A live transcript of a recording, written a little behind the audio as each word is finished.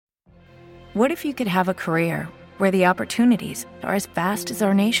What if you could have a career where the opportunities are as vast as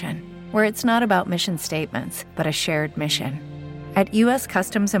our nation, where it's not about mission statements, but a shared mission? At U.S.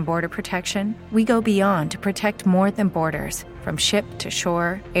 Customs and Border Protection, we go beyond to protect more than borders. From ship to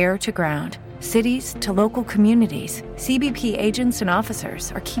shore, air to ground, cities to local communities, CBP agents and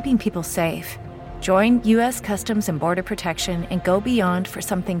officers are keeping people safe. Join U.S. Customs and Border Protection and go beyond for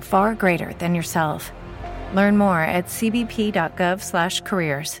something far greater than yourself. Learn more at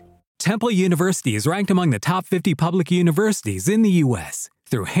cbp.gov/careers. Temple University is ranked among the top 50 public universities in the U.S.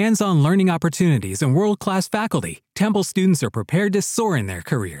 Through hands-on learning opportunities and world-class faculty, Temple students are prepared to soar in their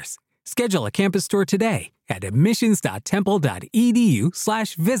careers. Schedule a campus tour today at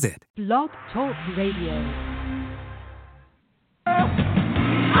admissions.temple.edu/visit. Blog Talk Radio.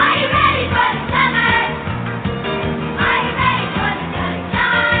 Are you ready for the summer? Are you ready for the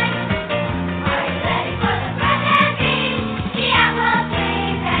sunshine? Are you ready for the bread and beans, the apple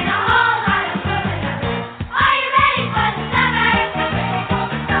trees, and a whole lot of food? Are you ready for the summer?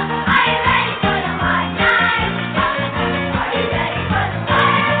 Are you ready for the hot nights? Are you ready for the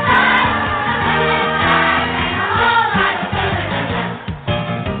fireflies, and a whole lot of food?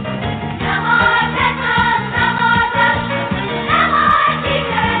 No more petrol, no more rush, no more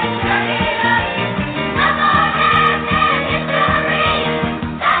teachers turning up, no more math and history. Summertime is free.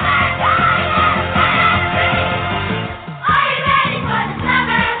 Are you ready for the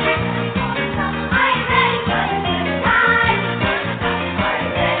summer? Are you ready for the good times? Are you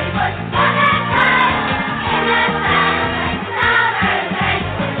ready for the summertime? In the summer's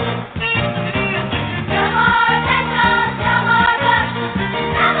rain. No more petrol, no more rush,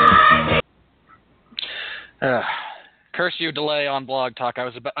 no more teachers. Curse you, delay on Blog Talk. I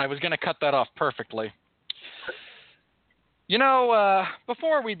was going to cut that off perfectly. You know,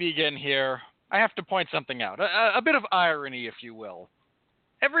 before we begin here, I have to point something out. A bit of irony, if you will.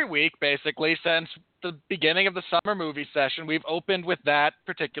 Every week, basically, since the beginning of the summer movie session, we've opened with that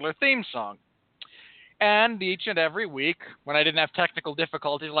particular theme song. And each and every week, when I didn't have technical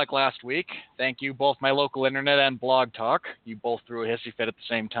difficulties like last week, thank you, both my local internet and Blog Talk. You both threw a hissy fit at the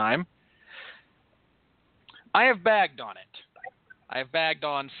same time. I have bagged on it. I have bagged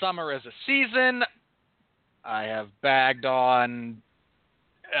on summer as a season. I have bagged on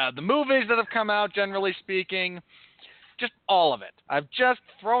the movies that have come out, generally speaking. Just all of it. I've just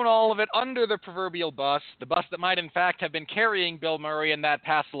thrown all of it under the proverbial bus, the bus that might in fact have been carrying Bill Murray and that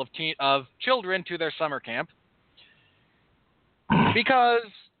passel of children to their summer camp.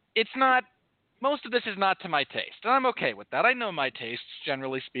 Because it's not, most of this is not to my taste, and I'm okay with that. I know my tastes,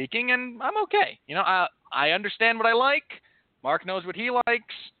 generally speaking, and I'm okay. You know, I understand what I like. Mark knows what he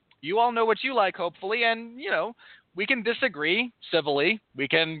likes. You all know what you like, hopefully, and, you know, we can disagree civilly. We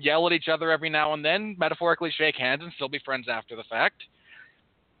can yell at each other every now and then, metaphorically shake hands, and still be friends after the fact,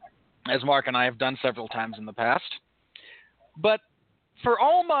 as Mark and I have done several times in the past. But for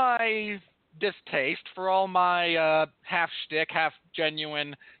all my distaste, for all my half shtick, half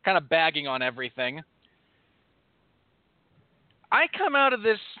genuine, kind of bagging on everything, I come out of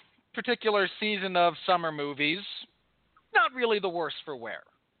this particular season of summer movies not really the worse for wear.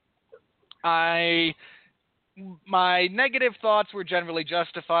 My negative thoughts were generally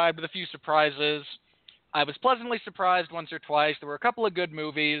justified with a few surprises. I was pleasantly surprised once or twice. There were a couple of good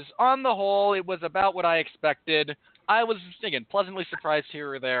movies. On the whole, it was about what I expected. I was, again, pleasantly surprised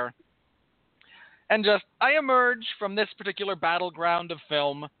here or there. And I emerged from this particular battleground of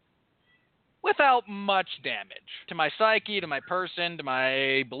film without much damage to my psyche, to my person, to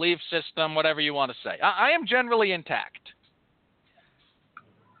my belief system, whatever you want to say. I am generally intact.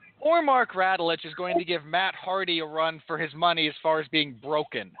 Or Mark Radulich is going to give Matt Hardy a run for his money as far as being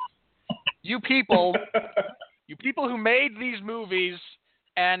broken. You people who made these movies,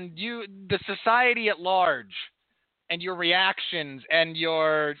 and the society at large, and your reactions and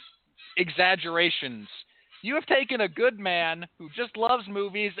your exaggerations, you have taken a good man who just loves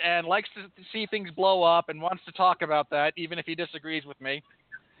movies and likes to see things blow up and wants to talk about that, even if he disagrees with me,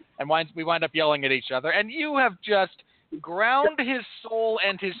 and we wind up yelling at each other, and you have just ground his soul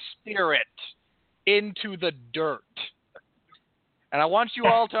and his spirit into the dirt. And I want you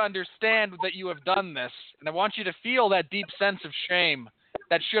all to understand that you have done this, and I want you to feel that deep sense of shame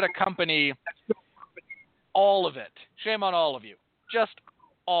that should accompany all of it. Shame on all of you. Just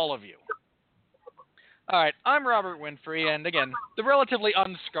all of you. All right, I'm Robert Winfrey, and again, the relatively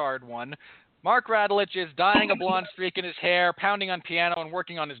unscarred one. Mark Radulich is dyeing a blonde streak in his hair, pounding on piano, and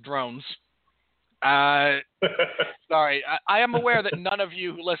working on his drones. Sorry, I am aware that none of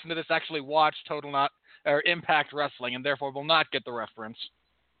you who listen to this actually watch Impact Wrestling, and therefore will not get the reference.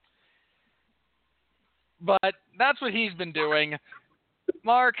 But that's what he's been doing.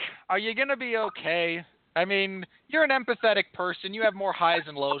 Mark, are you going to be okay? I mean, you're an empathetic person. You have more highs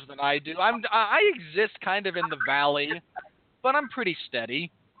and lows than I do. I exist kind of in the valley, but I'm pretty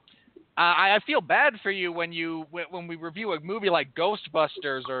steady. I feel bad for you when we review a movie like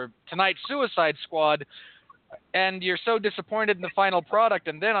Ghostbusters or tonight's Suicide Squad, and you're so disappointed in the final product,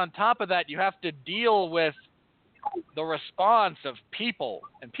 and then on top of that, you have to deal with the response of people,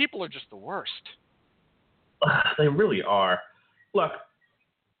 and people are just the worst. They really are. Look,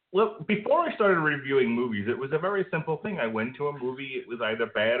 before I started reviewing movies, it was a very simple thing. I went to a movie, it was either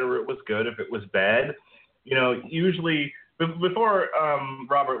bad or it was good. If it was bad, usually before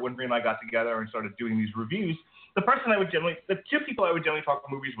Robert Winfrey and I got together and started doing these reviews, the two people I would generally talk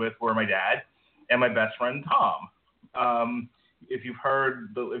movies with were my dad and my best friend Tom. If you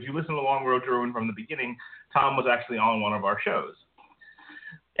listen to Long Road to Ruin from the beginning, Tom was actually on one of our shows.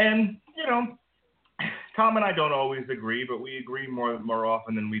 And, Tom and I don't always agree, but we agree more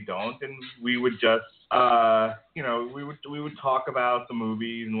often than we don't. And we would just, we would talk about the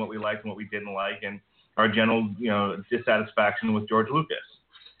movies and what we liked and what we didn't like and our general, dissatisfaction with George Lucas.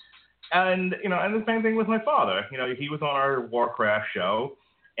 And, and the same thing with my father. He was on our Warcraft show,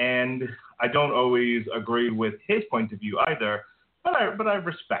 and I don't always agree with his point of view either, but I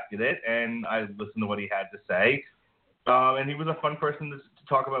respected it, and I listened to what he had to say. And he was a fun person to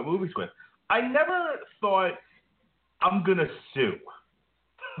talk about movies with. I never thought, I'm going to sue.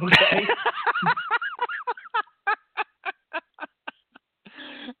 Okay?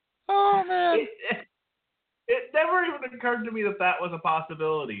 Oh, man. It never even occurred to me that was a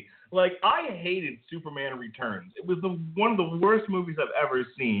possibility. Like, I hated Superman Returns. It was one of the worst movies I've ever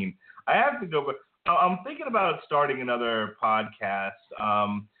seen. I have to go, but I'm thinking about starting another podcast,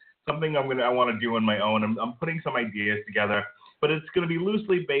 something I want to do on my own. I'm putting some ideas together, but it's going to be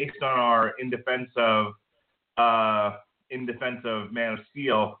loosely based on our In Defense of Man of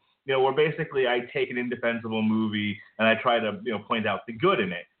Steel. Where basically I take an indefensible movie and I try to point out the good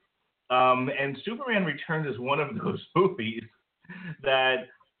in it. And Superman Returns is one of those movies that,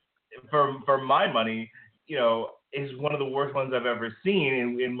 for my money, is one of the worst ones I've ever seen,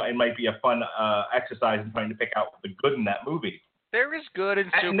 and it might be a fun exercise in trying to pick out the good in that movie. There is good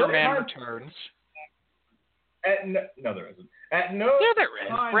in Superman Returns. No, there isn't. There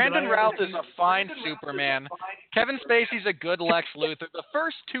is. Brandon Routh is a fine Superman. Kevin Spacey's a good Lex Luthor. The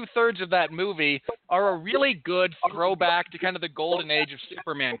first 2/3 of that movie are a really good throwback to kind of the golden age of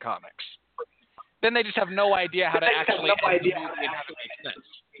Superman comics. Then they just have no idea how to actually end the movie and have it make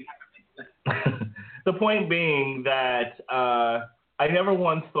sense. The point being that I never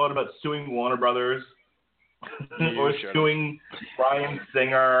once thought about suing Warner Brothers or suing Bryan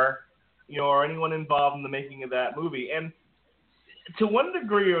Singer, or anyone involved in the making of that movie. And to one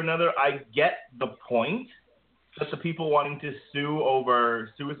degree or another, I get the point that the people wanting to sue over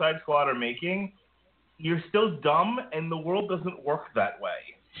Suicide Squad are making. You're still dumb, and the world doesn't work that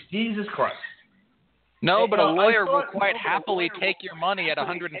way. Jesus Christ. No, but a lawyer will quite happily take your money at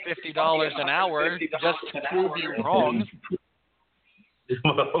 $150 an hour just to prove you're wrong. I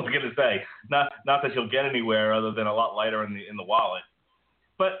was going to say, not that you'll get anywhere other than a lot lighter in the wallet.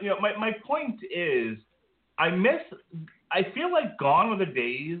 But my point is, I feel like gone are the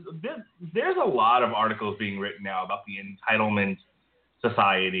days. There's a lot of articles being written now about the entitlement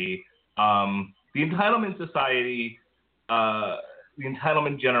society. The entitlement society, the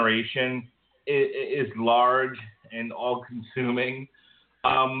entitlement generation is large and all-consuming.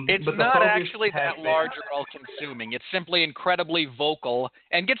 It's not actually that large or all-consuming. It's simply incredibly vocal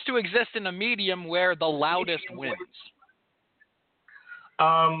and gets to exist in a medium where the loudest wins.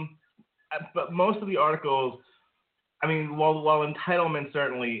 But most of the articles, while entitlement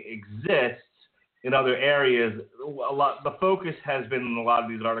certainly exists in other areas, the focus has been in a lot of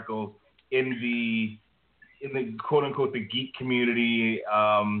these articles in the quote unquote the geek community,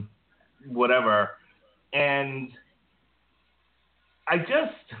 whatever. And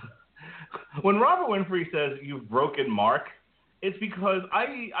when Robert Winfrey says you've broken Mark, it's because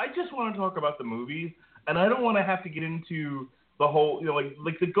I just want to talk about the movies, and I don't want to have to get into the whole,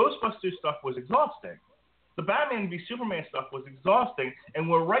 like the Ghostbusters stuff was exhausting. The Batman v Superman stuff was exhausting, and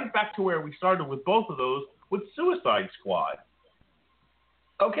we're right back to where we started with both of those with Suicide Squad.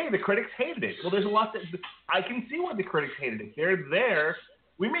 Okay, the critics hated it. Well, there's a lot that I can see why the critics hated it. They're there.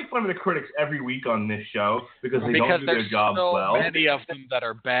 We make fun of the critics every week on this show because they don't do their jobs well. Because there's so many of them that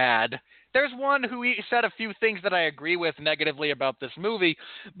are bad. There's one who said a few things that I agree with negatively about this movie,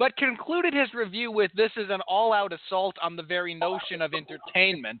 but concluded his review with, "This is an all-out assault on the very notion of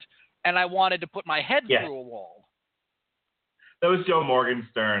entertainment," and I wanted to put my head through a wall. That was Joe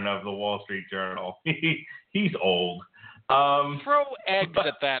Morgenstern of the Wall Street Journal. He's old. Throw eggs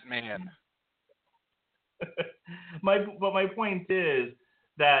at that man. my point is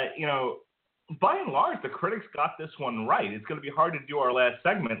that, by and large, the critics got this one right. It's going to be hard to do our last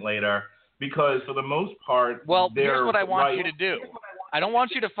segment later because, for the most part, well, they're here's what I want right. you to do. I don't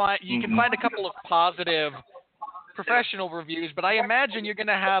want you to find. You can find a couple of positive professional reviews, but I imagine you're going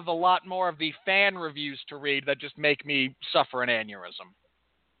to have a lot more of the fan reviews to read that just make me suffer an aneurysm.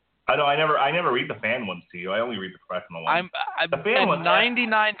 I know. I never read the fan ones to you. I only read the professional ones. And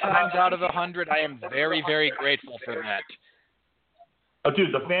 99 times out of 100, I am very, very grateful for that. Oh,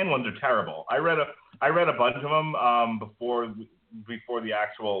 dude, the fan ones are terrible. I read a bunch of them before the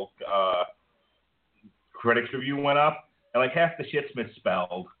actual critics review went up, and like half the shit's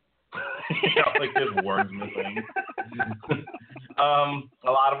misspelled. Like there's words missing.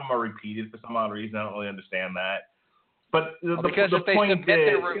 A lot of them are repeated for some odd reason. I don't really understand that. But because the if they point submit is,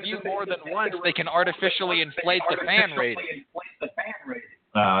 their review more than once, they can artificially inflate the fan rating.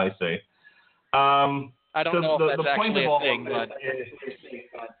 I see. I don't know if that's actually a thing, but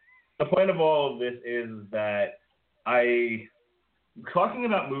the point of all of this is that talking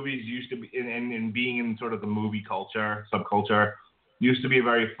about movies used to be, and being in sort of the movie culture, subculture, used to be a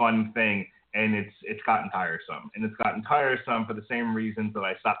very fun thing, and it's gotten tiresome. And it's gotten tiresome for the same reasons that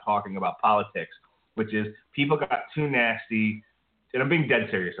I stopped talking about politics, which is people got too nasty, and I'm being dead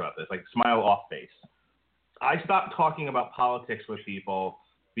serious about this, like smile off face. I stopped talking about politics with people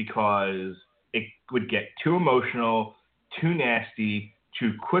because it would get too emotional, too nasty,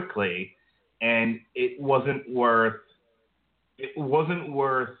 too quickly, and it wasn't worth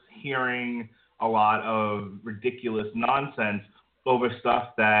hearing a lot of ridiculous nonsense over stuff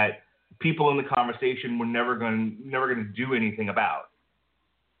that people in the conversation were never going to do anything about.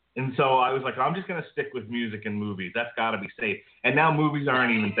 And so I was like, I'm just going to stick with music and movies. That's got to be safe. And now movies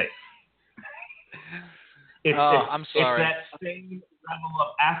aren't even safe. I'm sorry. It's that same level of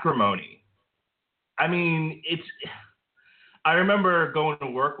acrimony. I mean, I remember going to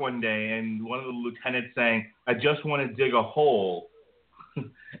work one day and one of the lieutenants saying, I just want to dig a hole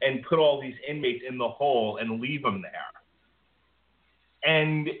and put all these inmates in the hole and leave them there.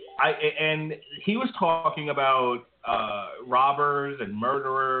 And he was talking about robbers and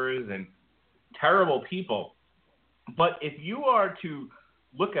murderers and terrible people. But if you are to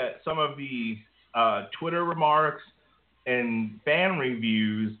look at some of the Twitter remarks and fan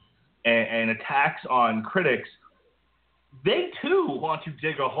reviews and attacks on critics, they too want to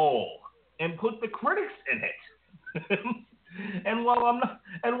dig a hole and put the critics in it. And while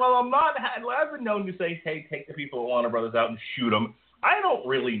I've been known to say, hey, take the people at Warner Brothers out and shoot them, I don't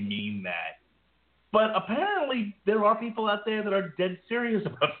really mean that. But apparently there are people out there that are dead serious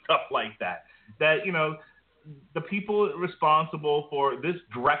about stuff like that. That, the people responsible for this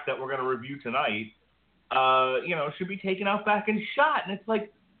direct that we're going to review tonight, should be taken out back and shot. And it's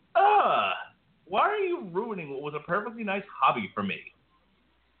like, why are you ruining what was a perfectly nice hobby for me?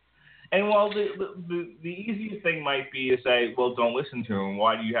 And while the easiest thing might be to say, well, don't listen to him.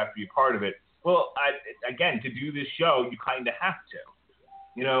 Why do you have to be a part of it? Well, again, to do this show, you kind of have to.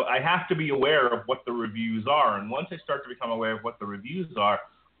 I have to be aware of what the reviews are. And once I start to become aware of what the reviews are,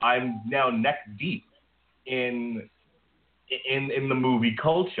 I'm now neck deep in the movie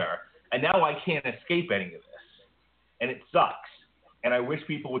culture. And now I can't escape any of this. And it sucks. And I wish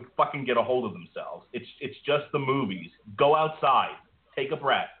people would fucking get a hold of themselves. It's just the movies. Go outside. Take a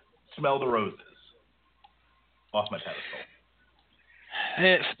breath. Smell the roses. Off my pedestal.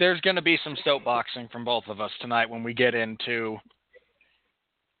 There's going to be some soapboxing from both of us tonight when we get into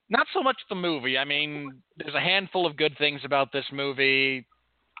not so much the movie. I mean, there's a handful of good things about this movie.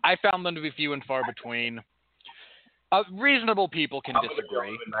 I found them to be few and far between. Reasonable people can disagree.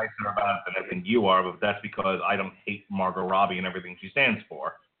 I'm nicer about it than I think you are, but that's because I don't hate Margot Robbie and everything she stands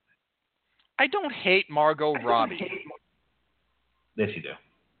for. I don't hate Margot Robbie. Yes, you do.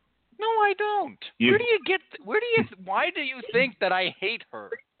 No, I don't. Why do you think that I hate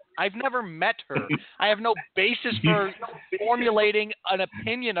her? I've never met her. I have no basis for formulating an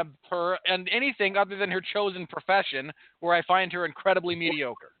opinion of her and anything other than her chosen profession, where I find her incredibly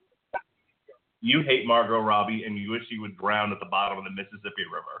mediocre. You hate Margot Robbie, and you wish she would drown at the bottom of the Mississippi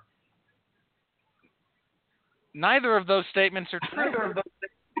River. Neither of those statements are true.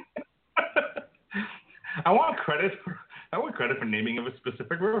 I want credit for naming of a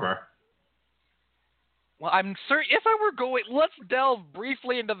specific river. Well, I'm certain if I were going, let's delve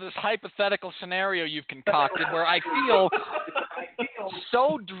briefly into this hypothetical scenario you've concocted, where I feel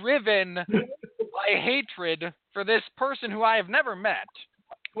so driven by hatred for this person who I have never met,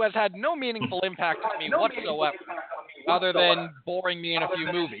 who has had no meaningful impact on me whatsoever, other than boring me in a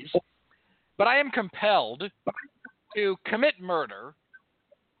few movies. But I am compelled to commit murder.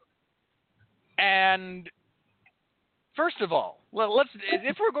 And first of all,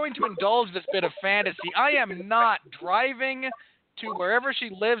 if we're going to indulge this bit of fantasy, I am not driving to wherever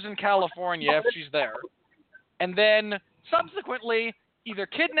she lives in California if she's there, and then subsequently either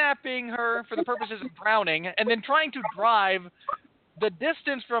kidnapping her for the purposes of drowning and then trying to drive the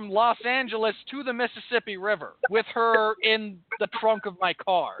distance from Los Angeles to the Mississippi River with her in the trunk of my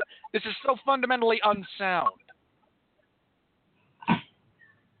car. This is so fundamentally unsound.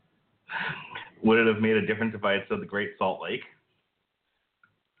 Would it have made a difference if I had said the Great Salt Lake?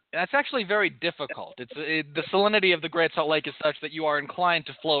 That's actually very difficult. The salinity of the Great Salt Lake is such that you are inclined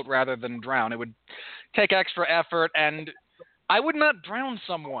to float rather than drown. It would take extra effort, and I would not drown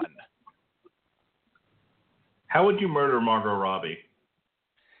someone. How would you murder Margot Robbie?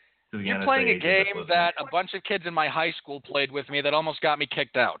 You're playing a game that a bunch of kids in my high school played with me that almost got me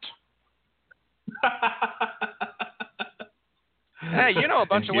kicked out. Hey, you know a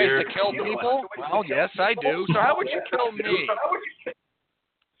bunch of ways to kill people? Well, yes, I do. So how would you kill me?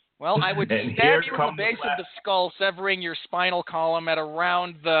 Well, I would stab you in the base of the skull, severing your spinal column at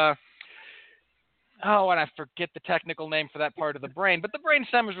around the... Oh, and I forget the technical name for that part of the brain. But the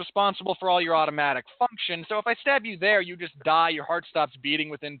brainstem is responsible for all your automatic function. So if I stab you there, you just die. Your heart stops beating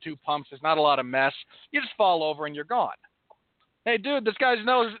within 2 pumps. There's not a lot of mess. You just fall over and you're gone. Hey, dude, this guy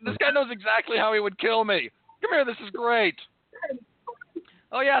knows exactly how he would kill me. Come here, this is great.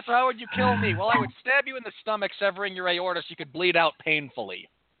 Oh, yeah, so how would you kill me? Well, I would stab you in the stomach, severing your aorta so you could bleed out painfully.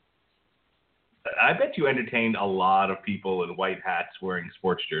 I bet you entertained a lot of people in white hats wearing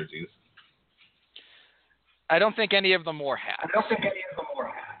sports jerseys. I don't think any of them wore hats.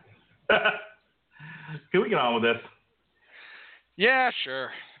 Can we get on with this? Yeah,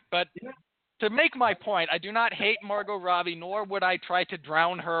 sure. But to make my point, I do not hate Margot Robbie, nor would I try to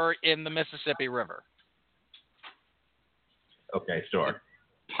drown her in the Mississippi River. Okay, sure.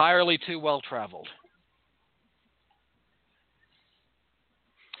 Entirely too well traveled.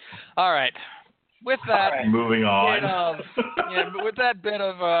 All right. With that, moving on. With that bit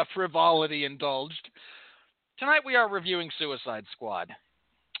of frivolity indulged, tonight we are reviewing Suicide Squad.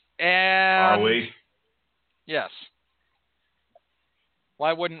 And are we? Yes.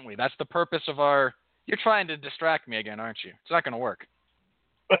 Why wouldn't we? That's the purpose of our... You're trying to distract me again, aren't you? It's not going to work.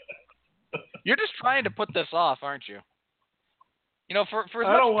 You're just trying to put this off, aren't you? You know, for as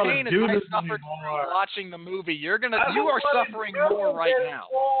much pain as I suffered watching the movie, you are suffering more right now.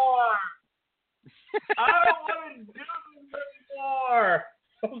 I don't want to do this anymore.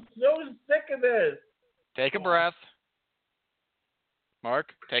 I'm so sick of this. Take a breath.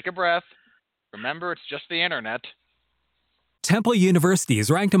 Mark, take a breath. Remember, it's just the internet. Temple University is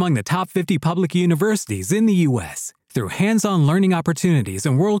ranked among the top 50 public universities in the U.S. Through hands-on learning opportunities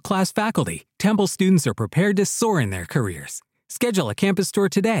and world-class faculty, Temple students are prepared to soar in their careers. Schedule a campus tour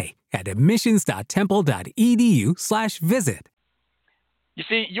today at admissions.temple.edu/visit. You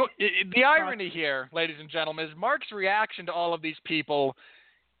see, the irony here, ladies and gentlemen, is Mark's reaction to all of these people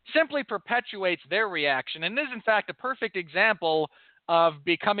simply perpetuates their reaction and is, in fact, a perfect example of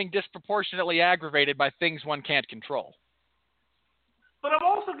becoming disproportionately aggravated by things one can't control. But I'm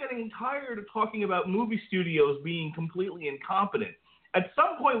also getting tired of talking about movie studios being completely incompetent. At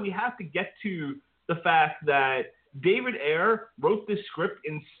some point, we have to get to the fact that David Ayer wrote this script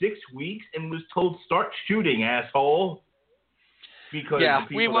in 6 weeks and was told, start shooting, asshole. Because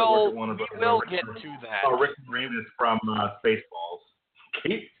we will get to that. Rick Moranis from Spaceballs.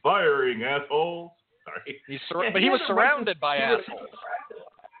 Keep firing, assholes. Sorry. But he was surrounded by assholes.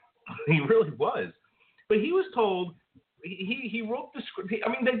 He really was. But he was told, he wrote the script. I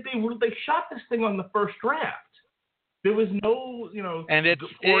mean, they shot this thing on the first draft. There was no, and it's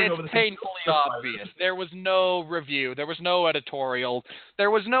painfully obvious. There was no review. There was no editorial.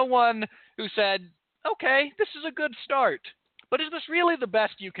 There was no one who said, okay, this is a good start. But is this really the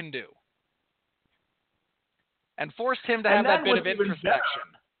best you can do? And forced him to have that bit of introspection.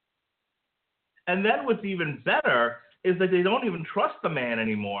 And then what's even better is that they don't even trust the man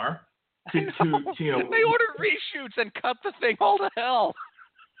anymore. They order reshoots and cut the thing all to hell.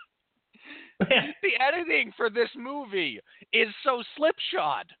 The editing for this movie is so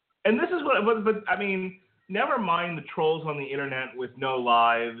slipshod. And this is but I mean, never mind the trolls on the internet with no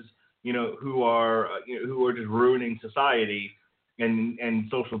lives, who are just ruining society and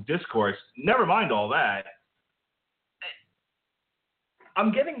social discourse. Never mind all that.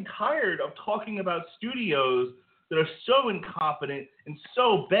 I'm getting tired of talking about studios that are so incompetent and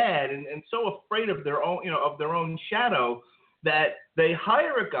so bad and so afraid of their own shadow that they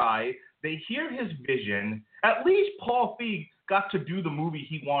hire a guy, they hear his vision. At least Paul Feig got to do the movie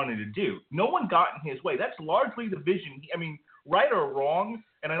he wanted to do. No one got in his way. That's largely the vision. I mean, right or wrong,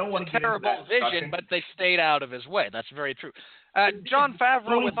 and I don't want to get into that terrible vision, but they stayed out of his way. That's very true. John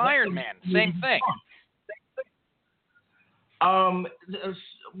Favreau with Iron Man, same thing.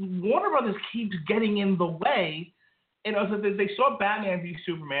 Warner Brothers keeps getting in the way. And they saw Batman v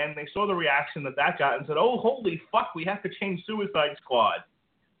Superman, they saw the reaction that got, and said, "Oh, holy fuck, we have to change Suicide Squad."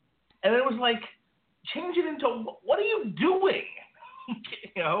 And it was like, change it into, what are you doing?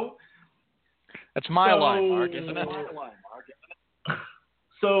 You know? That's my line, Mark, isn't it?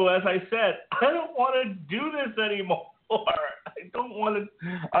 So as I said, I don't want to do this anymore. I don't want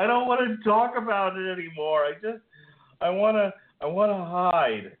to talk about it anymore. I want to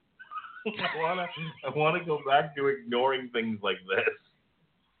hide. I want to go back to ignoring things like this.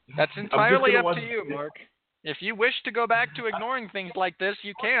 That's entirely up to you, Mark. If you wish to go back to ignoring things like this,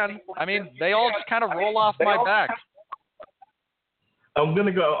 you can. I mean, they all just kind of roll off my back. I'm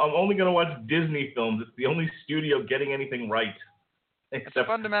only gonna watch Disney films. It's the only studio getting anything right. Except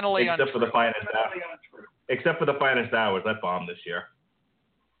for the Finest Hours. Except for the Finest Hours, that bombed this year.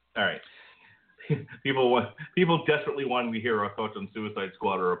 All right. People desperately wanting to hear our thoughts on Suicide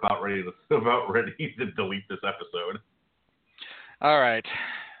Squad are about ready to delete this episode. All right.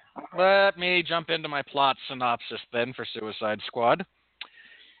 Let me jump into my plot synopsis then for Suicide Squad.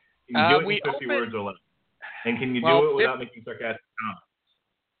 You can do it in 50 words or less. And can you do it without making sarcastic comments?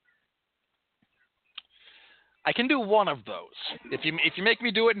 I can do one of those. If you make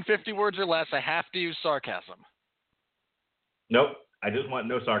me do it in 50 words or less, I have to use sarcasm. Nope. I just want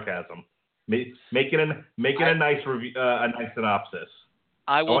no sarcasm. Make it a nice review, a nice synopsis.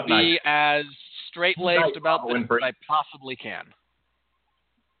 I will be as straight-laced about this as I possibly can.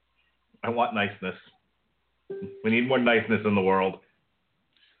 I want niceness. We need more niceness in the world.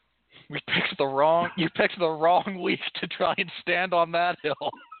 You picked the wrong week to try and stand on that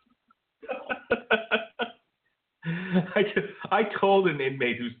hill. I told an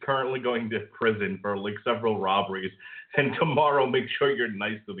inmate who's currently going to prison for like several robberies, and tomorrow make sure you're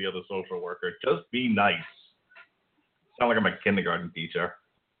nice to the other social worker. Just be nice. Sound like I'm a kindergarten teacher.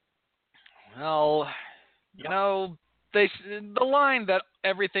 Well, you know, the line that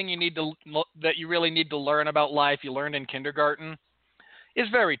everything that you really need to learn about life you learned in kindergarten is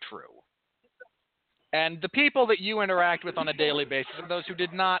very true. And the people that you interact with on a daily basis are those who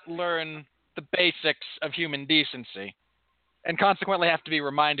did not learn the basics of human decency and consequently have to be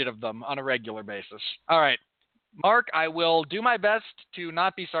reminded of them on a regular basis. All right, Mark, I will do my best to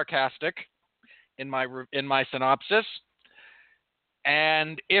not be sarcastic in my synopsis.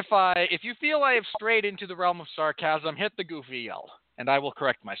 And if you feel I have strayed into the realm of sarcasm, hit the goofy yell, and I will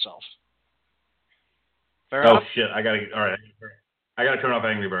correct myself. Fair enough? Shit! All right. I gotta turn off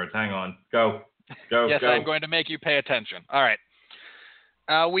Angry Birds. Hang on. Go. Yes, go. I'm going to make you pay attention. All right.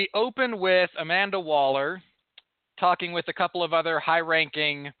 We open with Amanda Waller talking with a couple of other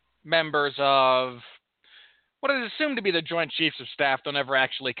high-ranking members of what is assumed to be the Joint Chiefs of Staff, though never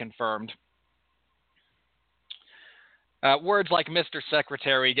actually confirmed. Words like Mr.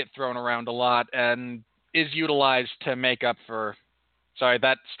 Secretary get thrown around a lot and is utilized to make up for... Sorry,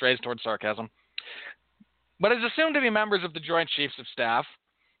 that strays towards sarcasm. But is assumed to be members of the Joint Chiefs of Staff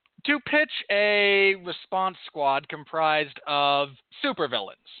to pitch a response squad comprised of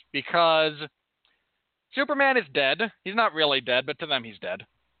supervillains, because Superman is dead. He's not really dead, but to them he's dead.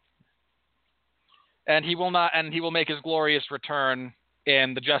 And he will make his glorious return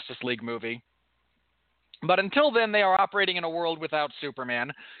in the Justice League movie. But until then, they are operating in a world without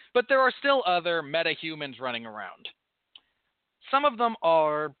Superman, but there are still other meta-humans running around. Some of them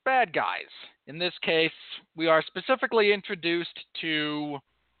are bad guys. In this case, we are specifically introduced to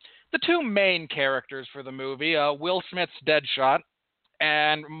the two main characters for the movie, Will Smith's Deadshot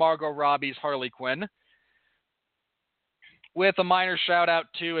and Margot Robbie's Harley Quinn, with a minor shout-out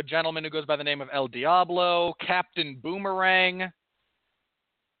to a gentleman who goes by the name of El Diablo, Captain Boomerang,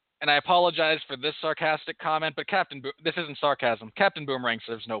 and I apologize for this sarcastic comment, but this isn't sarcasm. Captain Boomerang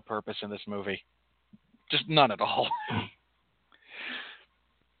serves no purpose in this movie. Just none at all.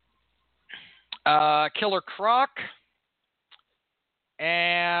 Killer Croc,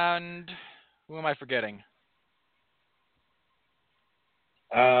 and who am I forgetting?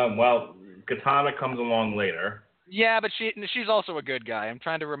 Well, Katana comes along later. Yeah, but she's also a good guy. I'm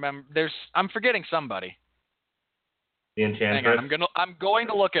trying to remember. I'm forgetting somebody. The Enchantress. Hang on, I'm going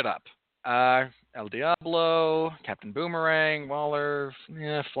to look it up. El Diablo, Captain Boomerang, Waller,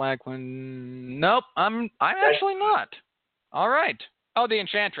 Flagman. Nope, I'm actually not. All right. Oh, the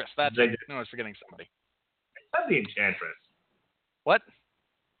Enchantress. That's it. No, I was forgetting somebody. I said the Enchantress. What?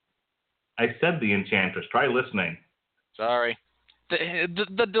 I said the Enchantress. Try listening. Sorry.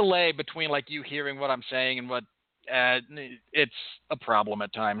 The delay between like you hearing what I'm saying and what it's a problem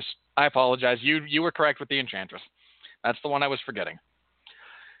at times. I apologize. You were correct with the Enchantress. That's the one I was forgetting.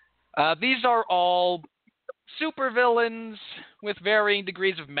 These are all supervillains with varying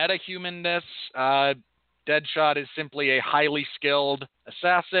degrees of metahumanness. Deadshot is simply a highly skilled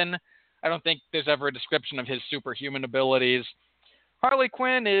assassin. I don't think there's ever a description of his superhuman abilities. Harley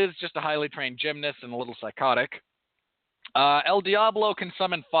Quinn is just a highly trained gymnast and a little psychotic. El Diablo can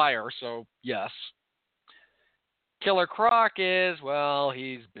summon fire, so yes. Killer Croc is, well,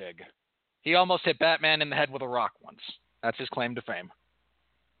 he's big. He almost hit Batman in the head with a rock once. That's his claim to fame.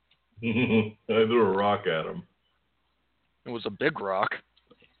 I threw a rock at him. It was a big rock.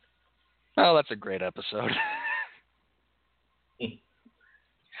 Oh, that's a great episode.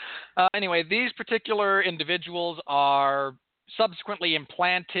 Anyway, these particular individuals are subsequently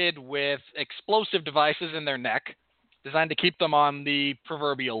implanted with explosive devices in their neck, designed to keep them on the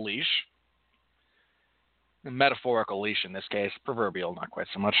proverbial leash. A metaphorical leash in this case, proverbial, not quite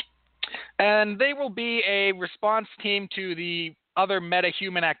so much. And they will be a response team to the other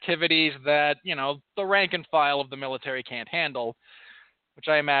metahuman activities that, the rank and file of the military can't handle, which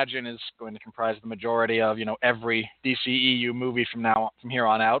I imagine is going to comprise the majority of, every DCEU movie from here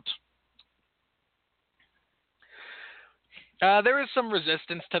on out. There is some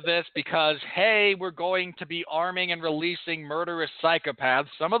resistance to this because, hey, we're going to be arming and releasing murderous psychopaths,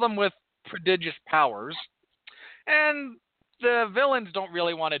 some of them with prodigious powers. And the villains don't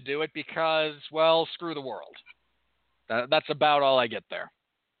really want to do it because, well, screw the world. That's about all I get there.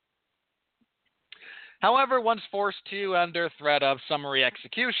 However, once forced to under threat of summary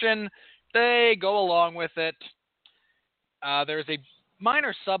execution, they go along with it. There's a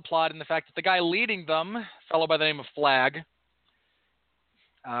minor subplot in the fact that the guy leading them, a fellow by the name of Flag,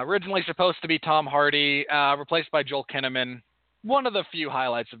 originally supposed to be Tom Hardy, replaced by Joel Kinnaman. One of the few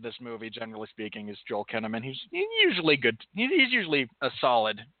highlights of this movie, generally speaking, is Joel Kinnaman. He's usually good. He's usually a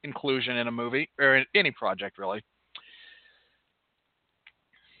solid inclusion in a movie, or in any project, really.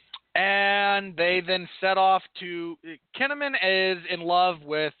 And they then set off to... Kinnaman is in love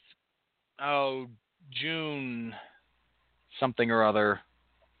with, June something or other.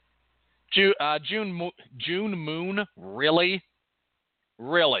 June Moon? Really?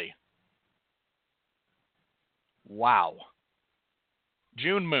 Really? Wow.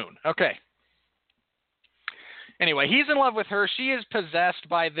 June Moon. Okay. Anyway, he's in love with her. She is possessed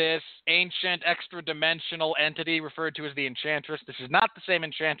by this ancient extra-dimensional entity referred to as the Enchantress. This is not the same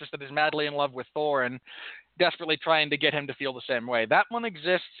Enchantress that is madly in love with Thor and desperately trying to get him to feel the same way. That one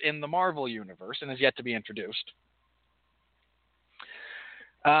exists in the Marvel Universe and is yet to be introduced.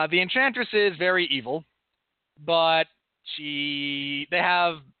 The Enchantress is very evil, but they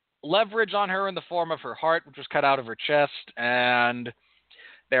have leverage on her in the form of her heart, which was cut out of her chest, and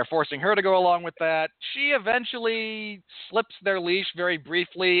they're forcing her to go along with that. She eventually slips their leash very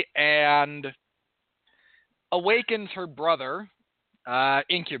briefly and awakens her brother,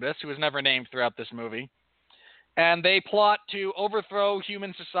 Incubus, who is never named throughout this movie. And they plot to overthrow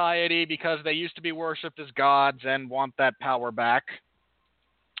human society because they used to be worshipped as gods and want that power back,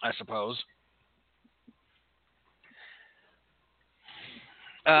 I suppose.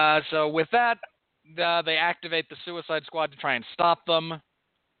 So with that, they activate the Suicide Squad to try and stop them.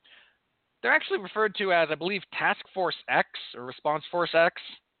 They're actually referred to as, I believe, Task Force X or Response Force X.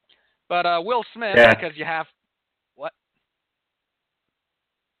 But Will Smith, because you have... What?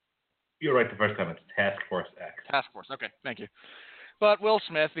 You're right the first time. It's Task Force X. Task Force, okay, thank you. But Will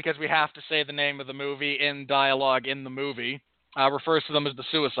Smith, because we have to say the name of the movie in dialogue in the movie, refers to them as the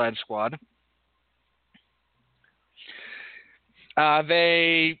Suicide Squad.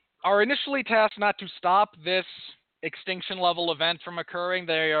 They are initially tasked not to stop this extinction-level event from occurring.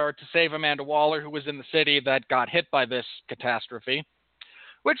 They are to save Amanda Waller, who was in the city that got hit by this catastrophe,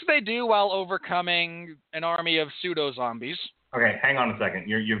 which they do while overcoming an army of pseudo-zombies. Okay, hang on a second.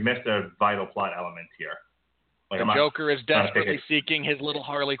 You've missed a vital plot element here. The Joker is desperately seeking his little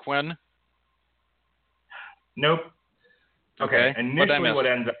Harley Quinn. Nope. Okay. Initially, what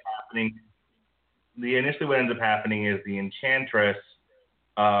ends up happening is the Enchantress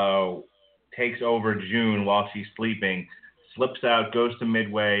takes over June while she's sleeping, slips out, goes to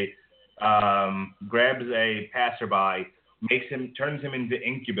Midway, grabs a passerby, turns him into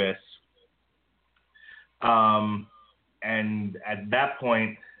Incubus, and at that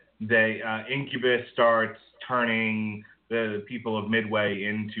point, Incubus starts turning the people of Midway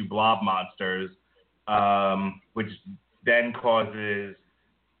into blob monsters, which then causes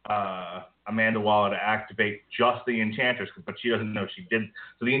Amanda Waller to activate just the Enchantress, but she doesn't know she did.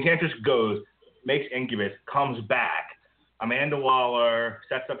 So the Enchantress goes, makes Incubus, comes back, Amanda Waller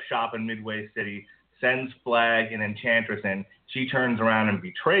sets up shop in Midway City, sends Flag and Enchantress in. She turns around and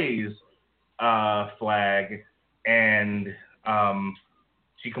betrays Flag, and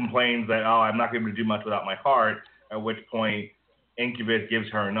she complains that, I'm not going to do much without my heart, at which point Incubus gives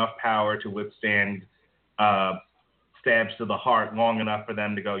her enough power to withstand stabs to the heart long enough for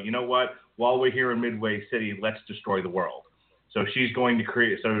them to go, you know what, while we're here in Midway City, let's destroy the world. So she's going to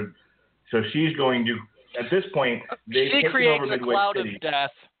create, she's going to, at this point, they've she taken creates over a Midway cloud City. of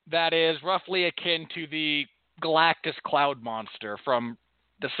death that is roughly akin to the Galactus cloud monster from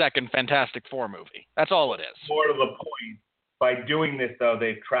the second Fantastic Four movie. That's all it is. More to the point, by doing this, though,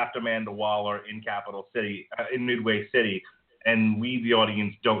 they've trapped Amanda Waller in Capital City, in Midway City, and we, the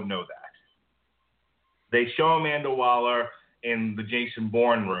audience, don't know that. They show Amanda Waller in the Jason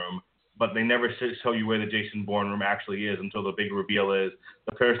Bourne room, but they never show you where the Jason Bourne room actually is until the big reveal is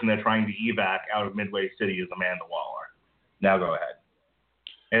the person they're trying to evac out of Midway City is Amanda Waller. Now go ahead.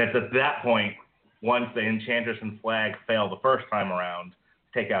 And it's at that point, once the Enchantress and Flag fail the first time around,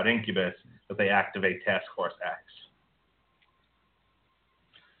 take out Incubus, that they activate Task Force X.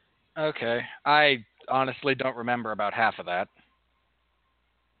 Okay. I honestly don't remember about half of that.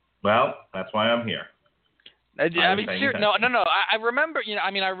 Well, that's why I'm here. I mean, no. I remember,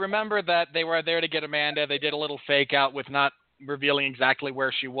 I remember that they were there to get Amanda. They did a little fake out with not revealing exactly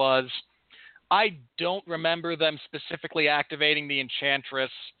where she was. I don't remember them specifically activating the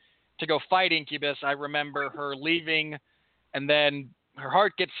Enchantress to go fight Incubus. I remember her leaving, and then her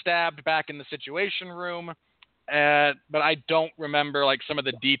heart gets stabbed back in the Situation Room. But I don't remember like some of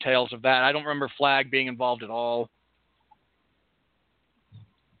the details of that. I don't remember Flag being involved at all.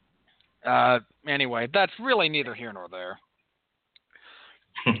 Anyway, that's really neither here nor there.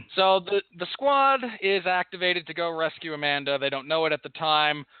 So the squad is activated to go rescue Amanda. They don't know it at the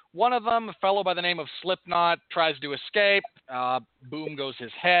time. One of them, a fellow by the name of Slipknot, tries to escape. Boom goes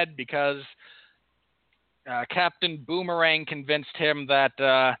his head because Captain Boomerang convinced him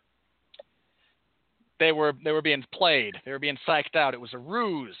that they were being played. They were being psyched out. It was a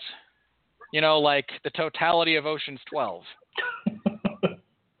ruse. Like the totality of Ocean's 12.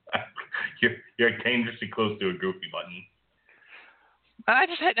 You're dangerously close to a goofy button. I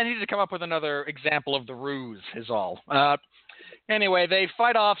needed to come up with another example of the ruse, is all. Anyway, they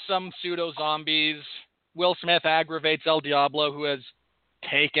fight off some pseudo-zombies. Will Smith aggravates El Diablo, who has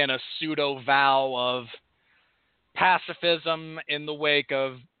taken a pseudo-vow of pacifism in the wake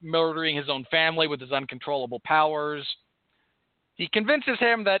of murdering his own family with his uncontrollable powers. He convinces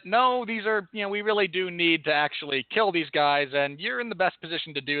him that, no, these are, we really do need to actually kill these guys, and you're in the best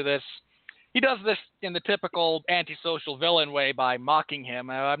position to do this. He does this in the typical antisocial villain way by mocking him.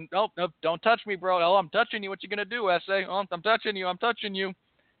 No, don't touch me, bro. Oh, I'm touching you. What you going to do, S.A.? Oh, I'm touching you.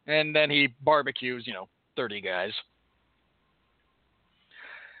 And then he barbecues, 30 guys.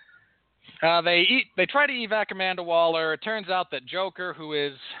 They try to evac Amanda Waller. It turns out that Joker, who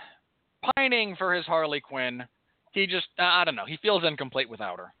is pining for his Harley Quinn, he just, I don't know, he feels incomplete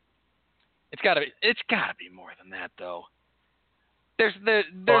without her. It's gotta be more than that, though. There's I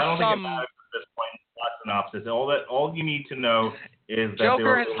don't some. Think it matters at this point. Synopsis. All you need to know is that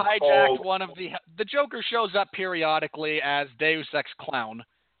Joker has hijacked one of the Joker shows up periodically as Deus Ex Clown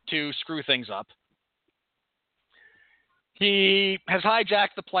to screw things up. He has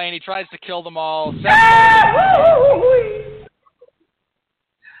hijacked the plane. He tries to kill them all. Okay,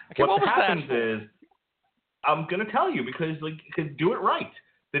 what happens is, I'm gonna tell you because do it right.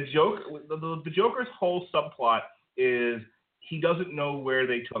 The Joker's whole subplot is he doesn't know where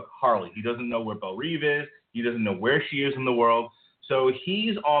they took Harley. He doesn't know where Belle Reve is. He doesn't know where she is in the world. So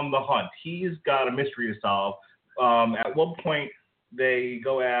he's on the hunt. He's got a mystery to solve. At one point, they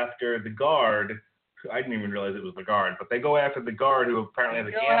go after the guard. I didn't even realize it was the guard, but they go after the guard who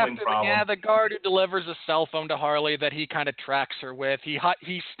apparently has a gambling problem. Yeah, the guard who delivers a cell phone to Harley that he kind of tracks her with. He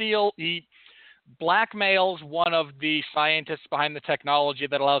blackmails one of the scientists behind the technology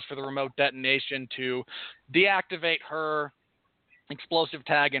that allows for the remote detonation to deactivate her explosive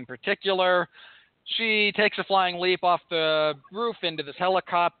tag in particular. She takes a flying leap off the roof into this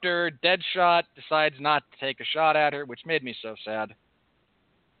helicopter. Deadshot decides not to take a shot at her, which made me so sad.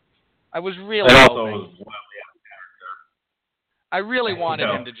 I was really hoping. I really wanted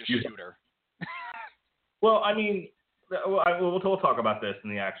him to just shoot her. Well, I mean, we'll talk about this in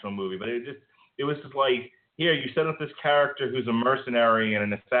the actual movie, but it was just like, here, you set up this character who's a mercenary and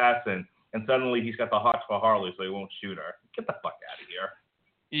an assassin, and suddenly he's got the hots for Harley, so he won't shoot her. Get the fuck out of here.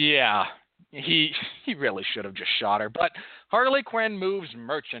 Yeah, he really should have just shot her. But Harley Quinn moves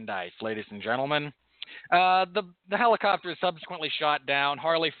merchandise, ladies and gentlemen. The helicopter is subsequently shot down.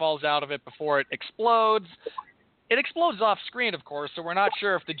 Harley falls out of it before it explodes. It explodes off screen, of course, so we're not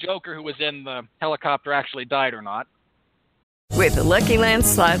sure if the Joker who was in the helicopter actually died or not. With the Lucky Land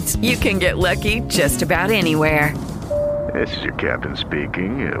Slots, you can get lucky just about anywhere. This is your captain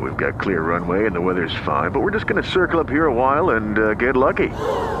speaking. We've got clear runway and the weather's fine, but we're just going to circle up here a while and get lucky.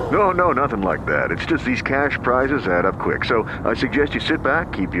 No, nothing like that. It's just these cash prizes add up quick. So I suggest you sit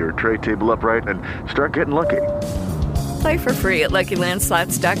back, keep your tray table upright, and start getting lucky. Play for free at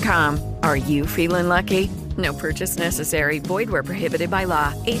LuckyLandSlots.com. Are you feeling lucky? No purchase necessary. Void where prohibited by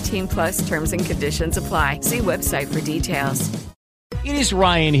law. 18+ terms and conditions apply. See website for details. It is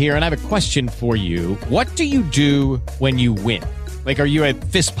Ryan here, and I have a question for you. What do you do when you win? Like, are you a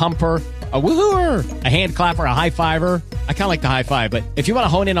fist pumper, a woohooer, a hand clapper, a high fiver? I kind of like the high five, but if you want to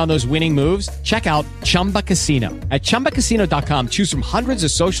hone in on those winning moves, check out Chumba Casino. At ChumbaCasino.com, choose from hundreds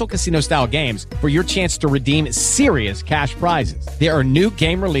of social casino-style games for your chance to redeem serious cash prizes. There are new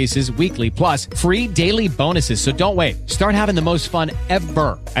game releases weekly, plus free daily bonuses, so don't wait. Start having the most fun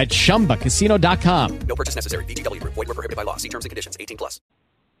ever at ChumbaCasino.com. No purchase necessary. VGW Group. Void where prohibited by law. See terms and conditions. 18+.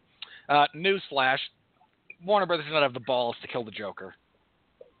 Newsflash. Warner Brothers does not have the balls to kill the Joker.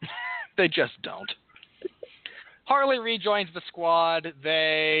 They just don't. Harley rejoins the squad.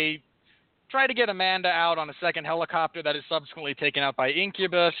 They try to get Amanda out on a second helicopter that is subsequently taken out by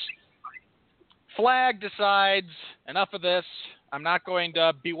Incubus. Flag decides, enough of this. I'm not going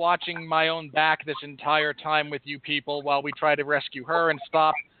to be watching my own back this entire time with you people while we try to rescue her and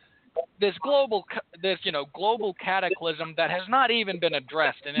stop this global cataclysm that has not even been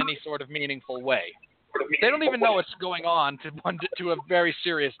addressed in any sort of meaningful way. They don't even know what's going on to a very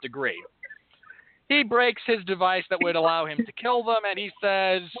serious degree. He breaks his device that would allow him to kill them, and he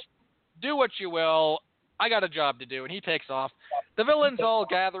says, do what you will. I got a job to do, and he takes off. The villains all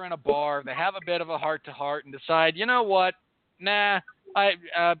gather in a bar. They have a bit of a heart-to-heart and decide, you know what? Nah,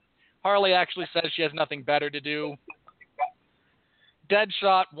 Harley actually says she has nothing better to do.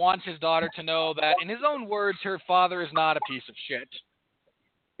 Deadshot wants his daughter to know that, in his own words, her father is not a piece of shit.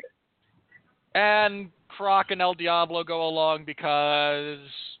 And Croc and El Diablo go along because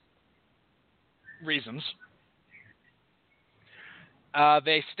reasons.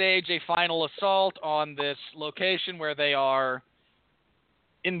 They stage a final assault on this location where they are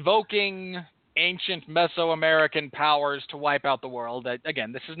invoking ancient Mesoamerican powers to wipe out the world.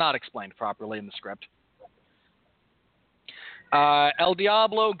 Again, this is not explained properly in the script. El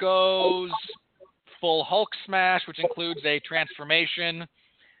Diablo goes full Hulk smash, which includes a transformation,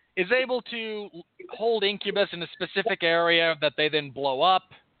 is able to hold Incubus in a specific area that they then blow up,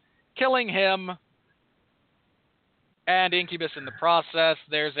 killing him and Incubus in the process.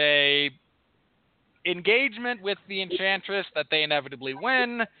 There's a engagement with the Enchantress that they inevitably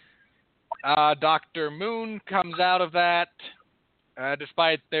win. Dr. Moon comes out of that,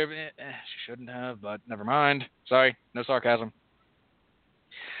 despite their... she shouldn't have, but never mind. Sorry, no sarcasm.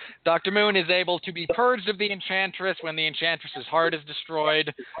 Dr. Moon is able to be purged of the Enchantress when the Enchantress's heart is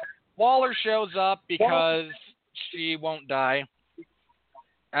destroyed. Waller shows up because she won't die,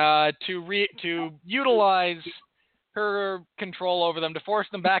 to utilize her control over them to force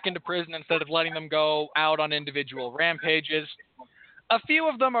them back into prison instead of letting them go out on individual rampages. A few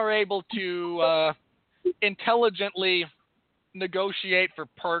of them are able to intelligently negotiate for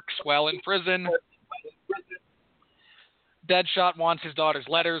perks while in prison. Deadshot wants his daughter's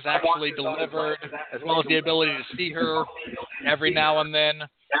letters actually delivered, as well as the ability to see her every now and then.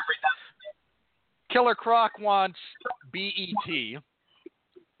 Killer Croc wants BET,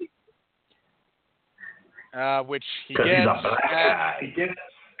 which he gets. He's a black guy.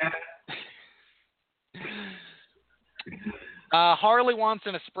 Harley wants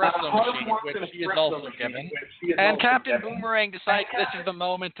an espresso machine, which she is also given. And Captain Boomerang decides this is the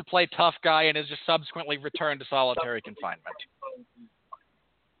moment to play tough guy and is just subsequently returned to solitary confinement.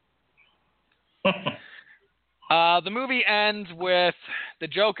 The movie ends with the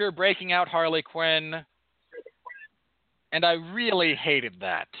Joker breaking out Harley Quinn, and I really hated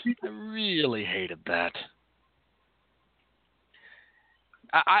that.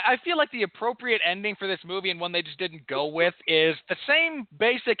 I feel like the appropriate ending for this movie, and one they just didn't go with, is the same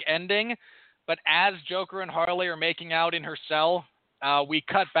basic ending, but as Joker and Harley are making out in her cell, we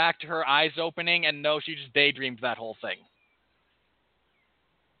cut back to her eyes opening, and no, she just daydreamed that whole thing.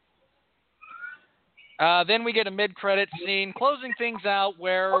 Then we get a mid-credit scene closing things out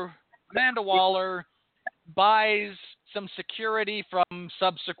where Amanda Waller buys some security from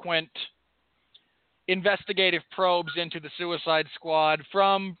subsequent investigative probes into the Suicide Squad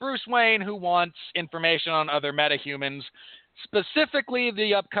from Bruce Wayne, who wants information on other metahumans, specifically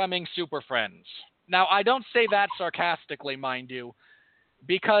the upcoming Super Friends. Now, I don't say that sarcastically, mind you.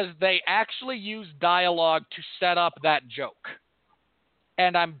 because they actually use dialogue to set up that joke.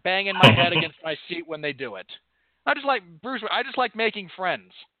 And I'm banging my head against my seat when they do it. I just like making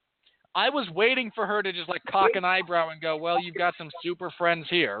friends. I was waiting for her to just like cock an eyebrow and go, well, you've got some super friends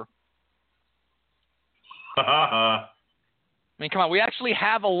here. I mean, come on. We actually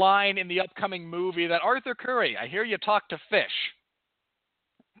have a line in the upcoming movie that Arthur Curry, I hear you talk to fish.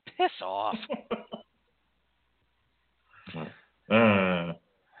 Piss off. All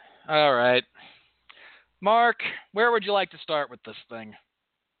right. Mark, where would you like to start with this thing?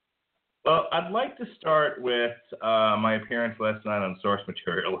 Well, I'd like to start with my appearance last night on Source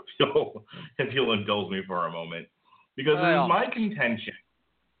Material, if you'll indulge me for a moment. Because it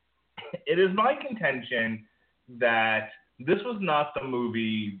is my contention that this was not the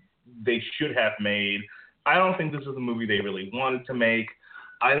movie they should have made. I don't think this is the movie they really wanted to make.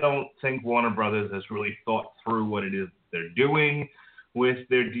 I don't think Warner Brothers has really thought through what it is they're doing with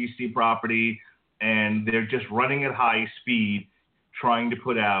their DC property, and they're just running at high speed trying to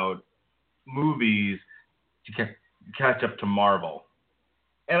put out movies to catch up to Marvel.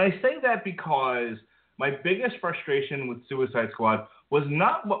 And I say that because my biggest frustration with Suicide Squad was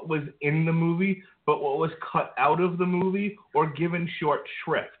not what was in the movie, but what was cut out of the movie or given short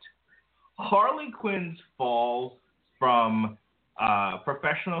shrift. Harley Quinn's fall from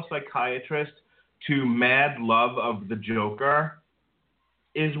professional psychiatrist to mad love of the Joker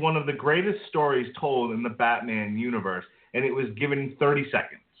is one of the greatest stories told in the Batman universe, and it was given 30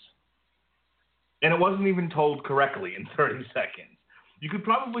 seconds. And it wasn't even told correctly in 30 seconds. You could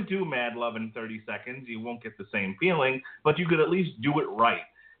probably do Mad Love in 30 seconds. You won't get the same feeling, but you could at least do it right.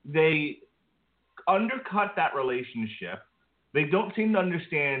 They undercut that relationship. They don't seem to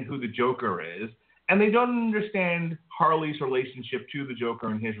understand who the Joker is, and they don't understand Harley's relationship to the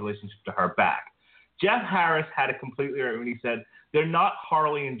Joker and his relationship to her back. Jeff Harris had it completely right when he said, they're not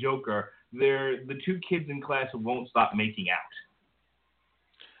Harley and Joker. They're the two kids in class who won't stop making out.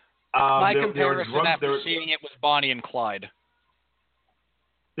 My comparison after seeing it was Bonnie and Clyde.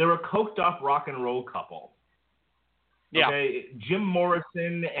 They're a coked up rock and roll couple. Yeah. Okay? Jim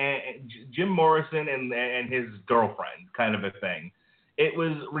Morrison and his girlfriend, kind of a thing. It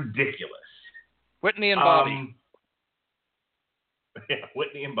was ridiculous. Whitney and Bobby. Yeah,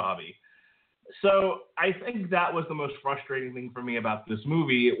 Whitney and Bobby. So I think that was the most frustrating thing for me about this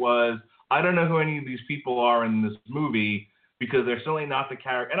movie. It was, I don't know who any of these people are in this movie, because they're certainly not the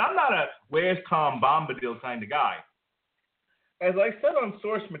character. And I'm not a where's Tom Bombadil kind of guy. As I said on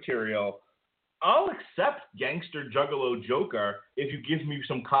Source Material, I'll accept Gangster Juggalo Joker if you give me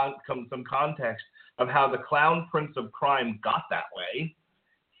some context of how the Clown Prince of Crime got that way.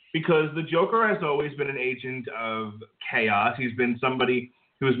 Because the Joker has always been an agent of chaos. He's been somebody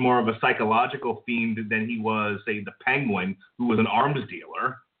who was more of a psychological fiend than he was, say, the Penguin, who was an arms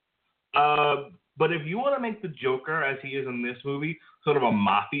dealer. But if you want to make the Joker, as he is in this movie, sort of a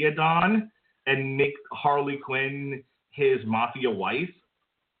mafia don, and make Harley Quinn his mafia wife,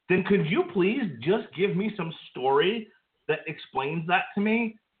 then could you please just give me some story that explains that to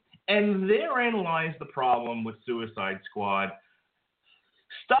me? And therein lies the problem with Suicide Squad.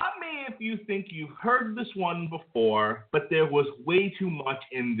 Stop me if you think you've heard this one before, but there was way too much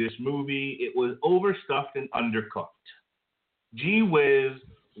in this movie. It was overstuffed and undercooked. Gee whiz,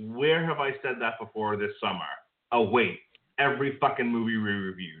 where have I said that before this summer? Oh, wait. Every fucking movie we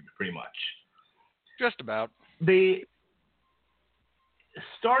reviewed, pretty much. Just about.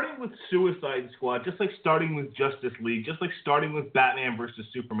 Starting with Suicide Squad, just like starting with Justice League, just like starting with Batman versus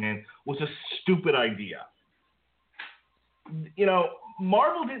Superman, was a stupid idea. You know,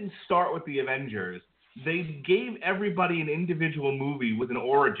 Marvel didn't start with the Avengers. They gave everybody an individual movie with an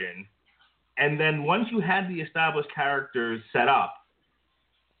origin, and then once you had the established characters set up,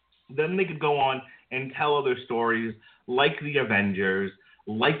 then they could go on and tell other stories like the Avengers,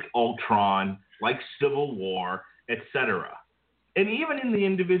 like Ultron, like Civil War, etc. And even in the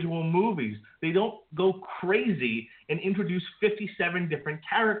individual movies, they don't go crazy and introduce 57 different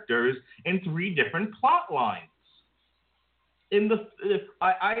characters and 3 different plot lines.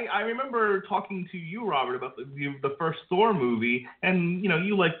 I remember talking to you, Robert, about the first Thor movie, and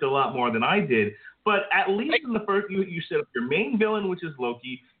you liked it a lot more than I did. But at least in the first, you set up your main villain, which is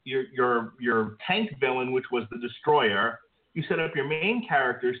Loki, your tank villain, which was the Destroyer. You set up your main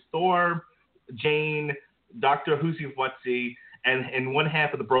characters: Thor, Jane, Dr. Whoozee, and one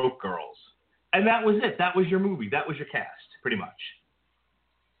half of the Broke Girls, and that was it. That was your movie. That was your cast, pretty much.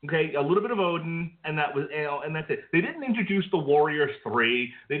 Okay, a little bit of Odin, and that's it. They didn't introduce the Warriors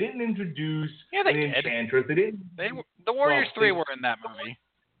 3. They didn't introduce the Enchantress. The Warriors 3 were in that movie.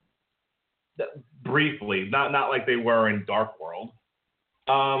 Briefly, not like they were in Dark World.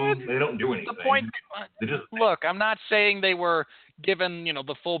 They don't do anything. The point. They just Look, I'm not saying they were given,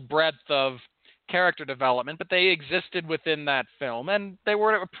 the full breadth of character development, but they existed within that film, and they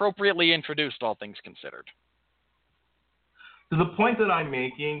were appropriately introduced, all things considered. So the point that I'm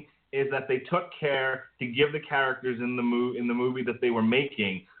making is that they took care to give the characters in the movie that they were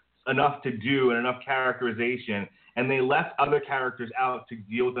making enough to do and enough characterization, and they left other characters out to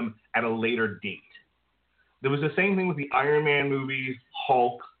deal with them at a later date. There was the same thing with the Iron Man movies,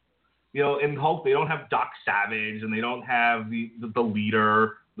 Hulk. In Hulk, they don't have Doc Savage, and they don't have the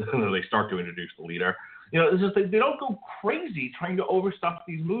leader. They start to introduce the leader. It's just they don't go crazy trying to overstuff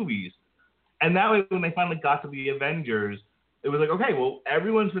these movies. And that way, when they finally got to the Avengers, it was like, okay, well,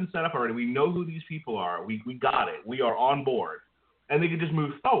 everyone's been set up already. We know who these people are. We got it. We are on board. And they could just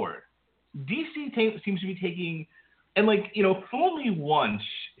move forward. DC seems to be taking, and fool me once,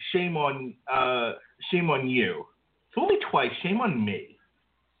 shame on you. Fool me twice, shame on me.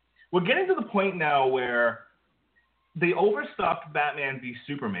 We're getting to the point now where they overstuffed Batman v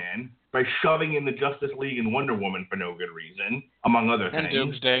Superman by shoving in the Justice League and Wonder Woman for no good reason, among other things. And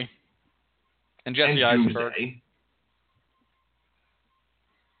Doomsday. And Jesse Eisenberg.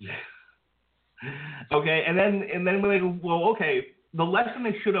 Okay, and then we're like, well, okay, the lesson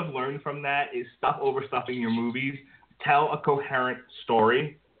they should have learned from that is stop overstuffing your movies. Tell a coherent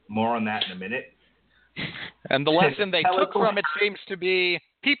story. More on that in a minute. And the lesson they took from it seems to be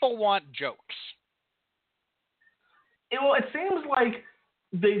people want jokes. It seems like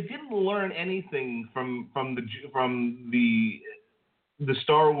they didn't learn anything from the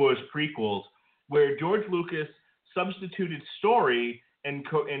Star Wars prequels, where George Lucas substituted story and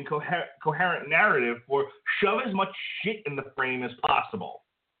coherent narrative for shove as much shit in the frame as possible.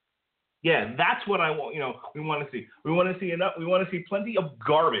 Yeah, that's what I want. We want to see. We want to see enough. We want to see plenty of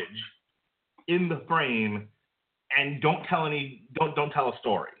garbage in the frame, and don't tell a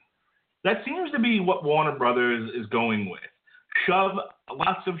story. That seems to be what Warner Brothers is going with. Shove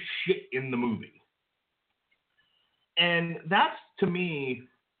lots of shit in the movie, and that's to me.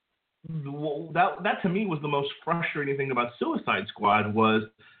 That to me was the most frustrating thing about Suicide Squad was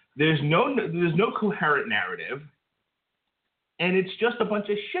there's no coherent narrative, and it's just a bunch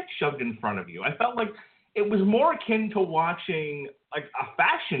of shit shoved in front of you. I felt like it was more akin to watching like a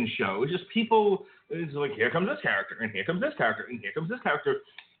fashion show. It's just people. It's like, here comes this character, and here comes this character, and here comes this character,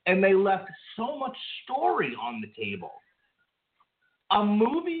 and they left so much story on the table. A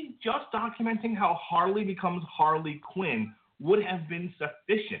movie just documenting how Harley becomes Harley Quinn would have been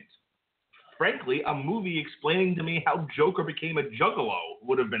sufficient. Frankly, a movie explaining to me how Joker became a juggalo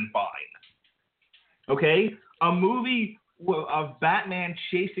would have been fine. Okay? A movie of Batman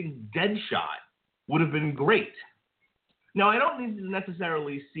chasing Deadshot would have been great. Now, I don't need to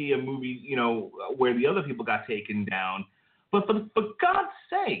necessarily see a movie, where the other people got taken down, but for God's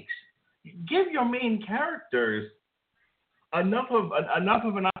sakes, give your main characters enough of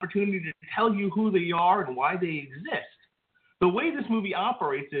an opportunity to tell you who they are and why they exist. The way this movie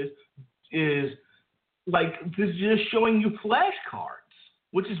operates is like this is just showing you flashcards,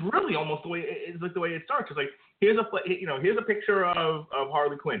 which is really almost the way it starts. It's like here's a picture of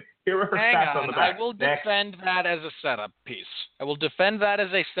Harley Quinn. Here are her stats on the back. I will defend that as a setup piece. I will defend that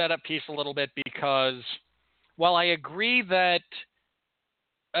as a setup piece a little bit because while I agree that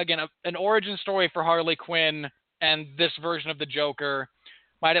again an origin story for Harley Quinn and this version of the Joker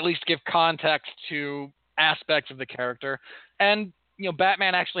might at least give context to aspects of the character, and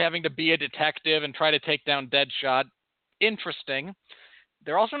Batman actually having to be a detective and try to take down Deadshot, interesting.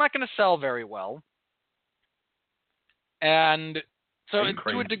 They're also not going to sell very well, and so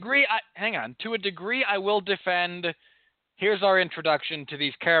to a degree, I will defend. Here's our introduction to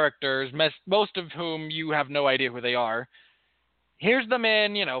these characters, most of whom you have no idea who they are. Here's them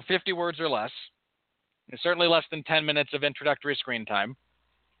in 50 words or less. Certainly less than 10 minutes of introductory screen time,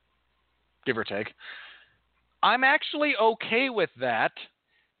 give or take. I'm actually okay with that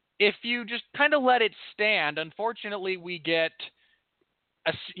if you just kind of let it stand. Unfortunately, we get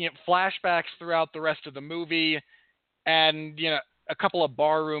flashbacks throughout the rest of the movie and a couple of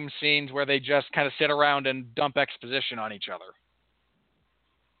barroom scenes where they just kind of sit around and dump exposition on each other.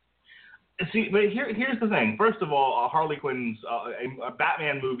 See, but here's the thing. First of all, Harley Quinn's a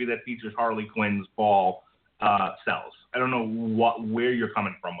Batman movie that features Harley Quinn's fall sells. I don't know where you're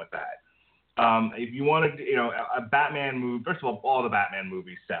coming from with that. If you wanted, a Batman movie, first of all the Batman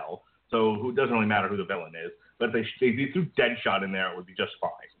movies sell, so it doesn't really matter who the villain is. But if they threw Deadshot in there, it would be just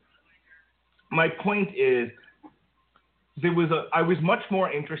fine. My point is, I was much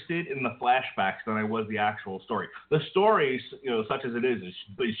more interested in the flashbacks than I was the actual story. The story, such as it is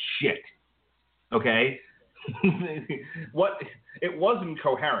shit. Okay, It wasn't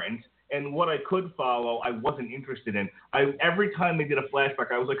coherent, and what I could follow, I wasn't interested in. Every time they did a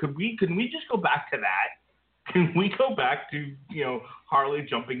flashback, I was like, can we just go back to that? Can we go back to Harley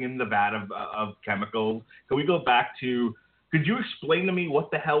jumping in the vat of chemicals? Can we go back to? Could you explain to me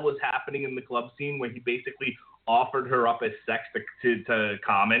what the hell was happening in the club scene where he basically offered her up as sex to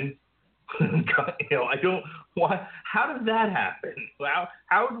Common? I don't. Why? How did that happen?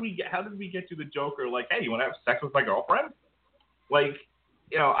 How did we get to the Joker? Like, hey, you want to have sex with my girlfriend? Like,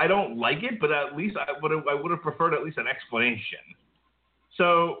 I don't like it, but at least I would have preferred at least an explanation.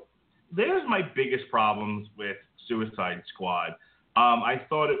 So there's my biggest problems with Suicide Squad. I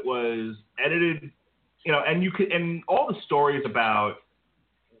thought it was edited, and all the stories about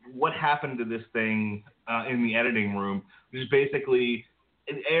what happened to this thing in the editing room was basically.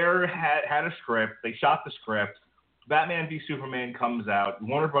 Ayer had a script. They shot the script. Batman v Superman comes out.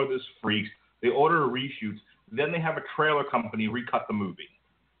 Warner Brothers freaks. They order a reshoot. Then they have a trailer company recut the movie.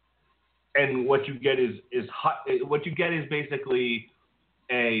 And what you get is hot. What you get is basically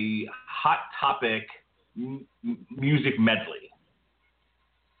a Hot Topic music medley,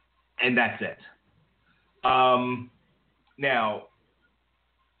 and that's it. Now,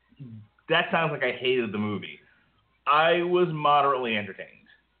 that sounds like I hated the movie. I was moderately entertained,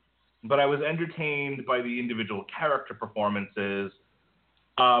 but I was entertained by the individual character performances,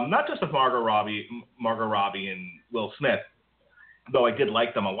 not just of Margot Robbie and Will Smith, though I did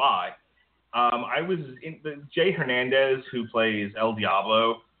like them a lot. I was in Jay Hernandez, who plays El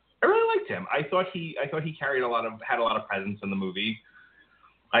Diablo. I really liked him. I thought he had a lot of presence in the movie.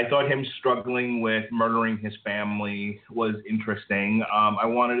 I thought him struggling with murdering his family was interesting. I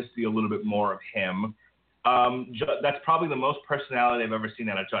wanted to see a little bit more of him. That's probably the most personality I've ever seen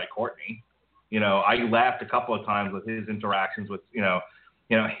out of Jai Courtney. I laughed a couple of times with his interactions with, him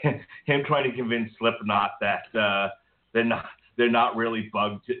trying to convince Slipknot that they're not really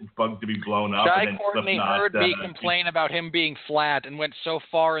bugged to be blown up. Jai and then Courtney Slipknot, heard me complain about him being flat and went so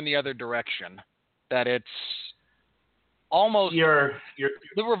far in the other direction that it's almost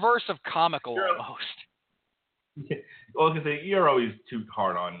the reverse of comical almost. Well, I was gonna say you're always too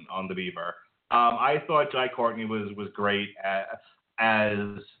hard on the Beaver. I thought Jai Courtney was great as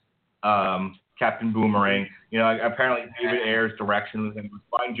Captain Boomerang. Apparently David Ayer's direction was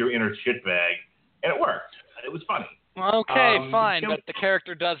find your inner shitbag, and it worked. It was funny. Okay, fine, but the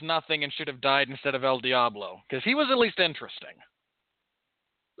character does nothing and should have died instead of El Diablo, because he was at least interesting.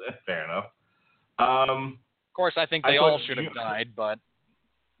 Fair enough. Of course, I think they all should have died, but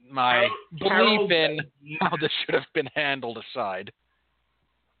my belief in how this should have been handled aside.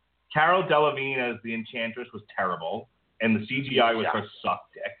 Carol Delevingne as the Enchantress was terrible, and the CGI was her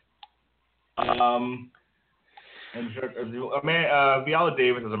suck dick. Viola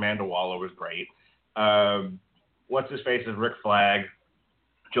Davis as Amanda Waller was great. What's his face as Rick Flag.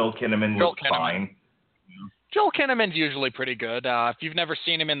 Joel Kinnaman was fine. Joel Kinnaman's usually pretty good. If you've never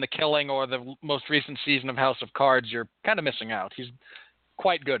seen him in The Killing or the most recent season of House of Cards, you're kind of missing out. He's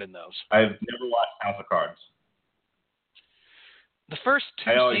quite good in those. I've never watched House of Cards. The first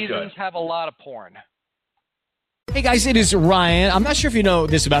two seasons have a lot of porn. Hey guys, it is Ryan. I'm not sure if you know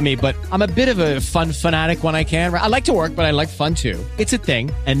this about me, but I'm a bit of a fun fanatic when I can. I like to work, but I like fun too. It's a thing.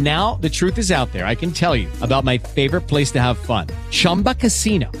 And now the truth is out there. I can tell you about my favorite place to have fun. Chumba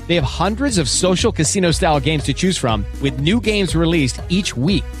Casino. They have hundreds of social casino style games to choose from with new games released each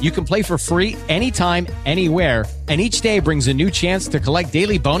week. You can play for free anytime, anywhere. And each day brings a new chance to collect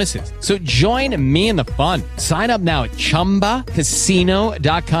daily bonuses. So join me in the fun. Sign up now at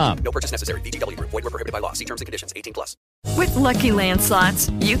ChumbaCasino.com. No purchase necessary. VGW Group. Void where prohibited by law. See terms and conditions. 18+. With Lucky Land Slots,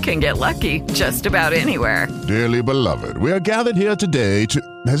 you can get lucky just about anywhere. Dearly beloved, we are gathered here today to...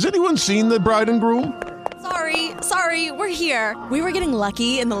 Has anyone seen the bride and groom? Sorry, we're here. We were getting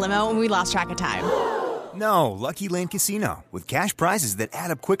lucky in the limo and we lost track of time. No, Lucky Land Casino, with cash prizes that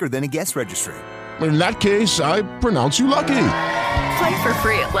add up quicker than a guest registry. In that case, I pronounce you lucky. Play for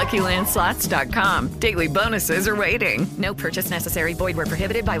free at LuckyLandSlots.com. Daily bonuses are waiting. No purchase necessary. Void where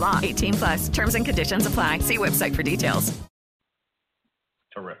prohibited by law. 18+. Terms and conditions apply. See website for details.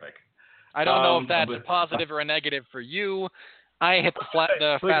 Terrific. I don't know if that's a positive or a negative for you. I hit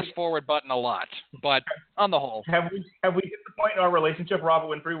the fast forward button a lot, but on the whole, have we hit the point in our relationship, Robert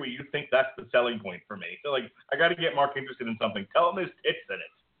Winfrey, where you think that's the selling point for me? So I got to get Mark interested in something. Tell him there's tits in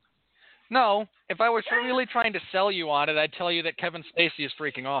it. No, if I was really trying to sell you on it, I'd tell you that Kevin Spacey is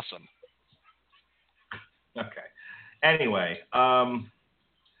freaking awesome. Okay. Anyway,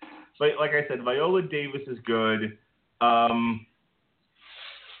 like I said, Viola Davis is good, and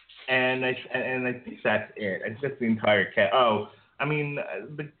I think that's it. I think that's the entire cast. Oh, I mean,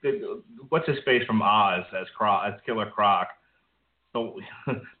 what's his face from Oz as Killer Croc? So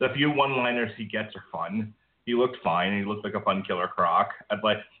the few one-liners he gets are fun. He looked fine. He looked like a fun Killer Croc. I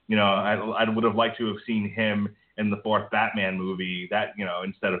would have liked to have seen him in the fourth Batman movie.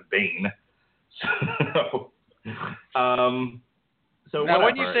 Instead of Bane. So now, whatever,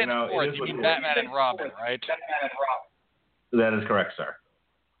 when you say the fourth, you mean Batman and Robin, right? That is correct, sir.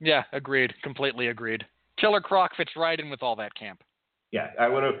 Yeah, agreed. Completely agreed. Killer Croc fits right in with all that camp. Yeah, I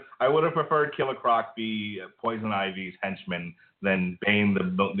would have preferred Killer Croc be Poison Ivy's henchman than Bane,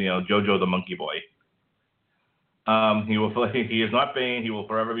 Jojo the Monkey Boy. He is not Bane. He will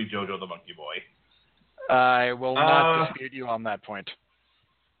forever be Jojo the Monkey Boy. I will not dispute you on that point.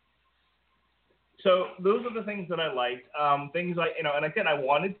 So those are the things that I liked. Things like, and again, I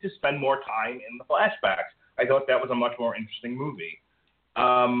wanted to spend more time in the flashbacks. I thought that was a much more interesting movie.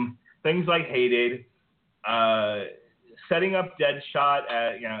 Things I hated, setting up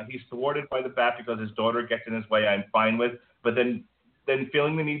Deadshot. He's thwarted by the Bat because his daughter gets in his way. I'm fine with, but then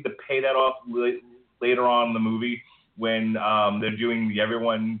feeling the need to pay that off later on in the movie when they're doing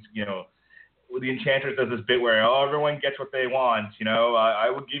the Enchantress does this bit where everyone gets what they want. I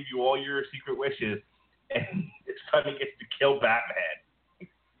will give you all your secret wishes, and it's time he gets to kill Batman.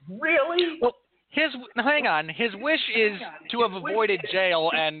 Really? Well, hang on. His wish is to have avoided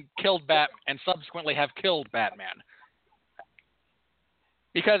jail and killed and subsequently have killed Batman.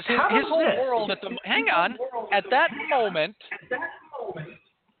 Because his whole world at that moment,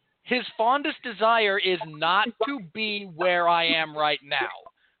 his fondest desire is not to be where I am right now.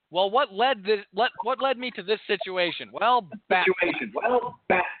 Well, what led me to this situation? Well, Batfleck.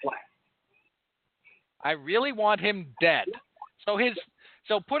 I really want him dead.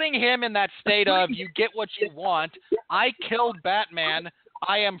 So putting him in that state of you get what you want, I killed Batman,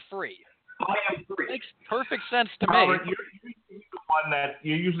 I am free. Makes perfect sense to me. Robert,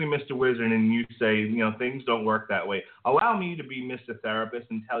 you're usually Mr. Wizard, and you say, things don't work that way. Allow me to be Mr. Therapist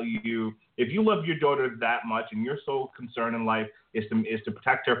and tell you, if you love your daughter that much and your sole concern in life is to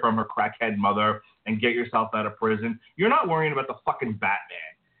protect her from her crackhead mother and get yourself out of prison, you're not worrying about the fucking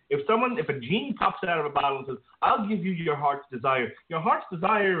Batman. If a genie pops out of a bottle and says, I'll give you your heart's desire, your heart's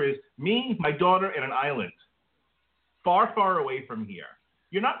desire is me, my daughter, and an island. Far, far away from here.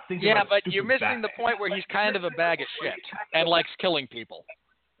 You're not thinking about but you're missing Batman. the point where he's kind of a bag of shit and likes killing people.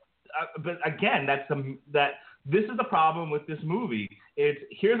 But again, this is the problem with this movie.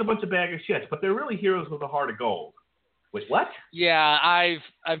 Here's a bunch of bag of shits, but they're really heroes with a heart of gold. Wait, what? Yeah,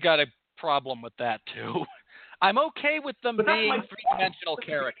 I've got a problem with that too. I'm okay with them being three-dimensional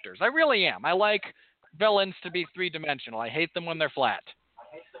characters. I really am. I like villains to be three-dimensional. I hate them when they're flat.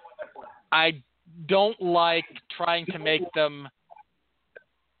 I don't like trying to make them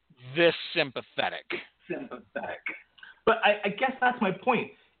this sympathetic. But I guess that's my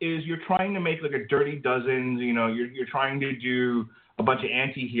point, is you're trying to make like a Dirty Dozen, you're trying to do a bunch of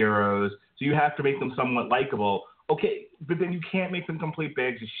anti-heroes, so you have to make them somewhat likable. Okay, but then you can't make them complete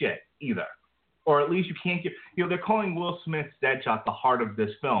bags of shit either. Or at least you can't get, they're calling Will Smith's Deadshot the heart of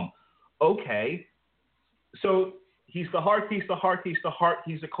this film. Okay, so he's the heart, he's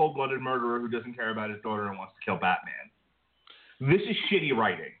a cold-blooded murderer who doesn't care about his daughter and wants to kill Batman. This is shitty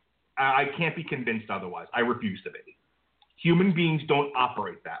writing. I can't be convinced otherwise. I refuse to be. Human beings don't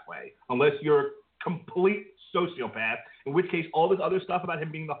operate that way unless you're a complete sociopath, in which case all this other stuff about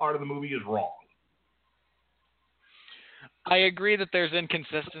him being the heart of the movie is wrong. I agree that there's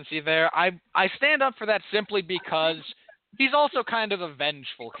inconsistency there. I stand up for that simply because he's also kind of a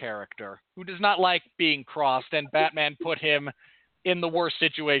vengeful character who does not like being crossed, and Batman put him in the worst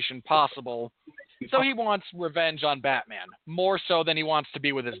situation possible. So he wants revenge on Batman, more so than he wants to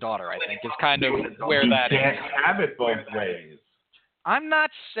be with his daughter, I think, is kind of where that is. You can't have it both ways. I'm not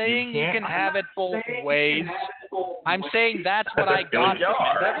saying you can have it both ways. I'm saying that's what I got from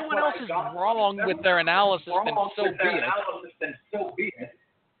it. If everyone else is wrong with their analysis, then so be it.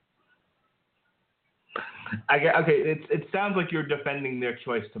 It sounds like you're defending their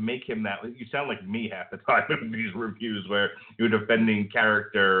choice to make him that. You sound like me half the time in these reviews where you're defending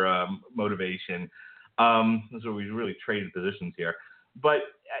character motivation. So we really traded positions here. But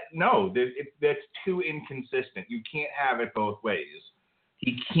no, that's too inconsistent. You can't have it both ways.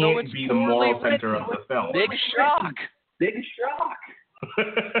 He can't be the moral center of the film. Big shock.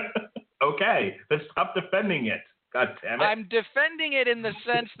 Okay, let's stop defending it. God damn it. I'm defending it in the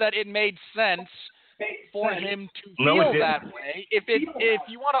sense that it made sense for him to feel that way. If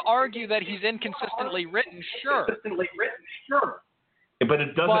you want to argue that he's inconsistently written, sure. But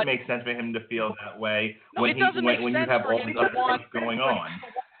it doesn't make sense for him to feel that way when you have all these other things going on.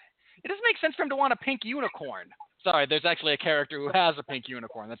 It doesn't make sense for him to want a pink unicorn. Sorry, there's actually a character who has a pink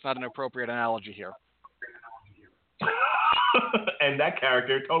unicorn. That's not an appropriate analogy here. And that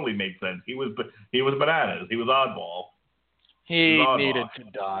character totally made sense. He was bananas. He was oddball. He needed to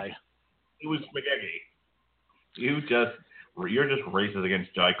die. He was spaghetti. You're just racist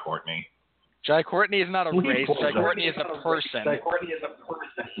against Jai Courtney. Jai Courtney is not a race. Jai Courtney is a person.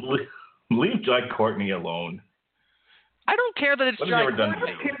 Leave Jai Courtney alone. I don't care that it's Jai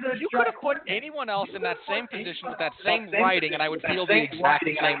Courtney. You could have put anyone else in that same position with that same writing, and I would feel the exact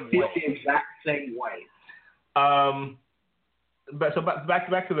same way. But so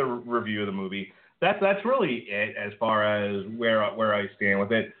back to the review of the movie. That's really it as far as where I stand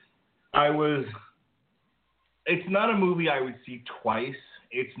with it. It's not a movie I would see twice.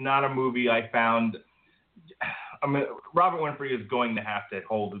 It's not a movie I found. I mean, Robert Winfree is going to have to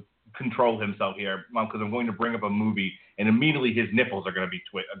control himself here, because I'm going to bring up a movie, and immediately his nipples are going to be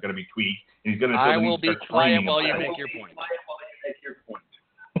tweaked, and he's going to. I will be quiet while you make your point.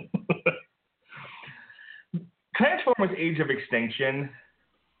 Transformers: Age of Extinction,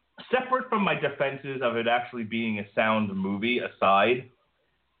 separate from my defenses of it actually being a sound movie aside,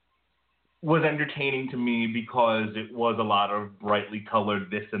 was entertaining to me because it was a lot of brightly colored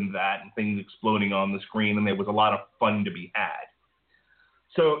this and that and things exploding on the screen, and there was a lot of fun to be had.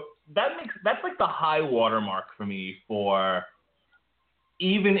 So that's like the high watermark for me for,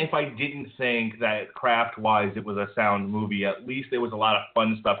 even if I didn't think that craft-wise it was a sound movie, at least there was a lot of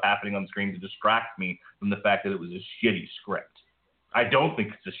fun stuff happening on the screen to distract me from the fact that it was a shitty script. I don't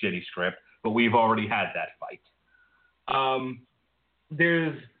think it's a shitty script, but we've already had that fight.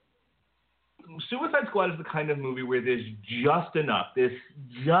 Suicide Squad is the kind of movie where there's just enough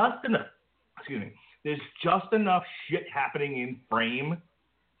shit happening in frame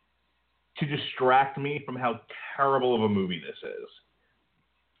to distract me from how terrible of a movie this is.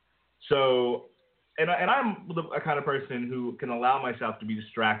 So, and I'm a kind of person who can allow myself to be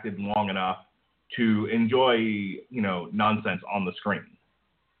distracted long enough to enjoy, nonsense on the screen.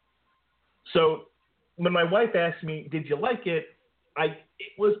 So when my wife asked me, did you like it?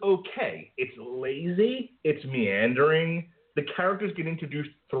 It was okay. It's lazy. It's meandering. The characters get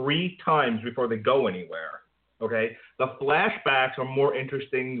introduced 3 times before they go anywhere. Okay? The flashbacks are more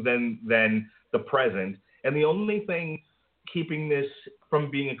interesting than the present. And the only thing keeping this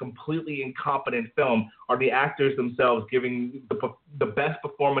from being a completely incompetent film are the actors themselves giving the best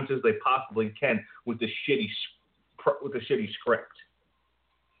performances they possibly can with the shitty script.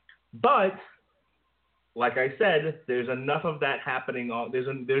 But like I said, there's enough of that happening. There's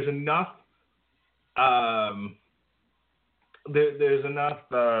enough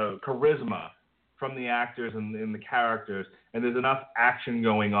charisma from the actors and the characters, and there's enough action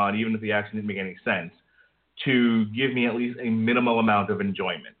going on, even if the action didn't make any sense, to give me at least a minimal amount of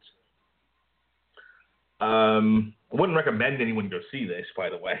enjoyment. I wouldn't recommend anyone go see this, by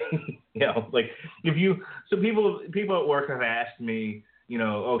the way. People at work have asked me,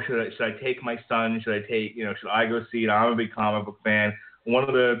 should I take my son? Should I go see it? I'm a big comic book fan. One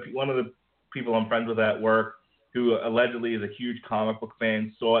of the people I'm friends with at work, who allegedly is a huge comic book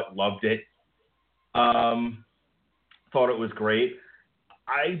fan, saw it, loved it, thought it was great.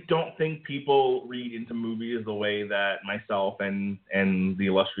 I don't think people read into movies the way that myself and the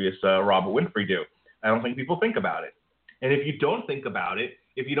illustrious Robert Winfree do. I don't think people think about it. And if you don't think about it,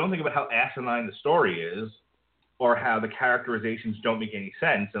 if you don't think about how asinine the story is, or how the characterizations don't make any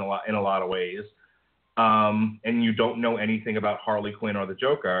sense in a lot of ways, and you don't know anything about Harley Quinn or the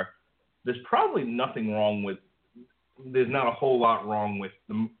Joker, there's probably nothing wrong with. There's not a whole lot wrong with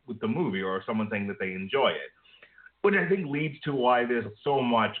the movie, or someone saying that they enjoy it, which I think leads to why there's so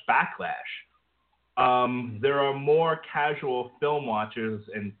much backlash. There are more casual film watchers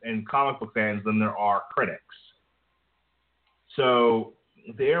and comic book fans than there are critics. So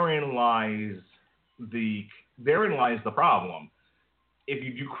therein lies the problem. If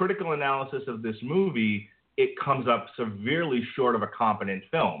you do critical analysis of this movie, it comes up severely short of a competent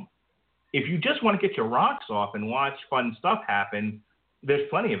film. If you just want to get your rocks off and watch fun stuff happen, there's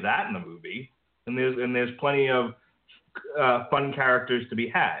plenty of that in the movie, and there's plenty of fun characters to be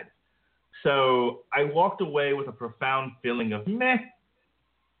had. So I walked away with a profound feeling of meh,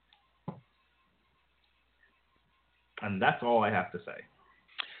 and that's all I have to say.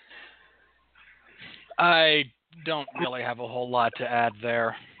 I don't really have a whole lot to add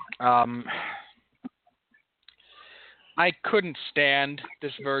there. I couldn't stand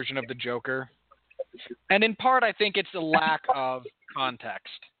this version of the Joker. And in part, I think it's a lack of context.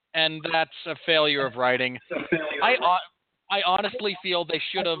 And that's a failure of writing. I honestly feel they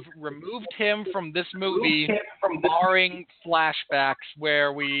should have removed him from this movie, barring flashbacks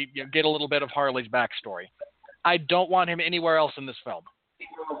where we get a little bit of Harley's backstory. I don't want him anywhere else in this film.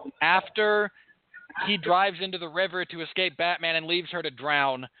 After he drives into the river to escape Batman and leaves her to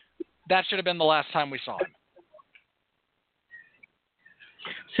drown, that should have been the last time we saw him.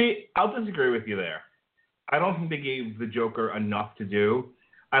 See, I'll disagree with you there. I don't think they gave the Joker enough to do.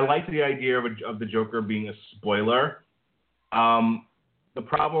 I like the idea of the Joker being a spoiler. The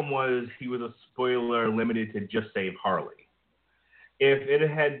problem was he was a spoiler limited to just save Harley. If it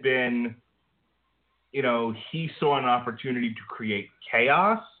had been, he saw an opportunity to create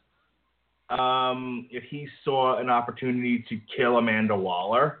chaos, if he saw an opportunity to kill Amanda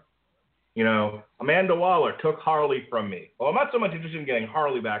Waller, Amanda Waller took Harley from me. Well, I'm not so much interested in getting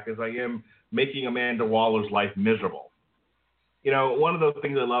Harley back as I am making Amanda Waller's life miserable. One of the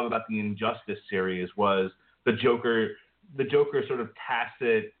things I love about the Injustice series was the Joker sort of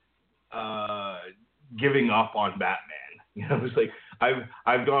tacit giving up on Batman. It's like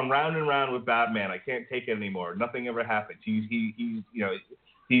I've gone round and round with Batman. I can't take it anymore. Nothing ever happens. He's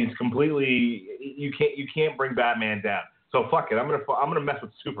completely you can't bring Batman down. So fuck it. I'm gonna mess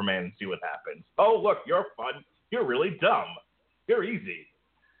with Superman and see what happens. Oh look, you're fun. You're really dumb. You're easy.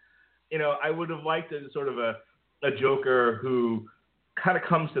 I would have liked a sort of a Joker who kind of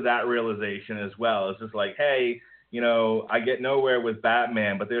comes to that realization as well. It's just like, hey, I get nowhere with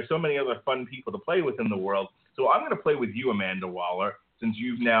Batman, but there's so many other fun people to play with in the world. So I'm going to play with you, Amanda Waller, since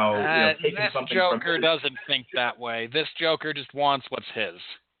you've now taken something from me. This Joker doesn't think that way. This Joker just wants what's his.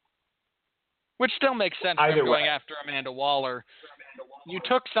 Which still makes sense for him going after Amanda Waller. You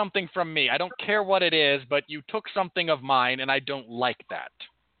took something from me. I don't care what it is, but you took something of mine, and I don't like that.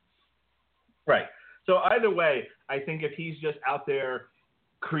 Right. So either way, I think if he's just out there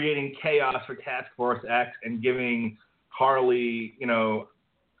creating chaos for Task Force X and giving Harley,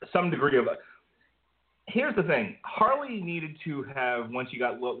 some degree of... Here's the thing. Harley needed to have, once you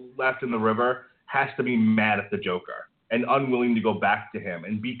got left in the river, has to be mad at the Joker and unwilling to go back to him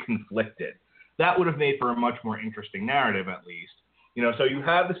and be conflicted. That would have made for a much more interesting narrative, at least. So you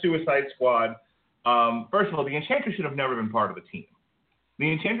have the Suicide Squad. First of all, the Enchantress should have never been part of the team.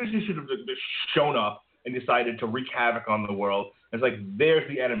 The Enchantress should have just shown up and decided to wreak havoc on the world. It's like, there's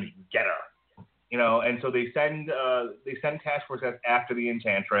the enemy, get her. And so they send Task Force after the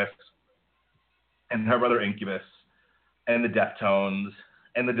Enchantress and her brother Incubus and the Deftones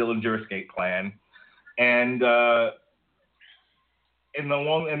and the Dillinger Escape Plan. And then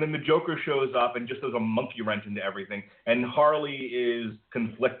the Joker shows up and just throws a monkey wrench into everything. And Harley is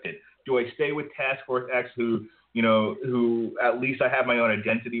conflicted. Do I stay with Task Force X, who at least I have my own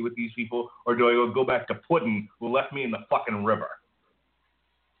identity with these people, or do I go back to Puddin', who left me in the fucking river?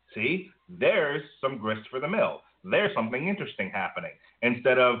 See? There's some grist for the mill. There's something interesting happening.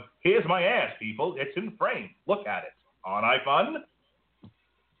 Instead of, here's my ass, people, it's in frame. Look at it. Aren't I fun?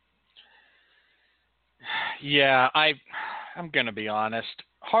 Yeah, I'm going to be honest.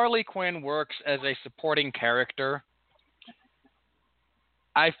 Harley Quinn works as a supporting character.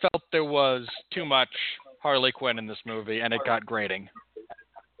 I felt there was too much Harley Quinn in this movie, and it got grating.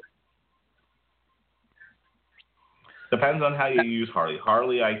 Depends on how you use Harley.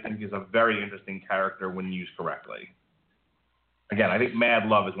 Harley, I think, is a very interesting character when used correctly. Again, I think Mad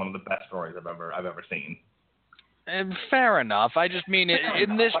Love is one of the best stories I've ever seen. And fair enough. I just mean,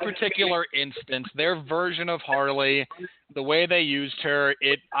 in this particular instance, their version of Harley, the way they used her,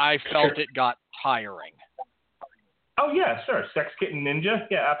 I felt it got tiring. Oh, yeah, sure. Sex Kitten Ninja?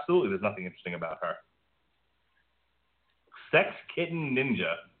 Yeah, absolutely. There's nothing interesting about her. Sex Kitten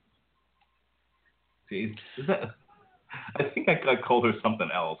Ninja. See, I think I called her something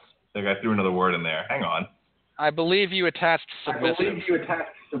else. Like I threw another word in there. Hang on. I believe you attached submissive.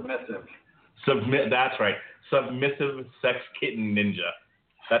 That's right. Submissive Sex Kitten Ninja.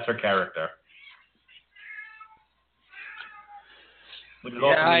 That's her character. Which is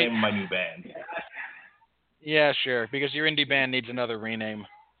also the name of my new band. Yeah, sure. Because your indie band needs another rename.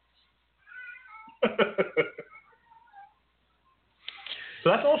 So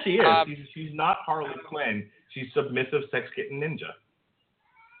that's all she is. She's not Harley Quinn. She's Submissive Sex Kitten Ninja.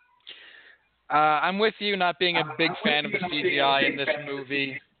 I'm with you not being a big fan of the CGI in this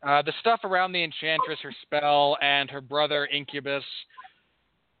movie. The stuff around the Enchantress, her spell, and her brother Incubus.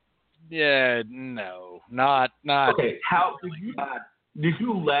 Yeah, no, not. Okay, how did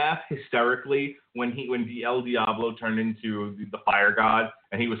you laugh hysterically when El Diablo turned into the fire god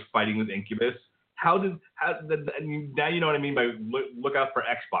and he was fighting with Incubus? Now you know what I mean by look out for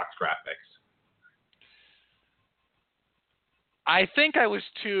Xbox graphics. I think I was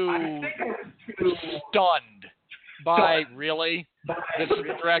too stunned by really this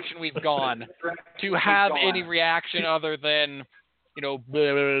direction we've gone to have any reaction other than, blah,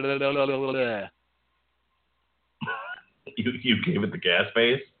 blah, blah, blah, blah, blah. You gave it the gas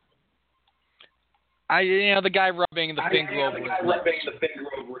face? The guy rubbing the finger over his lips.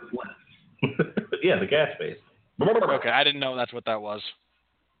 Yeah, the gas face. Okay, I didn't know that's what that was.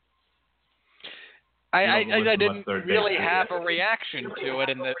 I didn't really have a reaction to it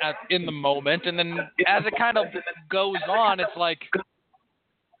in the moment, and then as it kind of goes on, it's like,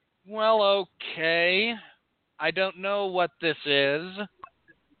 well, okay, I don't know what this is,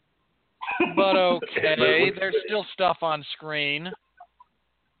 but okay, there's still stuff on screen.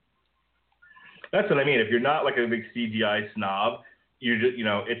 That's what I mean. If you're not like a big CGI snob,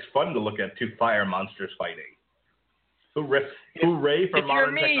 it's fun to look at two fire monsters fighting. Hooray for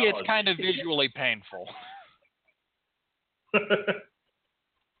modern technology. If you're me, it's kind of visually painful.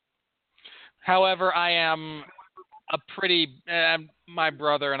 However, I am my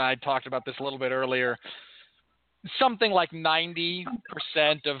brother and I talked about this a little bit earlier. Something like 90%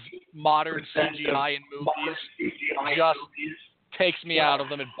 of modern CGI in movies just takes me out of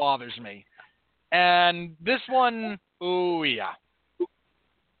them. It bothers me. And this one, ooh, yeah.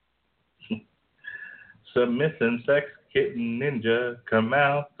 Submissive sex kitten ninja, come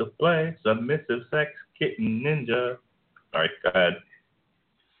out to play. Submissive sex kitten ninja. All right, go ahead.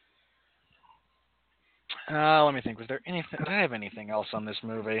 Let me think. Was there anything? Did I have anything else on this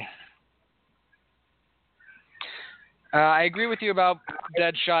movie? I agree with you about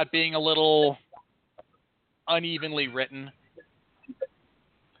Deadshot being a little unevenly written.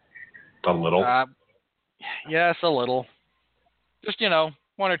 A little? Yes, a little. Just,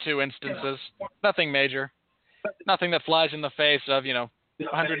 one or two instances. Nothing major. Nothing that flies in the face of,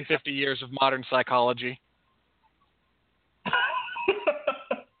 150 years of modern psychology.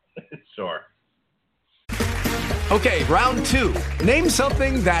 Sure. Okay, round two. Name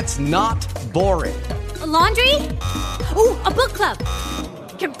something that's not boring. A laundry? Ooh, a book club.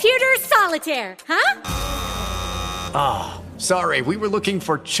 Computer solitaire, huh? Ah, sorry, we were looking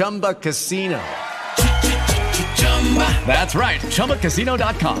for Chumba Casino. That's right,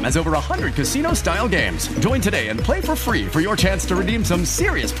 ChumbaCasino.com has over 100 casino-style games. Join today and play for free for your chance to redeem some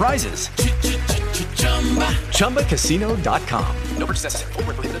serious prizes. ChumbaCasino.com. No purchase necessary. Void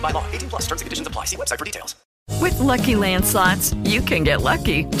where prohibited by law. 18+ terms and conditions apply. See website for details. With Lucky Land Slots, you can get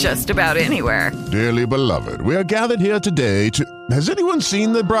lucky just about anywhere. Dearly beloved, we are gathered here today to... Has anyone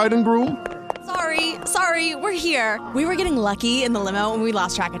seen the bride and groom? Sorry, we're here. We were getting lucky in the limo and we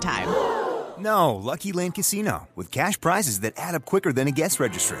lost track of time. No, Lucky Land Casino, with cash prizes that add up quicker than a guest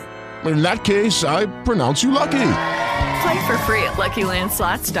registry. In that case, I pronounce you lucky. Play for free at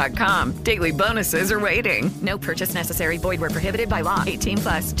LuckyLandSlots.com. Daily bonuses are waiting. No purchase necessary. Void where prohibited by law.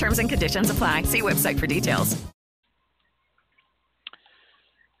 18+. Terms and conditions apply. See website for details.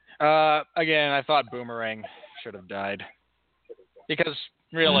 Again, I thought Boomerang should have died. Because,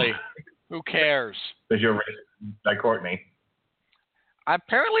 really, who cares? Because you're racist by Courtney.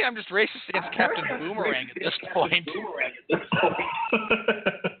 Apparently, I'm just racist against Captain Boomerang at this point.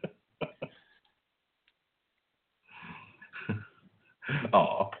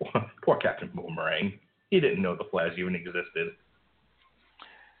 Oh, poor Captain Boomerang. He didn't know the Flash even existed.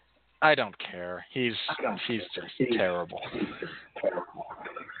 I don't care. He's just terrible.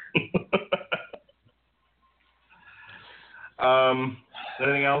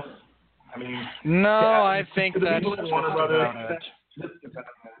 Anything else? I mean, no, I think that's Warner Brothers.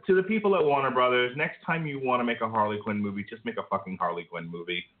 To the people at Warner Brothers, next time you want to make a Harley Quinn movie, just make a fucking Harley Quinn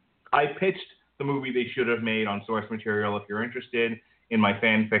movie. I pitched the movie they should have made on source material. If you're interested in my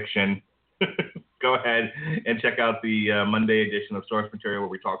fan fiction, go ahead and check out the Monday edition of Source Material where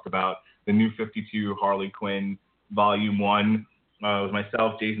we talked about the New 52 Harley Quinn Volume 1. It was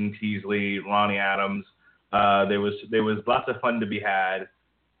myself, Jason Teasley, Ronnie Adams. There was lots of fun to be had.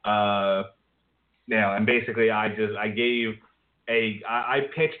 And basically I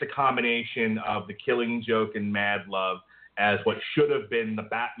pitched a combination of The Killing Joke and Mad Love as what should have been the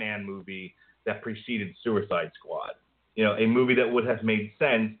Batman movie that preceded Suicide Squad. A movie that would have made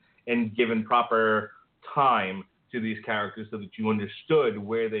sense and given proper time to these characters so that you understood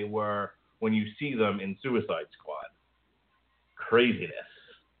where they were when you see them in Suicide Squad. Craziness,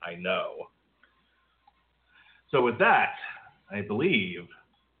 I know. So with that, I believe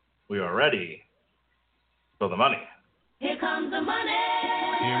we are ready for the money. Here comes the money.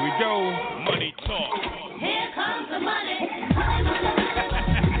 Here we go. Money talk. Here comes the money.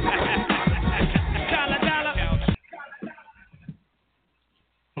 Dollar.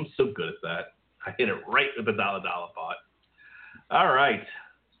 I'm so good at that. I hit it right with the dollar pot. All right.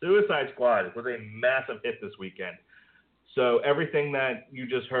 Suicide Squad was a massive hit this weekend. So everything that you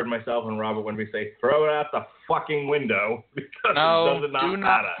just heard myself and Robert Winfrey say, throw it out the fucking window because it does not do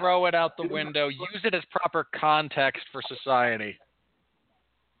not throw it out the window. Use it as proper context for society.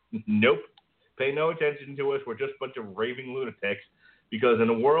 Nope. Pay no attention to us. We're just a bunch of raving lunatics because in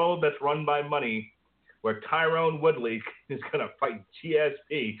a world that's run by money, where Tyrone Woodley is going to fight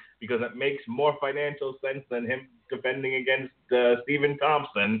GSP because it makes more financial sense than him defending against Stephen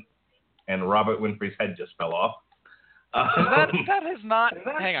Thompson, and Robert Winfrey's head just fell off. That has not.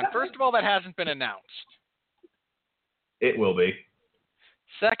 Hang on. First of all, that hasn't been announced. It will be.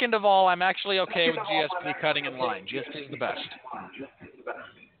 Second of all, I'm actually okay with GSP cutting in line. GSP is the best.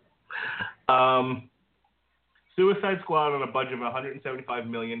 Suicide Squad on a budget of $175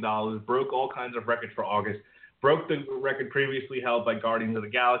 million broke all kinds of records for August. Broke the record previously held by Guardians of the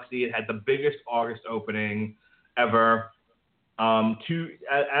Galaxy. It had the biggest August opening ever.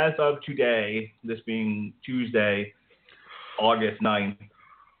 As of today, this being Tuesday, August 9th,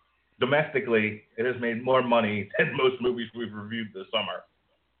 domestically, it has made more money than most movies we've reviewed this summer.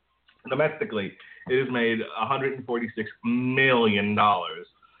 Domestically, it has made $146 million.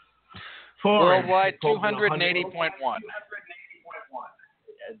 Worldwide, 280.1.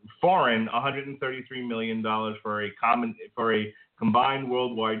 Foreign, $133 million for a combined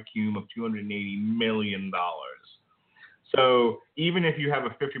worldwide cum of $280 million. So even if you have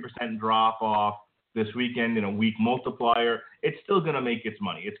a 50% drop off this weekend in a week multiplier, it's still going to make its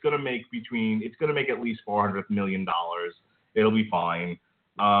money. It's going to make at least $400 million. It'll be fine.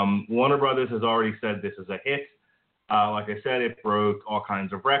 Warner Brothers has already said this is a hit. Like I said, it broke all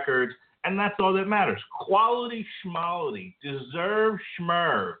kinds of records, and that's all that matters. Quality schmality, deserve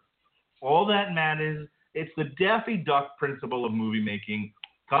schmerv. All that matters. It's the Daffy Duck principle of movie making.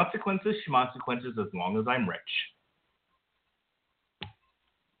 Consequences, schmonsequences, as long as I'm rich.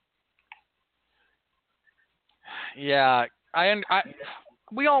 Yeah,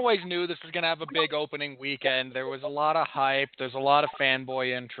 we always knew this was going to have a big opening weekend. There was a lot of hype. There's a lot of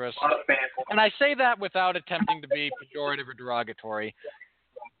fanboy interest. And I say that without attempting to be pejorative or derogatory.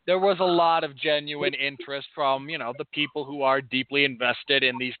 There was a lot of genuine interest from, the people who are deeply invested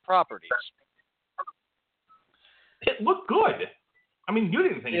in these properties. It looked good. I mean, you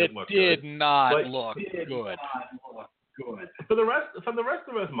didn't think it looked good. It did not look good. For the rest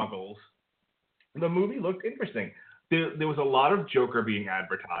of us muggles, the movie looked interesting. There was a lot of Joker being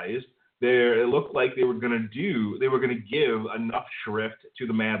advertised. It looked like they were going to give enough shrift to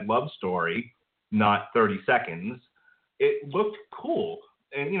the mad love story, not 30 seconds. It looked cool.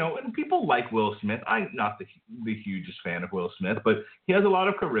 And, and people like Will Smith. I'm not the hugest fan of Will Smith, but he has a lot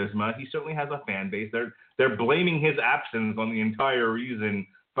of charisma. He certainly has a fan base. They're blaming his absence on the entire reason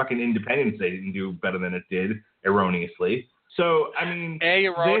fucking Independence Day didn't do better than it did, erroneously. So, I mean... A,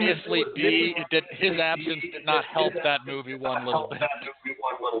 erroneously. B, his absence did not help that movie one little bit.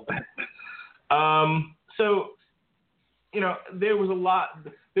 So, there was a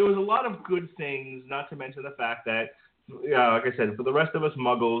lot of good things, not to mention the fact that, like I said, for the rest of us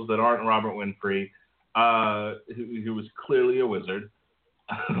muggles that aren't Robert Winfrey, who was clearly a wizard.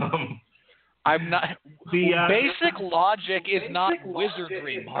 I'm not... basic logic is not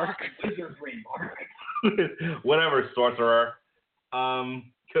wizardry, Mark. Whatever, sorcerer.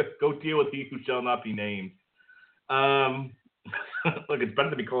 Go deal with he who shall not be named. Look, it's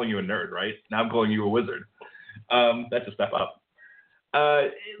better to be calling you a nerd, right? Now I'm calling you a wizard. That's a step up.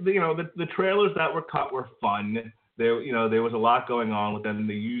 The trailers that were cut were fun. There was a lot going on with them.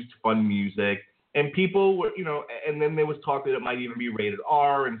 They used fun music, and people were, and then there was talk that it might even be rated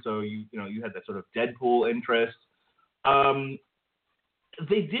R, and so you had that sort of Deadpool interest.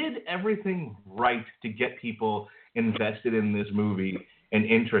 They did everything right to get people invested in this movie and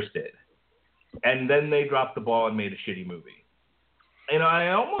interested. And then they dropped the ball and made a shitty movie. And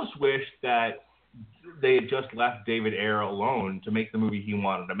I almost wish that they had just left David Ayer alone to make the movie he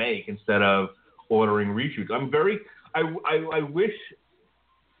wanted to make instead of ordering reshoots. I wish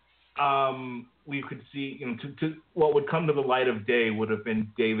we could see, to what would come to the light of day would have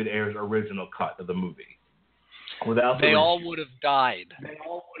been David Ayer's original cut of the movie. They all would have died.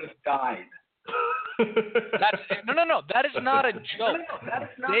 No. That is not a joke.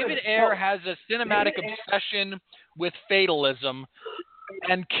 David Ayer has a cinematic obsession with fatalism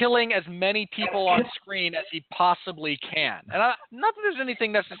and killing as many people on screen as he possibly can. And not that there's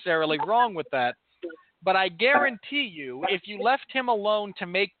anything necessarily wrong with that, but I guarantee you, if you left him alone to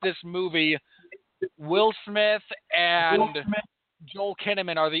make this movie, Will Smith and Joel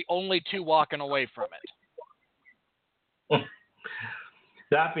Kinnaman are the only two walking away from it.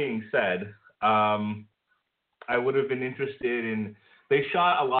 That being said, I would have been interested in. They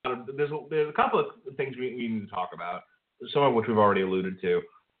shot a lot of. There's a couple of things we need to talk about. some of which we've already alluded to.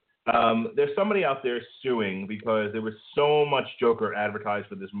 There's somebody out there suing because there was so much Joker advertised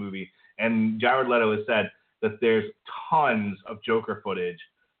for this movie, and Jared Leto has said that there's tons of Joker footage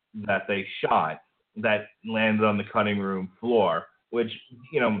that they shot that landed on the cutting room floor, which,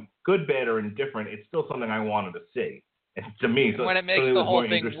 good, bad, or indifferent, it's still something I wanted to see. And to me, when it makes the whole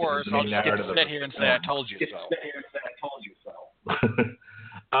thing worse, I'll just get to sit here and say I told you so.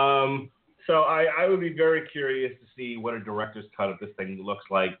 So I would be very curious to see what a director's cut of this thing looks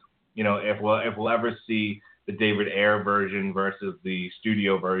like. If we'll ever see the David Ayer version versus the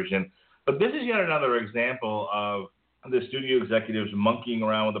studio version. But this is yet another example of the studio executives monkeying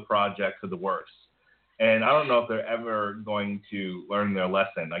around with the project for the worse. And I don't know if they're ever going to learn their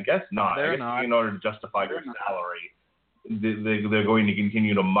lesson. I guess not. They're not. In order to justify their salary, they're going to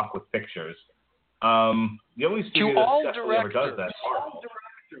continue to muck with pictures. The only studio that ever does that.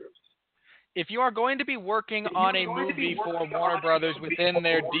 If you are going to be working on a movie for Warner Brothers within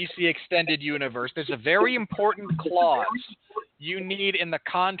their DC Extended Universe, there's a very important clause you need in the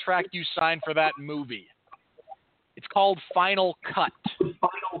contract you sign for that movie. It's called Final Cut.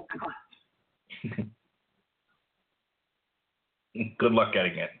 Good luck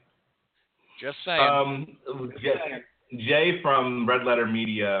getting it. Just saying. Jay from Red Letter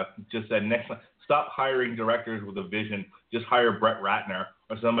Media just said, next time, stop hiring directors with a vision. Just hire Brett Ratner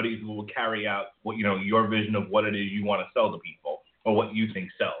or somebody who will carry out what your vision of what it is you want to sell to people or what you think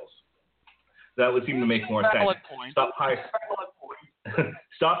sells. That would seem to make more sense. Stop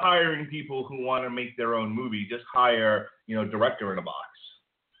hiring people who want to make their own movie. Just hire, director in a box.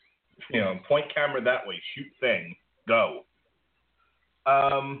 Point camera that way, shoot thing, go.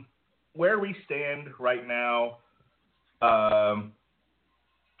 Where we stand right now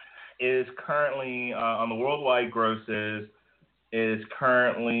is currently on the worldwide grosses is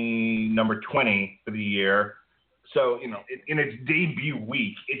currently number 20 for the year. So, in its debut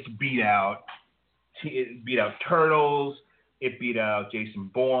week, it's beat out Turtles, it beat out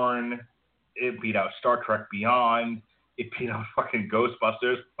Jason Bourne, it beat out Star Trek Beyond, it beat out fucking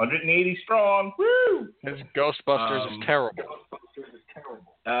Ghostbusters, 180 strong, woo! Ghostbusters is terrible.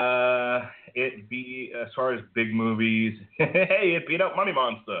 It beat, as far as big movies, it beat out Money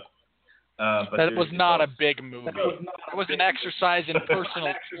Monster. But that was not a big movie. It was an exercise in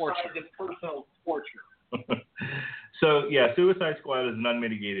personal torture. So, Suicide Squad is an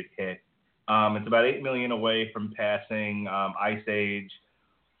unmitigated hit. It's about $8 million away from passing Ice Age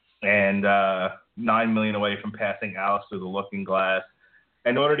and $9 million away from passing Alice Through the Looking Glass.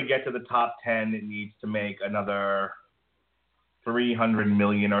 In order to get to the top 10, it needs to make another $300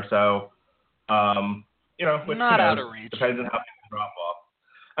 million or so. Which, not out of reach. Depends on how things drop off.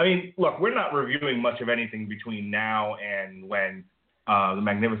 I mean, look, we're not reviewing much of anything between now and when the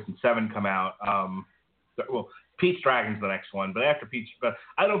Magnificent Seven come out. Pete's Dragon's the next one, but I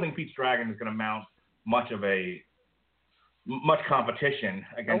don't think Pete's Dragon is going to mount much competition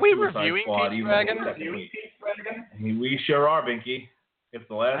against Are we Suicide reviewing Squad. Pete's Dragon? We sure are, Binky. It's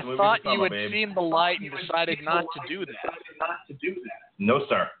the last movie. I thought summer, you had babe. seen the light and decided not to do that. No,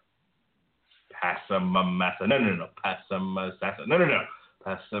 sir. Passamassa. No. Passamassa. No.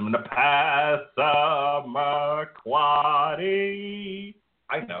 Passamaquoddy.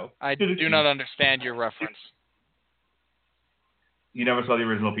 I know. I do not understand your reference. You never saw the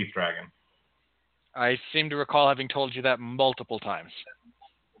original Pete's Dragon? I seem to recall having told you that multiple times.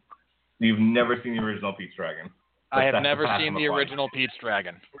 You've never seen the original Pete's Dragon? I have never seen the original Pete's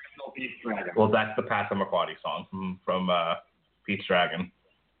Dragon. Well, that's the Passamaquoddy song from Pete's Dragon.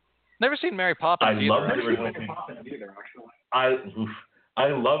 Never seen Mary Poppins either. Love the original I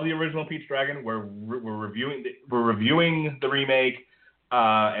love the original Pete's Dragon. We're reviewing the remake,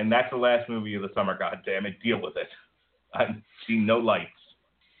 and that's the last movie of the summer. God damn it, deal with it. I've seen no lights.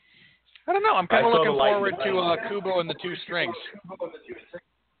 I don't know. I'm kind of looking forward to Kubo and the Two Strings.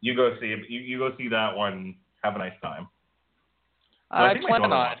 You go see it. You go see that one. Have a nice time. I plan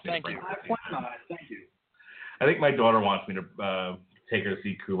on it. Thank you. I think my daughter wants me to take her to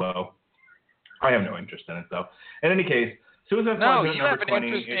see Kubo. I have no interest in it, though. In any case, Suicide Squad you have an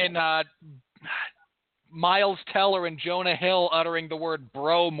interest in Miles Teller and Jonah Hill uttering the word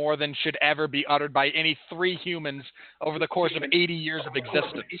bro more than should ever be uttered by any three humans over the course of 80 years of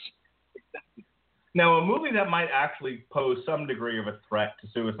existence. Now, a movie that might actually pose some degree of a threat to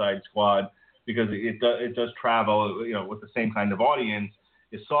Suicide Squad, because it does travel, with the same kind of audience,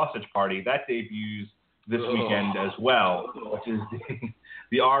 is Sausage Party. That debuts this weekend as well, which is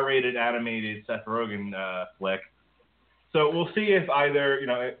the R-rated animated Seth Rogen flick. So we'll see if either,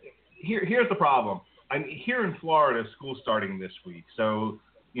 here's the problem. I'm here in Florida, school's starting this week. So,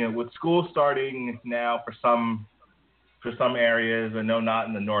 with school starting now for some for some areas, and no, not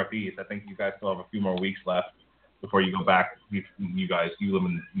in the Northeast. I think you guys still have a few more weeks left before you go back. You live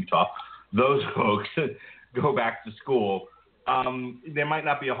in Utah. Those folks go back to school. There might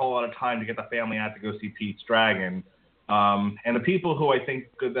not be a whole lot of time to get the family out to go see Pete's Dragon. And the people who I think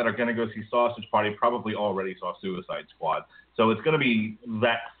that are going to go see Sausage Party probably already saw Suicide Squad. So it's going to be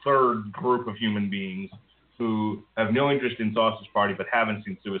that third group of human beings who have no interest in Sausage Party but haven't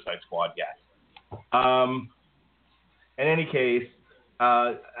seen Suicide Squad yet. In any case,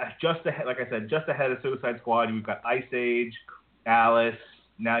 just ahead of Suicide Squad, we've got Ice Age, Alice,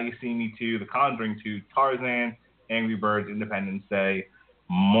 Now You See Me 2, The Conjuring 2, Tarzan, Angry Birds, Independence Day,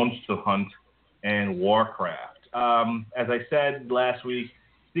 Monster Hunt, and Warcraft. As I said last week,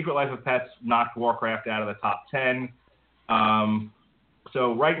 Secret Life of Pets knocked Warcraft out of the top 10.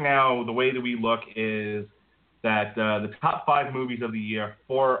 So right now, the way that we look is that the top 5 movies of the year,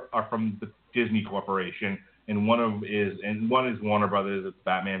 4 are from the Disney Corporation, and one is Warner Brothers. It's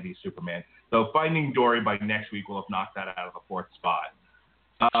Batman v Superman. So Finding Dory by next week will have knocked that out of the 4th spot.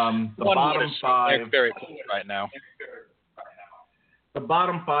 The bottom 5 they're very close right now. The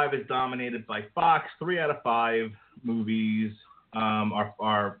bottom 5 is dominated by Fox. 3 out of 5 movies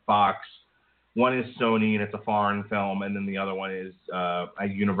are Fox. One is Sony, and it's a foreign film, and then the other one is a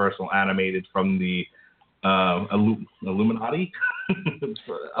Universal animated from the Illuminati?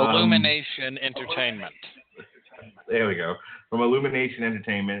 Illumination Entertainment. There we go. From Illumination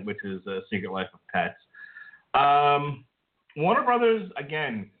Entertainment, which is Secret Life of Pets. Warner Brothers,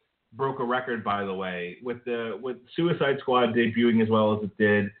 again, broke a record, by the way. With Suicide Squad debuting as well as it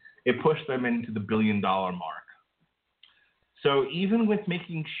did, it pushed them into the $1 billion mark. So even with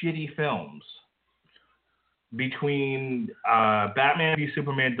making shitty films, between Batman v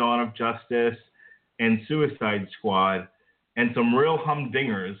Superman: Dawn of Justice and Suicide Squad, and some real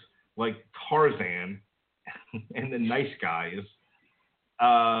humdingers like Tarzan and The Nice Guys,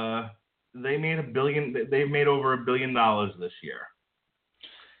 they made They've made over $1 billion this year.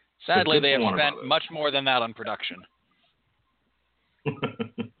 Sadly, they have spent much more than that on production. We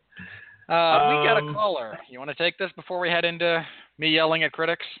got a caller. You want to take this before we head into me yelling at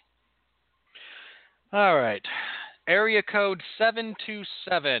critics? All right. Area code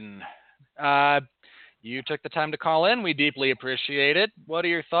 727. You took the time to call in. We deeply appreciate it. What are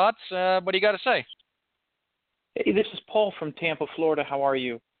your thoughts? What do you got to say? Hey, this is Paul from Tampa, Florida. How are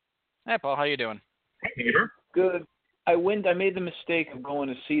you? Hey, Paul. How you doing? Peter. Good. I made the mistake of going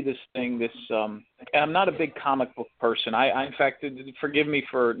to see this thing. I'm not a big comic book person. I in fact, forgive me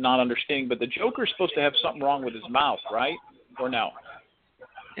for not understanding, but the Joker's supposed to have something wrong with his mouth, right? Or no?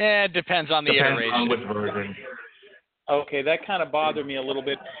 Yeah, it depends on the iteration. On which version. Okay, that kind of bothered me a little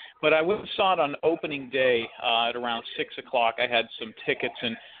bit. But I went and saw it on opening day at around 6 o'clock. I had some tickets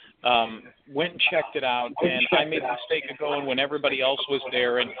and went and checked it out. And I made the mistake of going when everybody else was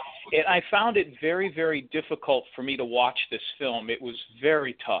there. And I found it very, very difficult for me to watch this film. It was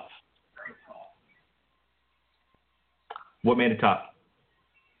very tough. What made it tough?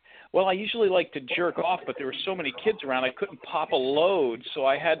 Well, I usually like to jerk off, but there were so many kids around, I couldn't pop a load, so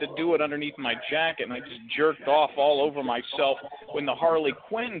I had to do it underneath my jacket, and I just jerked off all over myself when the Harley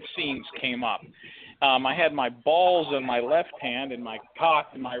Quinn scenes came up. I had my balls in my left hand and my cock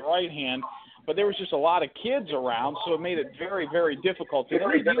in my right hand, but there was just a lot of kids around, so it made it very, very difficult. Did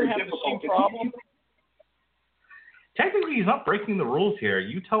you have the same problem? Technically, he's not breaking the rules here.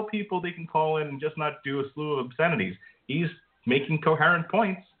 You tell people they can call in and just not do a slew of obscenities. He's making coherent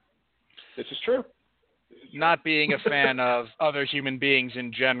points. This is true. Not being a fan of other human beings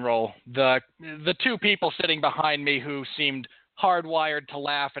in general, the two people sitting behind me who seemed hardwired to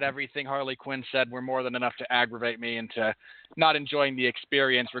laugh at everything Harley Quinn said were more than enough to aggravate me into not enjoying the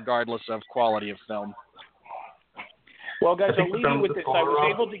experience regardless of quality of film. Well, guys, I'll leave you with this. I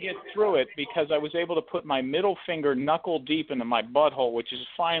was able to get through it because I was able to put my middle finger knuckle deep into my butthole, which is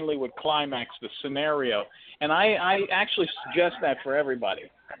finally what climaxed the scenario. And I actually suggest that for everybody.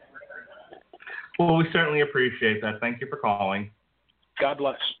 Well, we certainly appreciate that. Thank you for calling. God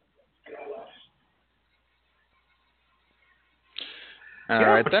bless. All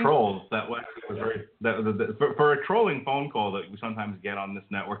right, then. Trolls, that was very for a trolling phone call that we sometimes get on this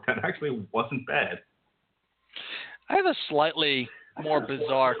network. That actually wasn't bad. I have a slightly more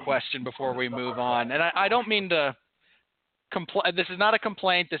bizarre question before we move on, and I don't mean to complain. This is not a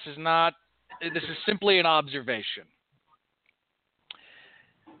complaint. This is simply an observation.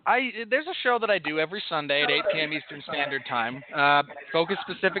 There's a show that I do every Sunday at 8 p.m. Eastern Standard Time, focused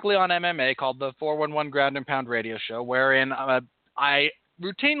specifically on MMA, called the 411 Ground and Pound Radio Show, wherein I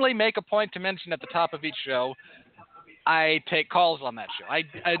routinely make a point to mention at the top of each show I take calls on that show.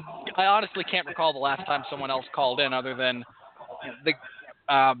 I honestly can't recall the last time someone else called in other than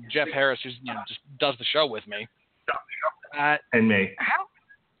Jeff Harris, who's just does the show with me. And me.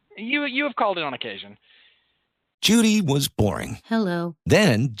 You have called in on occasion. Judy was boring. Hello.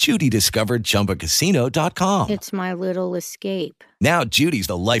 Then Judy discovered ChumbaCasino.com. It's my little escape. Now Judy's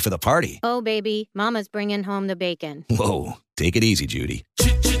the life of the party. Oh, baby, mama's bringing home the bacon. Whoa, take it easy, Judy.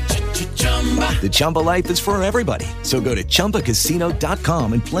 The Chumba life is for everybody. So go to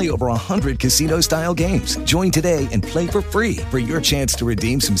ChumbaCasino.com and play over 100 casino-style games. Join today and play for free for your chance to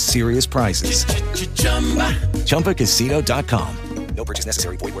redeem some serious prizes. ChumbaCasino.com. No purchase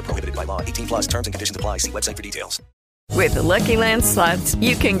necessary. Void where prohibited by law. 18 plus terms and conditions apply. See website for details. With the Lucky Land Slots,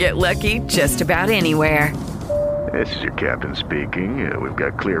 you can get lucky just about anywhere. This is your captain speaking. We've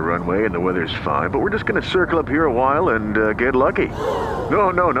got clear runway and the weather's fine, but we're just going to circle up here a while and get lucky.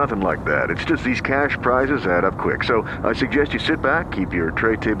 No, nothing like that. It's just these cash prizes add up quick. So I suggest you sit back, keep your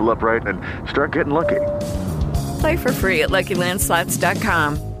tray table upright, and start getting lucky. Play for free at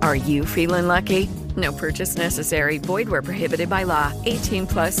LuckyLandSlots.com. Are you feeling lucky? No purchase necessary. Void where prohibited by law. 18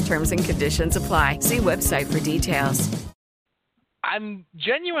 plus terms and conditions apply. See website for details. I'm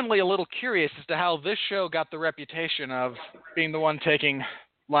genuinely a little curious as to how this show got the reputation of being the one taking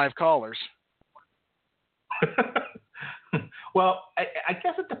live callers. Well, I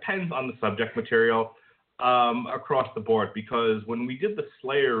guess it depends on the subject material across the board, because when we did the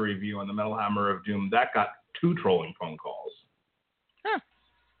Slayer review on the Metal Hammer of Doom, that got 2 trolling phone calls.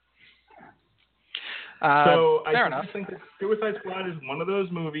 So I think that Suicide Squad is one of those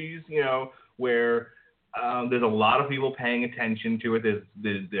movies, where there's a lot of people paying attention to it.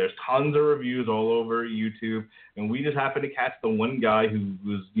 There's tons of reviews all over YouTube, and we just happened to catch the one guy who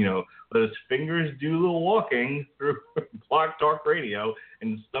was, let his fingers do a little walking through Block Talk Radio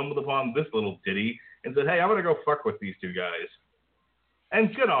and stumbled upon this little ditty and said, "Hey, I'm gonna go fuck with these 2 guys."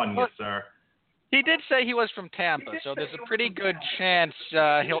 And good on you, sir. He did say he was from Tampa, so there's a pretty good chance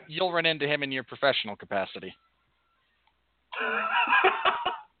you'll run into him in your professional capacity.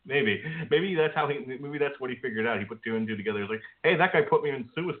 Maybe that's how maybe that's what he figured out. He put 2 and 2 together. He's like, "Hey, that guy put me in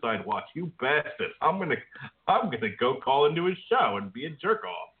Suicide Watch. You bastard! I'm gonna go call into his show and be a jerk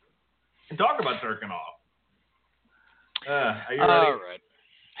off and talk about jerking off." Are you ready? All right.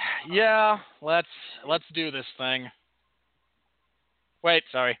 Yeah, let's do this thing. Wait,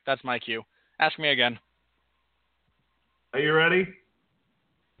 sorry, that's my cue. Ask me again. Are you ready?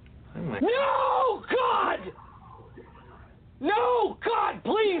 No, God! No, God,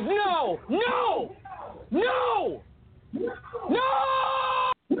 please, no! No! No!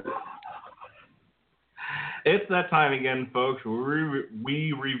 No! It's that time again, folks.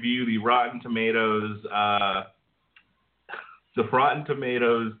 We review the Rotten Tomatoes,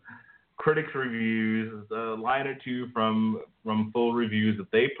 critics reviews, a line or 2 from full reviews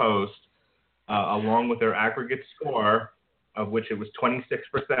that they post, along with their aggregate score, of which it was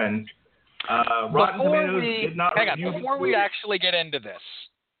 26%. Rotten Tomatoes did not review. Before we actually get into this,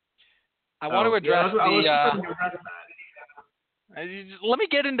 I want to address let me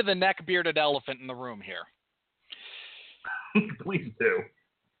get into the neck-bearded elephant in the room here. Please do.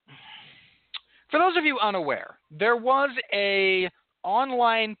 For those of you unaware, there was a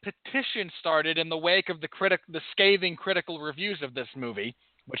online petition started in the wake of the scathing critical reviews of this movie,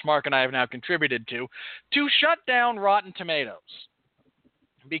 which Mark and I have now contributed to shut down Rotten Tomatoes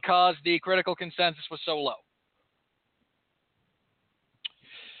because the critical consensus was so low.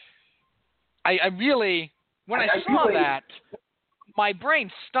 I really, when I saw that, my brain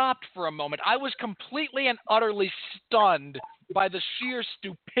stopped for a moment. I was completely and utterly stunned by the sheer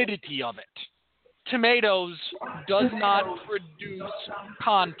stupidity of it. Tomatoes does not produce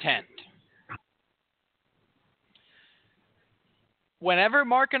content. Whenever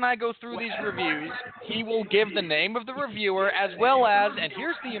Mark and I go through these reviews, he will give the name of the reviewer as well as, and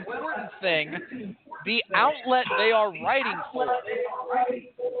here's the important thing, the outlet they are writing for.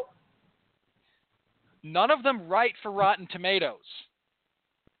 None of them write for Rotten Tomatoes.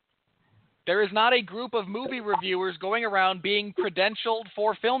 There is not a group of movie reviewers going around being credentialed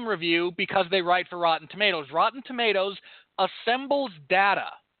for film review because they write for Rotten Tomatoes. Rotten Tomatoes assembles data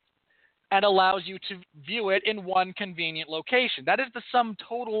and allows you to view it in one convenient location. That is the sum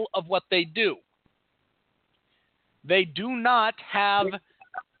total of what they do. They do not have,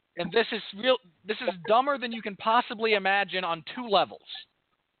 and this is dumber than you can possibly imagine on 2 levels.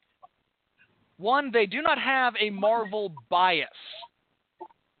 One, they do not have a Marvel bias.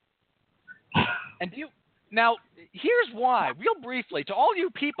 And now, here's why, real briefly, to all you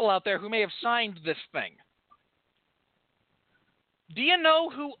people out there who may have signed this thing. Do you know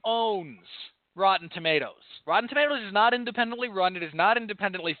who owns Rotten Tomatoes. Rotten Tomatoes is not independently run. It is not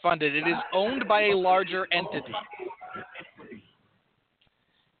independently funded. It is owned by a larger entity.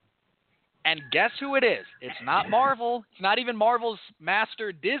 And guess who it is? It's not Marvel. It's not even Marvel's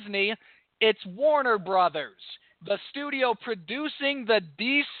master Disney. It's Warner Brothers, the studio producing the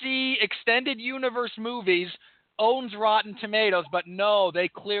DC Extended Universe movies, owns Rotten Tomatoes, but no, they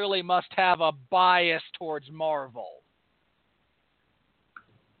clearly must have a bias towards Marvel.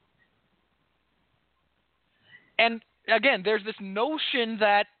 And again, there's this notion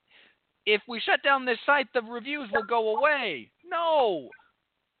that if we shut down this site, the reviews will go away. No!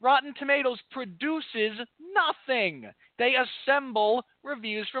 Rotten Tomatoes produces nothing. They assemble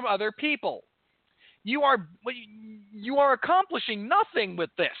reviews from other people. You are accomplishing nothing with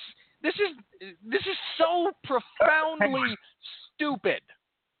this. This is so profoundly stupid.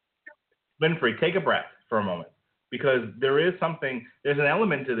 Winfrey, take a breath for a moment, because there's an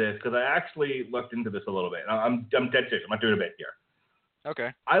element to this, because I actually looked into this a little bit. I'm dead serious. I'm not doing a bit here.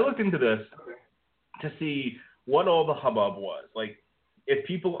 Okay. I looked into this to see what all the hubbub was. Like, if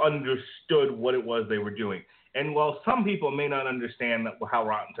people understood what it was they were doing. And while some people may not understand how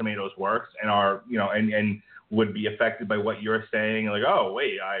Rotten Tomatoes works and are, and would be affected by what you're saying, like, oh,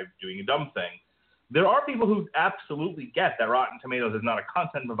 wait, I'm doing a dumb thing. There are people who absolutely get that Rotten Tomatoes is not a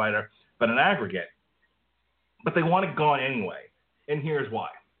content provider, but an aggregate. But they want it gone anyway. And here's why.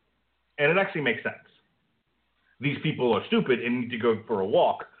 And it actually makes sense. These people are stupid and need to go for a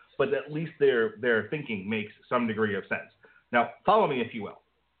walk, but at least their thinking makes some degree of sense. Now, follow me if you will.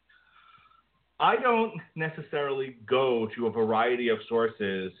 I don't necessarily go to a variety of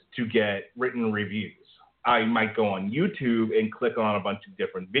sources to get written reviews. I might go on YouTube and click on a bunch of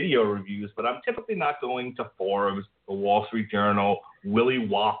different video reviews, but I'm typically not going to Forbes, the Wall Street Journal, Willy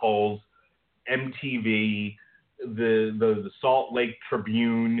Waffles, MTV, the Salt Lake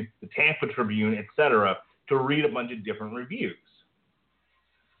Tribune, the Tampa Tribune, etc., to read a bunch of different reviews.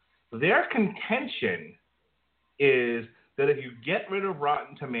 Their contention is that if you get rid of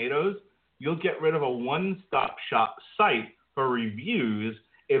Rotten Tomatoes, you'll get rid of a one-stop shop site for reviews.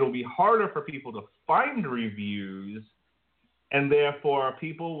 It'll be harder for people to find reviews, and therefore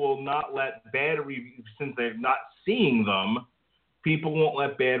people will not let bad reviews, since they're not seeing them, people won't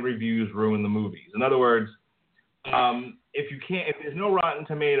let bad reviews ruin the movies. In other words, if there's no Rotten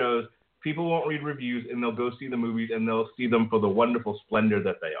Tomatoes, people won't read reviews, and they'll go see the movies, and they'll see them for the wonderful splendor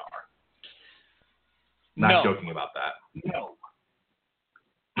that they are. Not joking about that. No.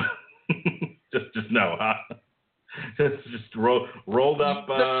 just no, huh? just rolled up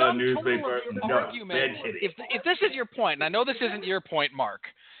newspaper. No, argument, if this is your point, and I know this isn't your point, Mark,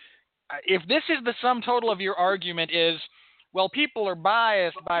 if this is the sum total of your argument is, well, people are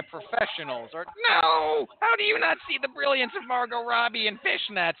biased by professionals, or no, how do you not see the brilliance of Margot Robbie in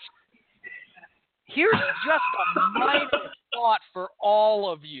fishnets? Here's just a minor thought for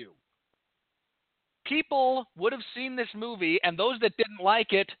all of you. People would have seen this movie, and those that didn't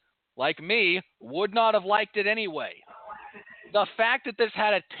like it, like me, would not have liked it anyway. The fact that this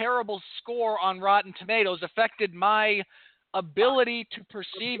had a terrible score on Rotten Tomatoes affected my ability to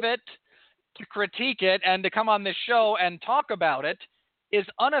perceive it, to critique it, and to come on this show and talk about it is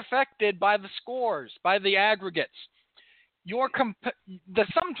unaffected by the scores, by the aggregates. The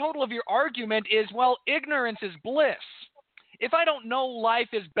sum total of your argument is, well, ignorance is bliss. If I don't know life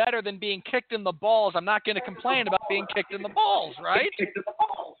is better than being kicked in the balls, I'm not going to complain about being kicked in the balls, right?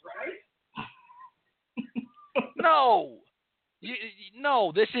 No.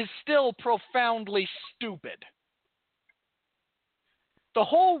 No, this is still profoundly stupid. The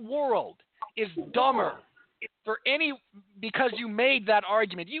whole world is dumber because you made that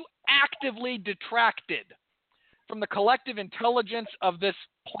argument. You actively detracted from the collective intelligence of this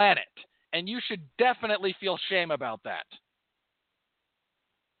planet, and you should definitely feel shame about that.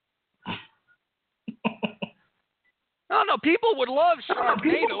 No, people would love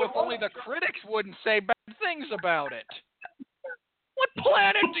Sharknado if only the critics wouldn't say bad things about it. What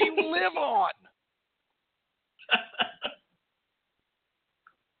planet do you live on?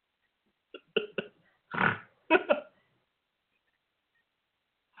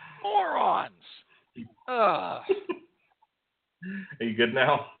 Morons. Are you good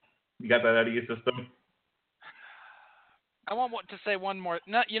now? You got that out of your system? I want to say one more.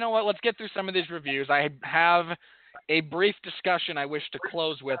 No, you know what? Let's get through some of these reviews. I have a brief discussion I wish to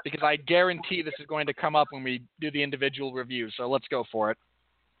close with, because I guarantee this is going to come up when we do the individual reviews. So let's go for it.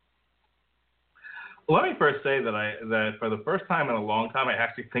 Well, let me first say that for the first time in a long time, I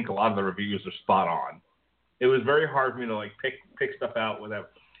actually think a lot of the reviews are spot on. It was very hard for me to pick stuff out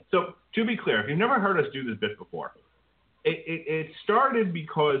without. So to be clear, if you've never heard us do this bit before, it started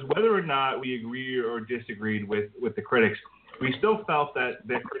because whether or not we agreed or disagreed with the critics, we still felt that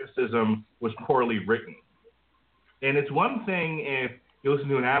their criticism was poorly written. And it's one thing if you listen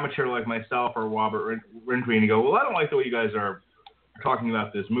to an amateur like myself or Robert Winfree and you go, well, I don't like the way you guys are talking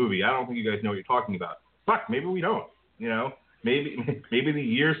about this movie. I don't think you guys know what you're talking about. Fuck, maybe we don't. You know, maybe the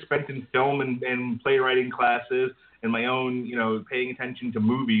years spent in film and playwriting classes and my own, you know, paying attention to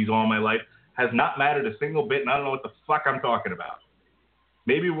movies all my life has not mattered a single bit, and I don't know what the fuck I'm talking about.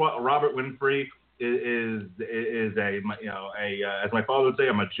 Maybe Robert Winfree is a as my father would say,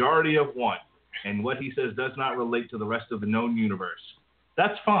 a majority of one, and what he says does not relate to the rest of the known universe.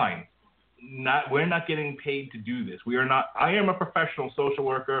 That's fine. We're not getting paid to do this. We are not. I am a professional social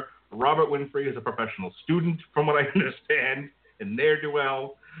worker. Robert Winfree is a professional student, from what I understand, and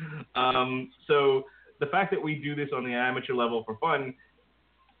ne'er-do-well. So the fact that we do this on the amateur level for fun,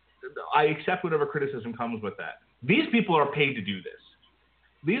 I accept whatever criticism comes with that. These people are paid to do this.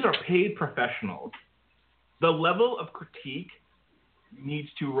 These are paid professionals. The level of critique needs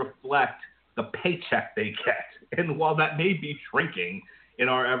to reflect the paycheck they get. And while that may be shrinking in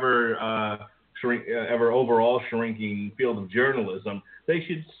our ever overall shrinking field of journalism, they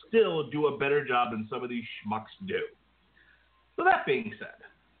should still do a better job than some of these schmucks do. So that being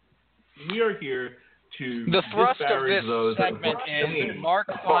said, we are here to the thrust of disparage this those segment is Mark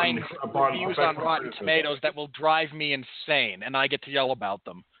finds reviews on Rotten Tomatoes that will drive me insane, and I get to yell about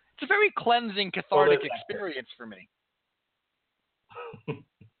them. It's a very cleansing, cathartic experience for me.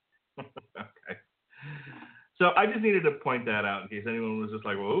 Okay. So I just needed to point that out in case anyone was just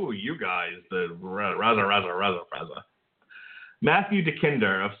like, well, ooh, you guys, the raza. Matthew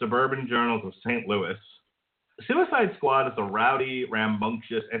DeKinder of Suburban Journals of St. Louis. Suicide Squad is a rowdy,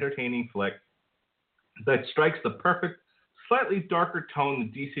 rambunctious, entertaining flick that strikes the perfect, slightly darker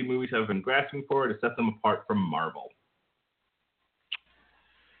tone the DC movies have been grasping for to set them apart from Marvel.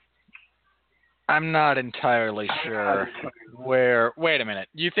 I'm not entirely sure where... Wait a minute.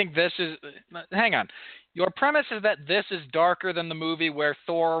 You think this is... Hang on. Your premise is that this is darker than the movie where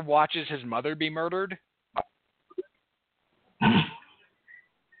Thor watches his mother be murdered?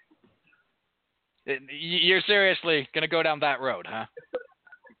 You're seriously going to go down that road, huh?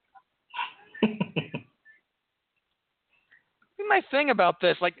 My thing about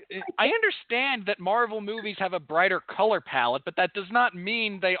this, like, I understand that Marvel movies have a brighter color palette, but that does not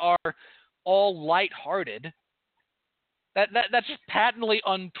mean they are all lighthearted. That's just patently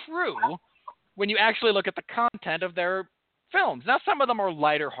untrue when you actually look at the content of their films. Now, some of them are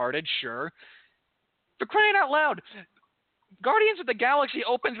lighter-hearted, sure. For crying out loud, Guardians of the Galaxy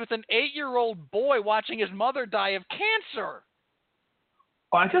opens with an 8-year-old boy watching his mother die of cancer.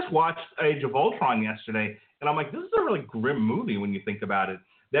 Well, I just watched Age of Ultron yesterday, and I'm like, this is a really grim movie when you think about it.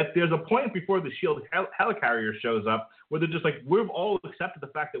 That there's a point before the SHIELD helicarrier shows up where they're just like, we've all accepted the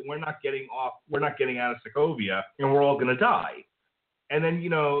fact that we're not getting out of Sokovia, and we're all going to die. And then, you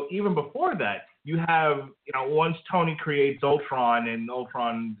know, even before that, you have, you know, once Tony creates Ultron and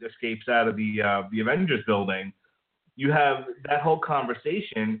Ultron escapes out of the Avengers building, you have that whole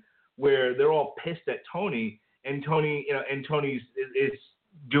conversation where they're all pissed at Tony, and Tony, you know, and Tony's is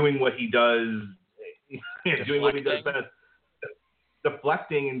doing what he does, doing what he does best,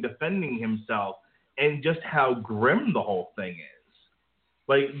 deflecting and defending himself, and just how grim the whole thing is.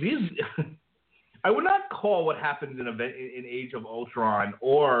 Like these, I would not call what happens in Age of Ultron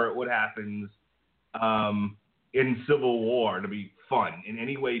or what happens in Civil War to be fun in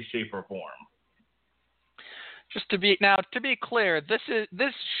any way, shape, or form. Just to be clear, this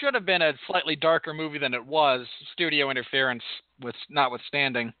should have been a slightly darker movie than it was, studio interference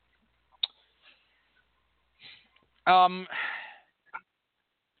notwithstanding.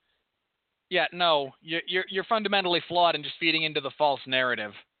 Yeah, no, you're fundamentally flawed in just feeding into the false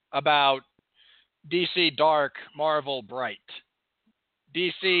narrative about DC dark, Marvel bright,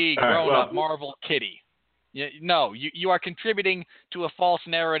 DC grown up, Marvel kiddie. You are contributing to a false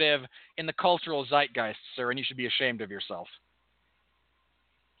narrative in the cultural zeitgeist, sir, and you should be ashamed of yourself.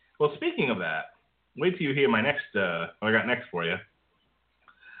 Well, speaking of that, wait till you hear my next, what I got next for you.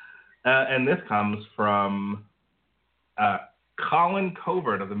 And this comes from Colin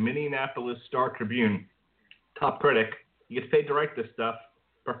Covert of the Minneapolis Star-Tribune, top critic. He gets paid to write this stuff.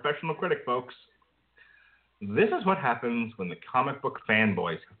 Professional critic, folks. This is what happens when the comic book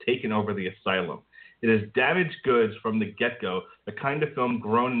fanboys have taken over the asylum. It is damaged goods from the get-go, the kind of film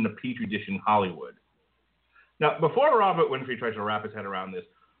grown in the Petri dish in Hollywood. Now, before Robert Winfree tries to wrap his head around this,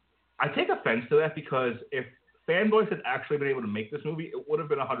 I take offense to that because if fanboys had actually been able to make this movie, it would have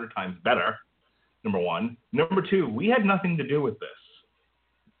been 100 times better, number one. Number two, we had nothing to do with this.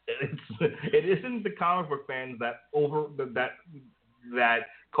 It isn't the comic book fans that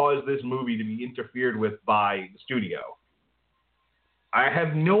caused this movie to be interfered with by the studio. I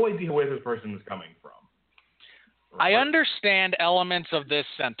have no idea where this person is coming from. I understand elements of this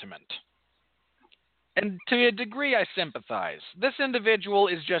sentiment. And to a degree, I sympathize. This individual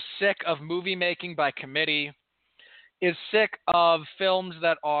is just sick of movie making by committee, is sick of films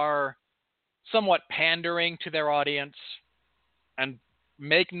that are somewhat pandering to their audience. And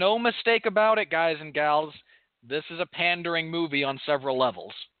make no mistake about it, guys and gals, this is a pandering movie on several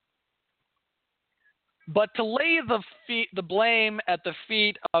levels. But to lay the blame at the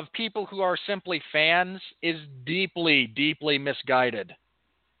feet of people who are simply fans is deeply, deeply misguided.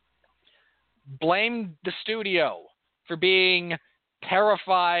 Blame the studio for being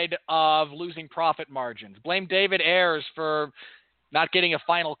terrified of losing profit margins. Blame David Ayers for not getting a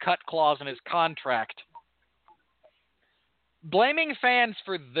final cut clause in his contract. Blaming fans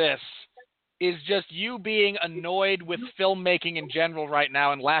for this is just you being annoyed with filmmaking in general right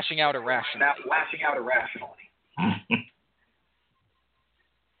now and lashing out irrationally.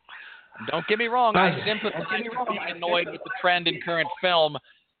 Don't get me wrong, I sympathize with being annoyed with the trend in current film.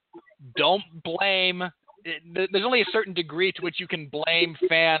 Don't blame... There's only a certain degree to which you can blame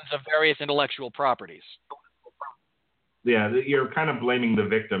fans of various intellectual properties. Yeah, you're kind of blaming the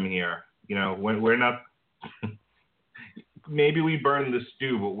victim here. You know, when we're not... Maybe we burn the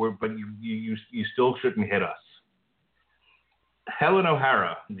stew, but you still shouldn't hit us. Helen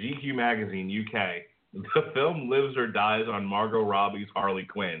O'Hara, GQ Magazine, UK. The film lives or dies on Margot Robbie's Harley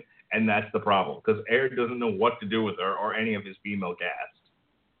Quinn, and that's the problem, because Ayer doesn't know what to do with her or any of his female cast.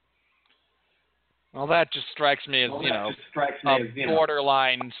 Well, that just strikes me as, a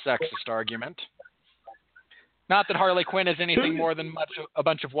borderline sexist argument. Not that Harley Quinn is anything more than a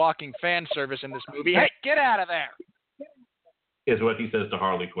bunch of walking fan service in this movie. Hey, get out of there! Is what he says to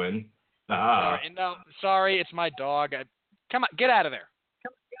Harley Quinn. Sorry, it's my dog. Come on, get out of there.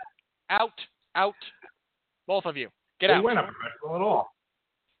 Out. Both of you. Get out. We're not professional at all.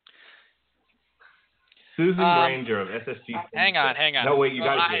 Susan Granger of SSG. Hang on. No, wait, you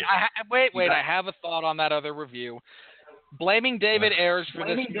guys Wait, I have a thought on that other review. Blaming David Ayers for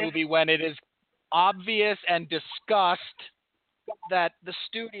this movie when it is obvious and discussed that the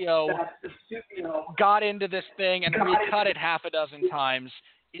studio got into this thing and recut it half a dozen times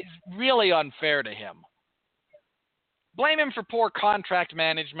is really unfair to him. Blame him for poor contract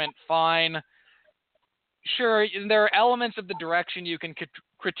management, fine. Sure, there are elements of the direction you can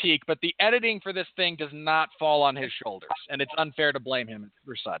critique, but the editing for this thing does not fall on his shoulders, and it's unfair to blame him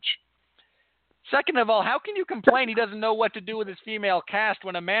for such. Second of all, how can you complain he doesn't know what to do with his female cast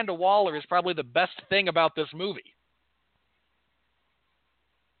when Amanda Waller is probably the best thing about this movie?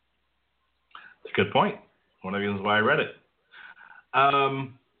 That's a good point. One of the reasons why I read it.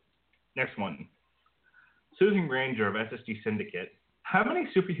 Next one. Susan Granger of SSG Syndicate. How many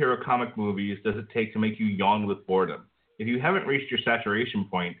superhero comic movies does it take to make you yawn with boredom? If you haven't reached your saturation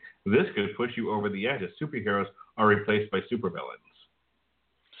point, this could push you over the edge as superheroes are replaced by supervillains.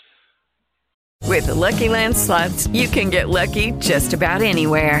 With the Lucky Land Slots, you can get lucky just about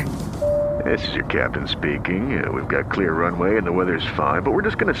anywhere. This is your captain speaking. We've got clear runway and the weather's fine, but we're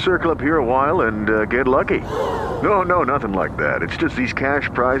just going to circle up here a while and get lucky. No, nothing like that. It's just these cash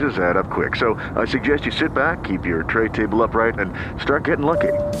prizes add up quick. So I suggest you sit back, keep your tray table upright, and start getting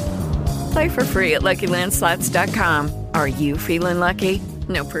lucky. Play for free at LuckyLandSlots.com. Are you feeling lucky?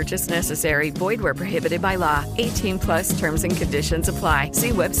 No purchase necessary. Void where prohibited by law. 18+ terms and conditions apply.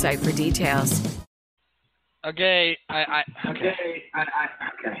 See website for details. Okay.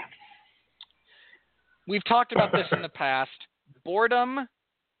 We've talked about this in the past. Boredom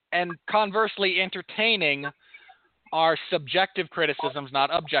and conversely entertaining are subjective criticisms, not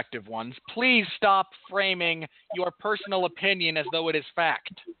objective ones. Please stop framing your personal opinion as though it is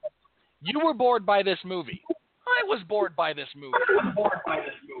fact. You were bored by this movie. I was bored by this movie.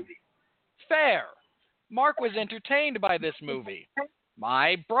 Fair. Mark was entertained by this movie.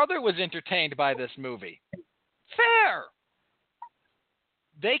 My brother was entertained by this movie. Fair.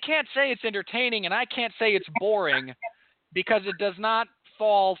 They can't say it's entertaining, and I can't say it's boring because it does not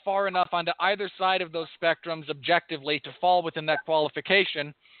fall far enough onto either side of those spectrums objectively to fall within that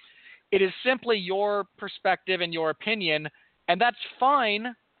qualification. It is simply your perspective and your opinion, and that's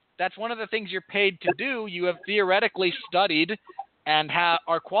fine. That's one of the things you're paid to do. You have theoretically studied and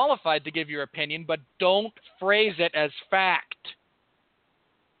are qualified to give your opinion, but don't phrase it as fact.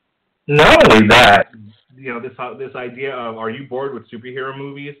 Not only that, this idea of, are you bored with superhero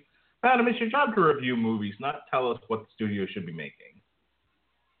movies? Adam, it's your job to review movies, not tell us what the studio should be making.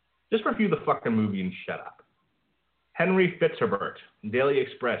 Just review the fucking movie and shut up. Henry Fitzherbert, Daily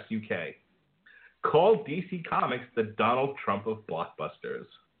Express, UK. Called DC Comics the Donald Trump of blockbusters.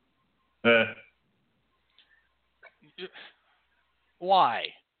 Why?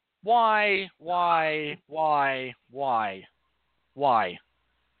 Why?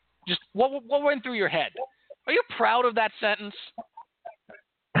 Just what went through your head? Are you proud of that sentence?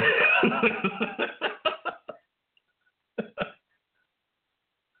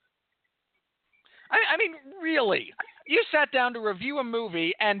 I mean, really? You sat down to review a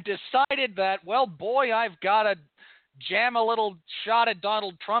movie and decided that, well, boy, I've got to jam a little shot at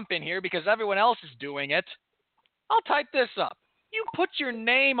Donald Trump in here because everyone else is doing it. I'll type this up. You put your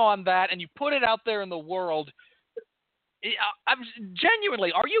name on that and you put it out there in the world. I'm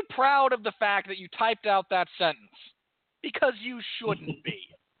genuinely, are you proud of the fact that you typed out that sentence? Because you shouldn't be.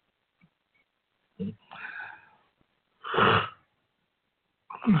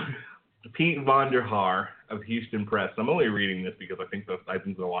 Pete Von der Haar of Houston Press. I'm only reading this because I think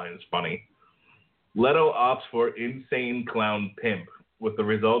the line is funny. Leto opts for insane clown pimp, with the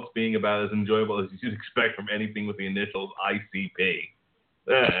results being about as enjoyable as you'd expect from anything with the initials ICP.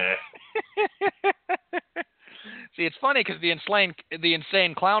 See, it's funny because the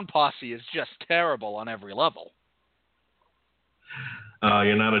insane clown posse is just terrible on every level.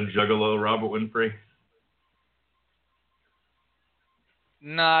 You're not a juggalo, Robert Winfrey?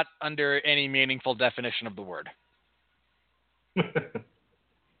 Not under any meaningful definition of the word. Okay.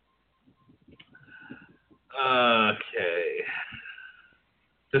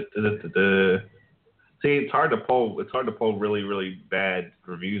 See, it's hard to pull really, really bad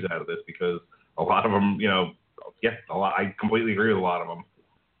reviews out of this because a lot of them, I completely agree with a lot of them.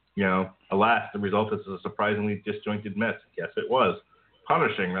 Alas, the result is a surprisingly disjointed mess. Yes, it was.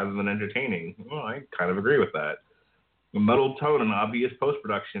 Punishing rather than entertaining. Well, I kind of agree with that. A muddled tone and obvious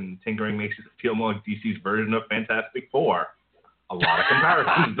post-production tinkering makes it feel more like DC's version of Fantastic Four. A lot of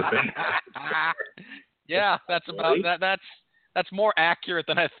comparisons to Fantastic Four. Yeah, that's about that. That's more accurate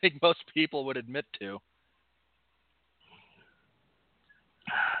than I think most people would admit to.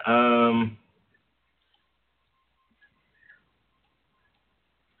 Oh,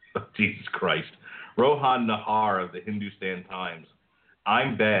 Jesus Christ. Rohan Nahar of the Hindustan Times.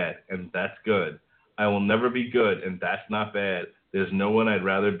 I'm bad, and that's good. I will never be good, and that's not bad. There's no one I'd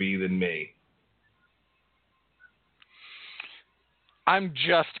rather be than me. I'm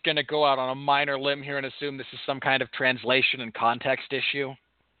just going to go out on a minor limb here and assume this is some kind of translation and context issue.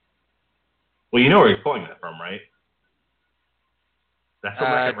 Well, you know where you're pulling that from, right? That's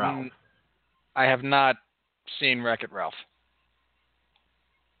from Wreck-It Ralph. I have not seen Wreck-It Ralph.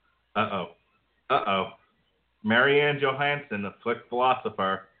 Uh-oh. Marianne Johansson, a slick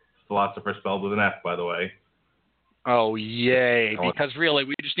philosopher spelled with an F, by the way. Oh, yay. Because really,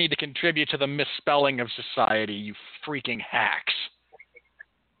 we just need to contribute to the misspelling of society, you freaking hacks.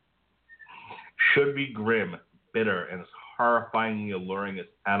 Should be grim, bitter, and as horrifyingly alluring as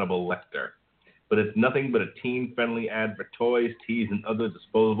Hannibal Lecter. But it's nothing but a teen-friendly ad for toys, teas, and other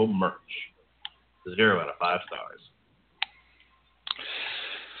disposable merch. 0 out of 5 stars.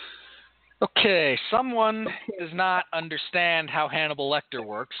 Okay, someone does not understand how Hannibal Lecter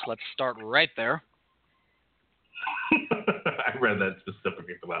works. Let's start right there. I read that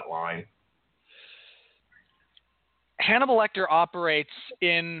specifically for that line. Hannibal Lecter operates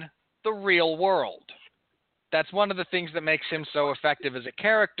in the real world. That's one of the things that makes him so effective as a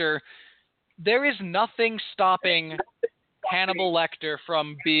character. There is nothing stopping Hannibal Lecter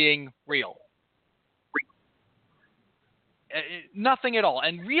from being real. Nothing at all.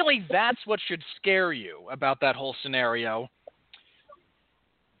 And really, that's what should scare you about that whole scenario.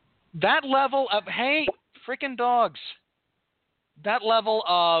 That level of, hey, frickin' dogs. That level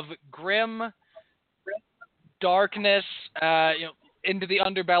of grim darkness, into the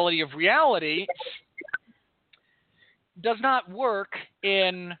underbelly of reality does not work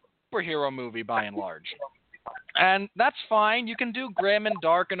in a superhero movie by and large. And that's fine. You can do grim and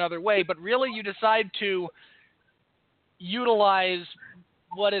dark another way, but really you decide to utilize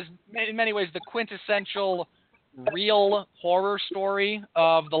what is in many ways the quintessential real horror story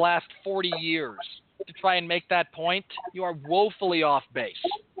of the last 40 years to try and make that point. You are woefully off base.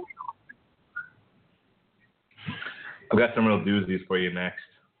 I've got some real doozies for you next.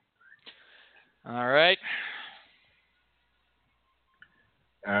 All right.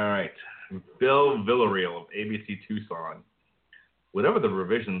 Bill Villarreal of ABC Tucson. Whatever the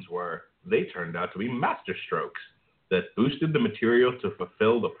revisions were, they turned out to be masterstrokes that boosted the material to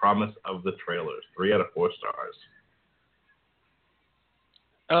fulfill the promise of the trailers. 3 out of 4 stars.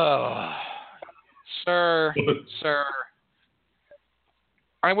 Oh, sir.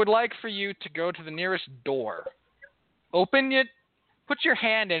 I would like for you to go to the nearest door Open it, put your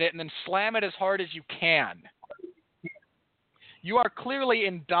hand in it, and then slam it as hard as you can. You are clearly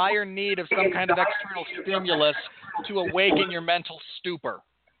in dire need of some kind of external stimulus to awaken your mental stupor.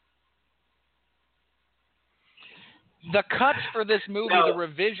 The cuts for this movie, the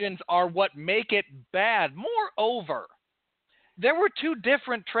revisions, are what make it bad. Moreover, there were two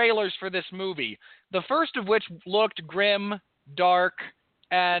different trailers for this movie, the first of which looked grim, dark,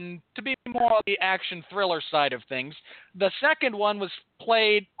 and to be more on the action thriller side of things. The second one was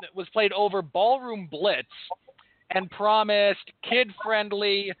played over Ballroom Blitz and promised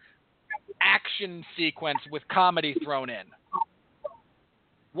kid-friendly action sequence with comedy thrown in.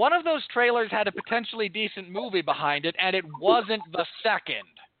 One of those trailers had a potentially decent movie behind it, and it wasn't the second.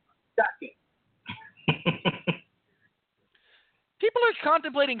 People are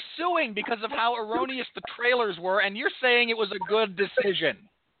contemplating suing because of how erroneous the trailers were, and you're saying it was a good decision.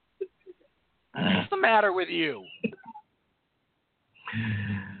 What's the matter with you?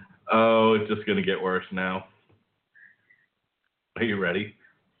 Oh, it's just going to get worse now. Are you ready?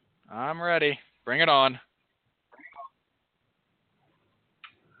 I'm ready. Bring it on.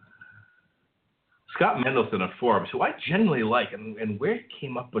 Scott Mendelson of Forbes, who I genuinely like, and where he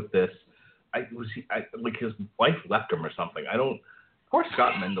came up with this, like his wife left him or something. Poor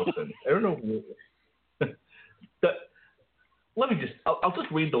Scott Mendelson. I don't know. I'll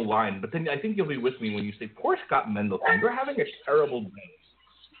just read the line, but then I think you'll be with me when you say, poor Scott Mendelson, you're having a terrible day.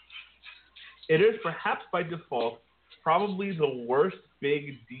 It is perhaps by default probably the worst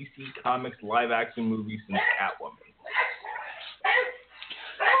big DC Comics live action movie since Catwoman.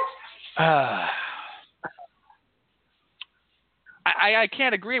 I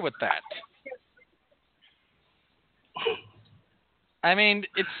can't agree with that. I mean,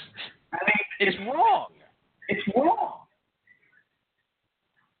 it's wrong. It's wrong.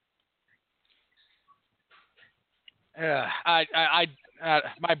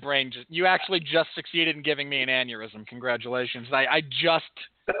 My brain you actually just succeeded in giving me an aneurysm. Congratulations.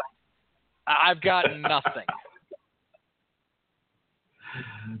 I've got nothing.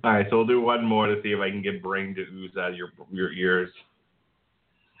 All right, so we'll do one more to see if I can get brain to ooze out of your ears.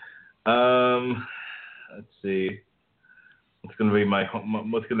 Let's see. What's going to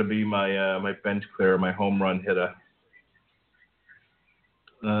be my bench clearer, my home run hitter?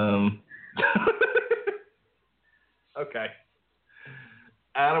 Okay.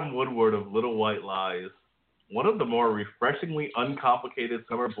 Adam Woodward of Little White Lies, one of the more refreshingly uncomplicated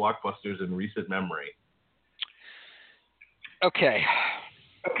summer blockbusters in recent memory. Okay.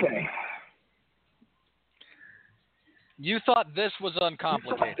 You thought this was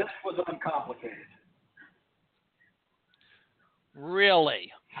uncomplicated.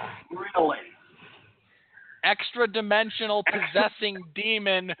 Really? Extra-dimensional possessing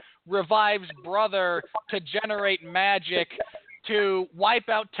demon revives brother to generate magic, to wipe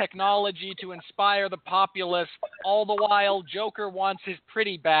out technology, to inspire the populace. All the while, Joker wants his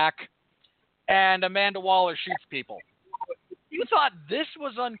pretty back, and Amanda Waller shoots people. You thought this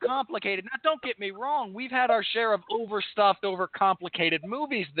was uncomplicated. Now, don't get me wrong. We've had our share of overstuffed, overcomplicated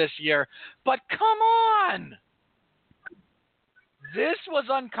movies this year. But come on! This was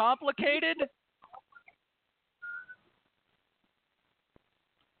uncomplicated?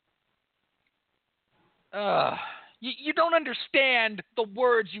 You don't understand the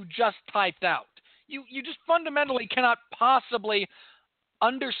words you just typed out. You just fundamentally cannot possibly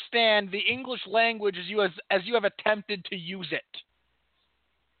understand the English language as you have attempted to use it.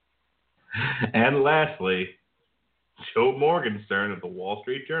 And lastly, Joe Morgenstern of the Wall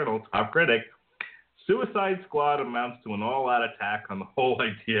Street Journal, top critic, Suicide Squad amounts to an all-out attack on the whole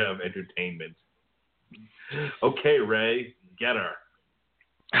idea of entertainment. Okay, Ray, get her.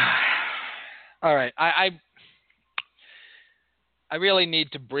 All right, I really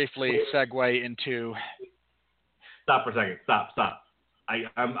need to briefly segue into. Stop for a second. Stop.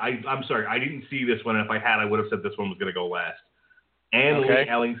 I'm sorry. I didn't see this one. And if I had, I would have said this one was going to go last. Anne Lee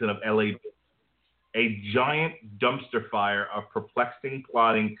Ellingson of LA, a giant dumpster fire of perplexing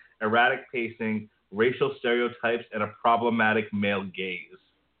plotting, erratic pacing, racial stereotypes, and a problematic male gaze.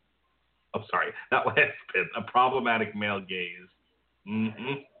 I'm sorry, that last bit. A problematic male gaze.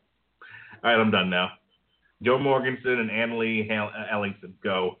 Mm-hmm. All right, I'm done now. Joe Morgenstern and Anne Lee Ellingson,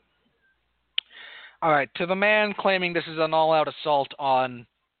 go. All right, to the man claiming this is an all-out assault on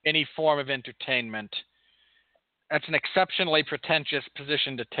any form of entertainment, that's an exceptionally pretentious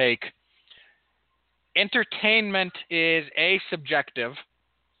position to take. Entertainment is A, subjective,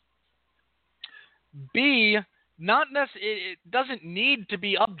 B, it doesn't need to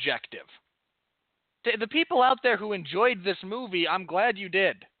be objective. The people out there who enjoyed this movie, I'm glad you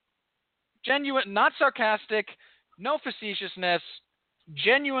did. Genuine, not sarcastic, no facetiousness,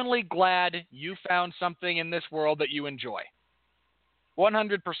 genuinely glad you found something in this world that you enjoy.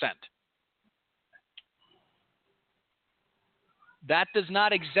 100%. That does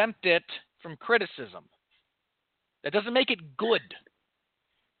not exempt it from criticism. That doesn't make it good.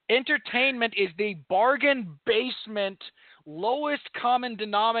 Entertainment is the bargain basement, lowest common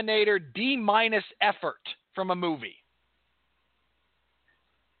denominator, D- effort from a movie.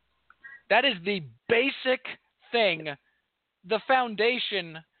 That is the basic thing, the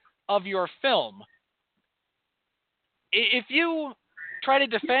foundation of your film. If you try to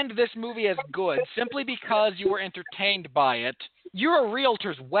defend this movie as good simply because you were entertained by it, you're a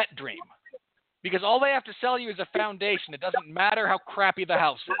realtor's wet dream. Because all they have to sell you is a foundation. It doesn't matter how crappy the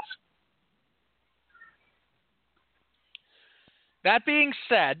house is. That being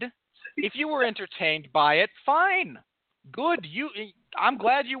said, if you were entertained by it, fine. Good. I'm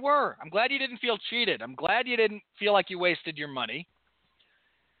glad you were. I'm glad you didn't feel cheated. I'm glad you didn't feel like you wasted your money.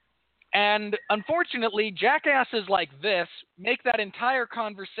 And unfortunately, jackasses like this make that entire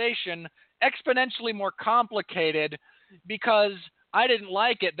conversation exponentially more complicated because I didn't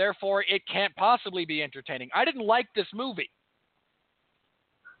like it, therefore it can't possibly be entertaining. I didn't like this movie.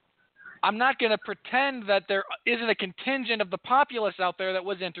 I'm not going to pretend that there isn't a contingent of the populace out there that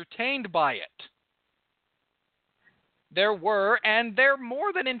was entertained by it. There were, and they're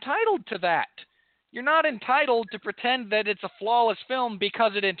more than entitled to that. You're not entitled to pretend that it's a flawless film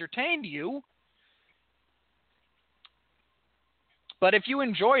because it entertained you. But if you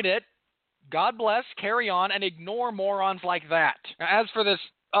enjoyed it, God bless, carry on, and ignore morons like that. As for this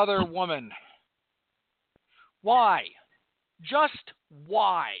other woman, why? Just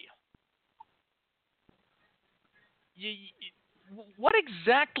why? What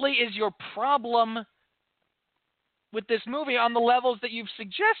exactly is your problem with this movie on the levels that you've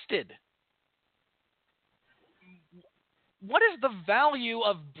suggested? What is the value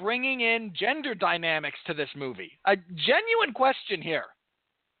of bringing in gender dynamics to this movie? A genuine question here.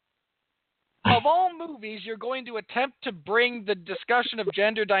 Of all movies you're going to attempt to bring the discussion of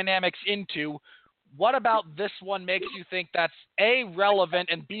gender dynamics into, what about this one makes you think that's A, relevant,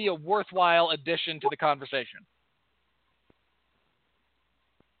 and B, a worthwhile addition to the conversation?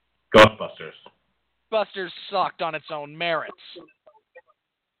 Ghostbusters. Ghostbusters sucked on its own merits.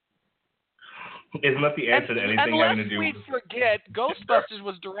 Isn't that the answer to anything having to do with... Unless we forget, Ghostbusters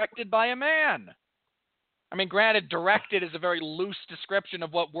was directed by a man. I mean, granted, directed is a very loose description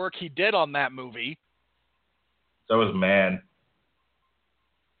of what work he did on that movie. So was man.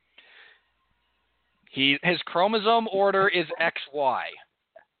 His chromosome order is XY.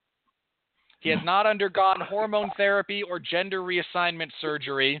 He has not undergone hormone therapy or gender reassignment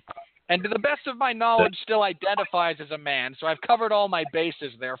surgery, and to the best of my knowledge, still identifies as a man. So I've covered all my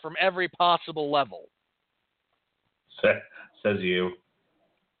bases there from every possible level. Says you.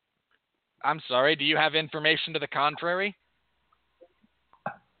 I'm sorry, do you have information to the contrary?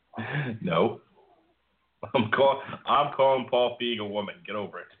 No. I'm calling Paul Feig a woman. Get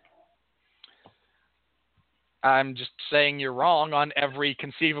over it. I'm just saying you're wrong on every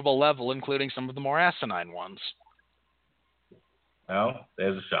conceivable level, including some of the more asinine ones. Well,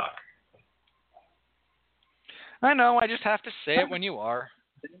 there's a shock. I know, I just have to say it when you are.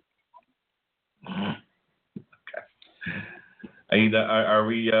 Okay. Are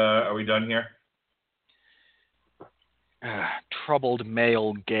we done here? Troubled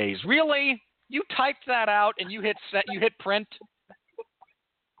male gaze. Really? You typed that out and you hit print?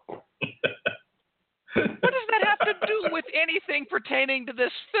 What does that have to do with anything pertaining to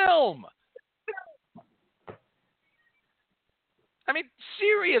this film? I mean,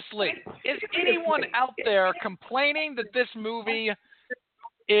 seriously, is anyone out there complaining that this movie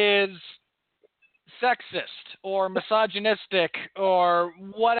is sexist or misogynistic or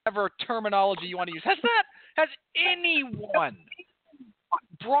whatever terminology you want to use? Has anyone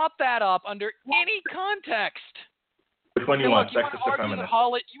brought that up under any context? Which one you want, sexist or feminist?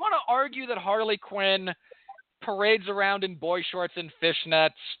 You want to argue that Harley Quinn parades around in boy shorts and fishnets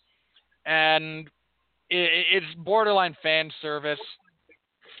and it's borderline fan service.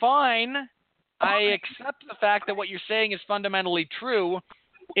 Fine. I accept the fact that what you're saying is fundamentally true.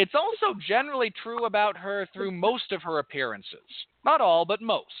 It's also generally true about her through most of her appearances. Not all, but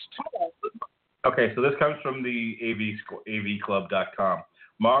most. Okay, so this comes from the avclub.com.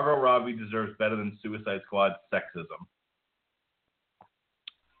 Margot Robbie deserves better than Suicide Squad sexism.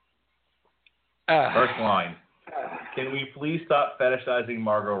 First line. Can we please stop fetishizing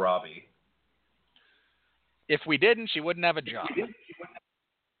Margot Robbie? If we didn't, she wouldn't have a job.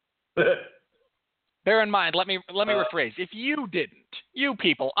 Bear in mind, let me rephrase. If you didn't, you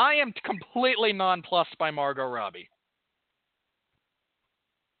people, I am completely nonplussed by Margot Robbie.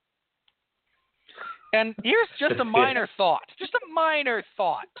 And here's just a minor thought. Just a minor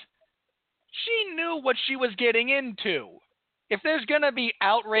thought. She knew what she was getting into. If there's going to be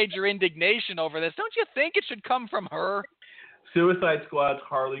outrage or indignation over this, don't you think it should come from her? Suicide Squad's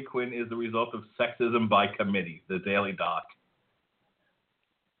Harley Quinn is the result of sexism by committee, the Daily Doc.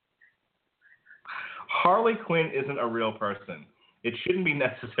 Harley Quinn isn't a real person. It shouldn't be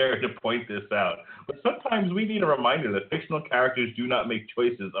necessary to point this out. But sometimes we need a reminder that fictional characters do not make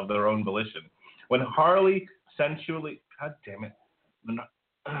choices of their own volition. When Harley sensually... God damn it.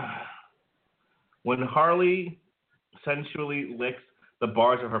 When Harley sensually licks the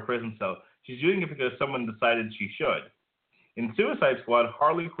bars of her prison cell, she's doing it because someone decided she should. In Suicide Squad,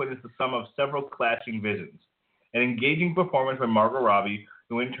 Harley Quinn is the sum of several clashing visions. An engaging performance by Margot Robbie,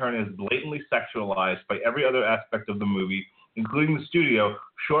 who in turn is blatantly sexualized by every other aspect of the movie, including the studio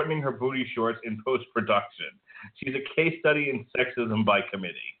shortening her booty shorts in post-production. She's a case study in sexism by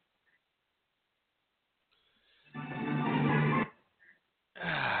committee.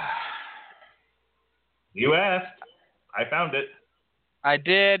 You asked. I found it. I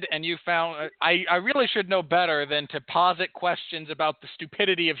did, and you found... I really should know better than to posit questions about the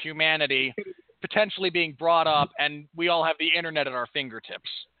stupidity of humanity potentially being brought up, and we all have the internet at our fingertips.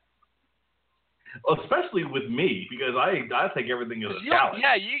 Well, especially with me, because I take everything as a challenge.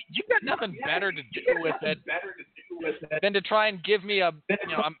 Yeah, you got nothing better to do with it than to try and give me a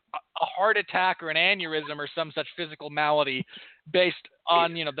heart attack or an aneurysm or some such physical malady based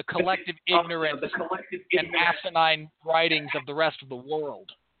on the collective ignorance and asinine writings of the rest of the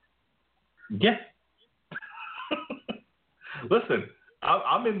world. Yeah. Listen,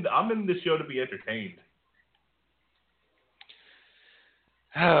 I'm in this show to be entertained.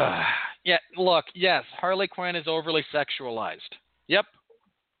 Yeah, look, yes, Harley Quinn is overly sexualized. Yep.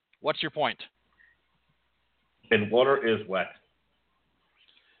 What's your point? And water is wet.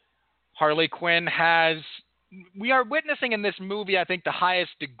 Harley Quinn we are witnessing in this movie, I think, the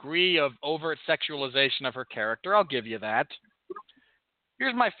highest degree of overt sexualization of her character. I'll give you that.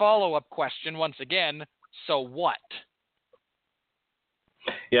 Here's my follow-up question once again. So what?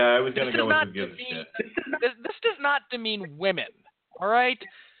 Yeah, I was going to go with who gives a shit. This does not demean women, all right?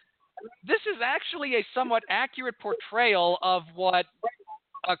 This is actually a somewhat accurate portrayal of what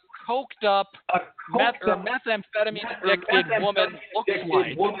a coked-up methamphetamine-addicted woman looks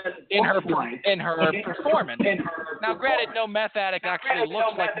like in her performance. Now, granted, no meth addict actually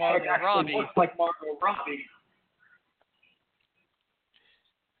looks like Margot Robbie.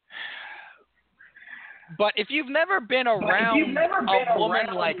 But if you've never been around a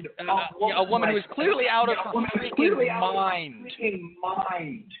woman like a woman who is clearly out of her freaking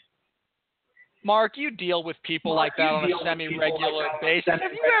mind. Mark, you deal with people like that on a semi-regular basis.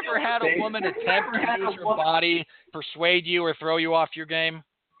 Have you ever had a woman attempt to use her body, persuade you, or throw you off your game?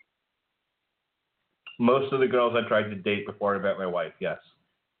 Most of the girls I tried to date before I met my wife, yes.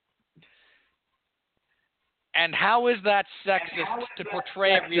 And how is that sexist to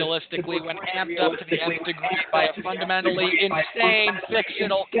portray it realistically when amped up to the nth degree by a fundamentally insane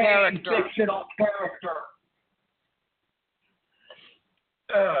fictional character?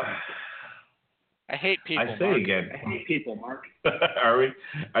 I hate people, I say Mark. again. I hate people, Mark. Are we?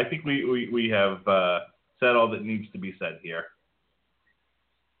 I think we have said all that needs to be said here.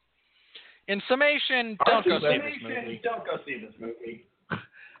 In summation, don't go see this movie.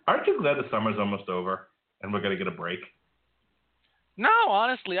 Aren't you glad the summer's almost over and we're going to get a break? No,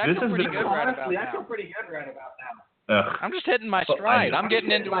 honestly, I feel pretty good right about now. I'm just hitting my stride. I'm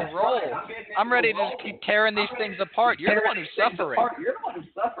getting into a roll. I'm ready to just keep tearing these things apart. You're the one who's suffering.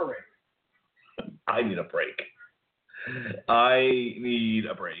 I need a break. I need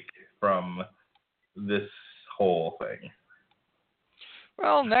a break from this whole thing.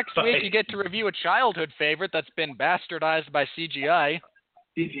 Well, next week you get to review a childhood favorite that's been bastardized by CGI.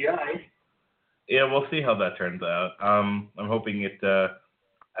 Yeah, we'll see how that turns out. I'm hoping it.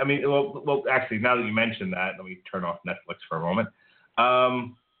 Well, actually, now that you mentioned that, let me turn off Netflix for a moment.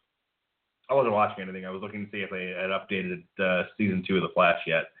 I wasn't watching anything. I was looking to see if they had updated season 2 of The Flash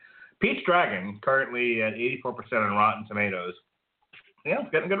yet. Pete's Dragon, currently at 84% on Rotten Tomatoes. Yeah,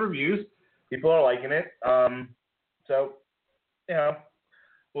 it's getting good reviews. People are liking it. So,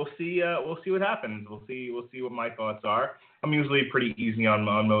 we'll see what happens. We'll see what my thoughts are. I'm usually pretty easy on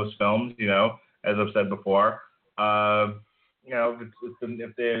most films, as I've said before. If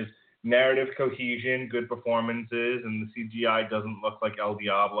there's narrative cohesion, good performances, and the CGI doesn't look like El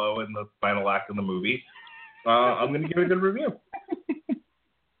Diablo in the final act of the movie, I'm going to give it a good review.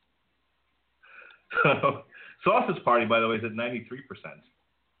 Sausage Party, by the way, is at 93%.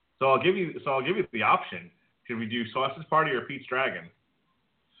 So I'll give you the option. Should we do Sausage Party or Pete's Dragon?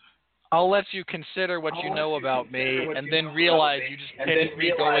 I'll let you consider what you know about me, and then realize you just pitched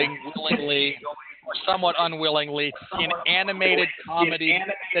me going willingly or somewhat unwillingly to see an animated comedy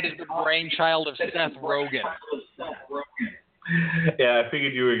that is the brainchild of Seth Rogen. Yeah, I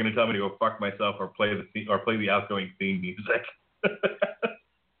figured you were going to tell me to go fuck myself or play the outgoing theme music.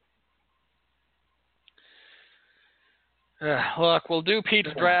 Look, we'll do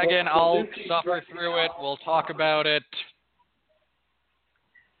Pete's Dragon. I'll suffer through it. We'll talk about it.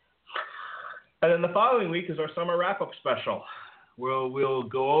 And then the following week is our summer wrap-up special. We'll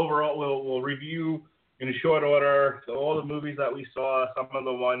go over we'll review in a short order all the movies that we saw, some of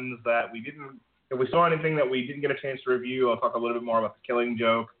the ones that we didn't. If we saw anything that we didn't get a chance to review, I'll talk a little bit more about The Killing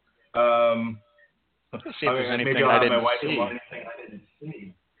Joke. Let's see if there's anything I didn't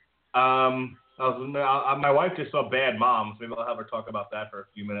see. My wife just saw Bad Moms. Maybe I'll have her talk about that for a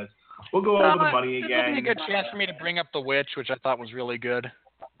few minutes. We'll go over the money again. It'll be a good chance for me to bring up The Witch, which I thought was really good.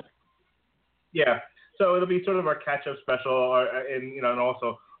 Yeah, so it'll be sort of our catch-up special, and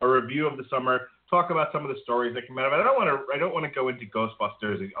also a review of the summer. Talk about some of the stories that came out of it. I don't want to go into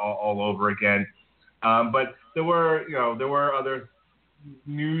Ghostbusters all over again, but there were other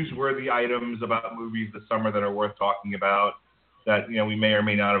newsworthy items about movies this summer that are worth talking about that we may or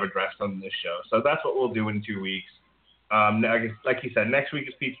may not have addressed on this show. So that's what we'll do in 2 weeks. Like you said, next week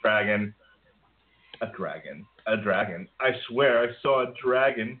is Pete's Dragon. A dragon. I swear I saw a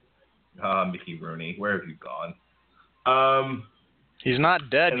dragon. Mickey Rooney, where have you gone? He's not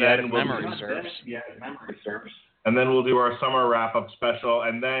dead yet. His memory serves. And then we'll do our summer wrap-up special,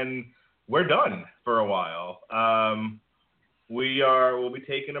 and then we're done for a while. We'll be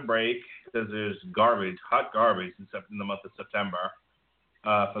taking a break because there's hot garbage, except in the month of September,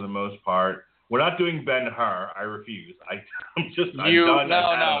 for the most part. We're not doing Ben-Hur. I refuse. I'm done.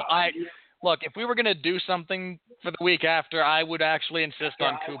 No. Look, if we were going to do something for the week after, I would actually insist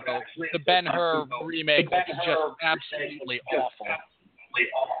on Kubo. The Ben-Hur remake was just absolutely awful.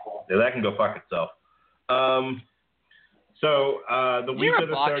 Yeah, that can go fuck itself. The week You're of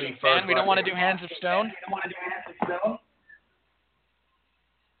the a boxing 31st. fan. We don't want to do Hands of Stone?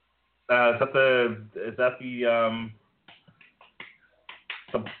 Is that the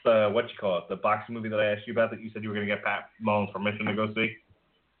what you call it? The boxing movie that I asked you about that you said you were going to get Pat Mullins permission to go see?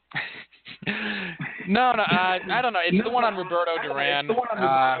 No, I don't know. It's the one on Roberto Duran.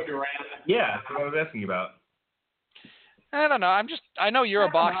 Yeah, that's what I was asking about. I don't know. I know you're a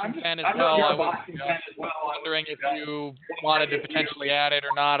boxing fan as well. I was wondering if you wanted to potentially add it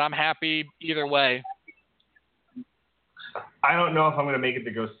or not. I'm happy either way. I don't know if I'm going to make it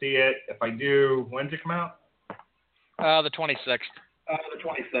to go see it. If I do, when's it come out? The 26th. The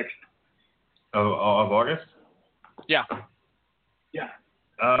 26th. Of August? Yeah.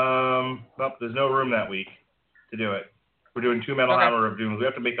 Well, there's no room that week to do it. We're doing 2 Metal Hammer of Doom. We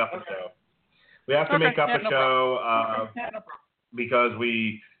have to make up a show. We have to make up a show because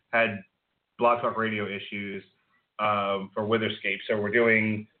we had Blog Talk Radio issues for Witherscape. So we're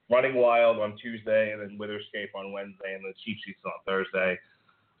doing Running Wild on Tuesday and then Witherscape on Wednesday and the Cheap Seats on Thursday.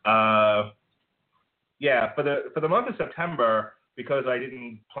 For the month of September, because I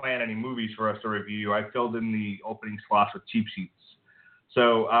didn't plan any movies for us to review, I filled in the opening slots with Cheap Seats.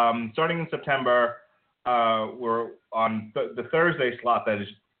 So starting in September, we're on the Thursday slot that is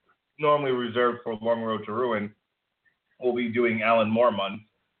normally reserved for Long Road to Ruin. We'll be doing Alan Moore month.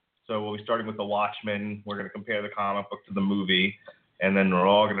 So we'll be starting with The Watchmen. We're going to compare the comic book to the movie, and then we're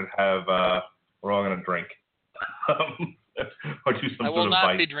all going to drink. Or do some I will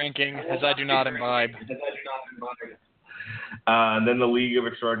not be drinking, as I do not imbibe. And then The League of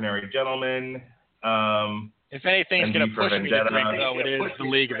Extraordinary Gentlemen. If anything's going to push me to drink, though, it is The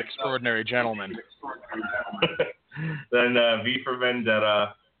League of Extraordinary Gentlemen. Then V for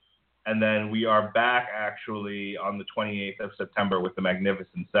Vendetta. And then we are back, actually, on the 28th of September with The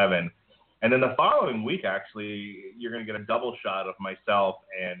Magnificent Seven. And then the following week, actually, you're going to get a double shot of myself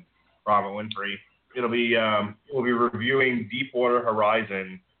and Robert Winfrey. It'll be we'll be reviewing Deepwater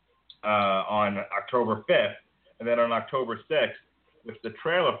Horizon on October 5th. And then on October 6th, which the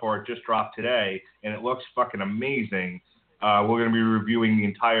trailer for it just dropped today, and it looks fucking amazing, we're going to be reviewing the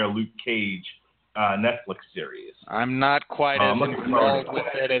entire Luke Cage Netflix series. I'm not quite as involved with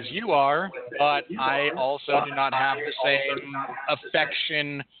it as you are, but I also do not have the same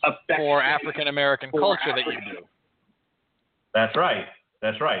affection for African-American culture that you do. That's right,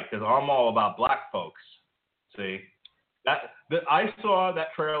 because I'm all about black folks. See? I saw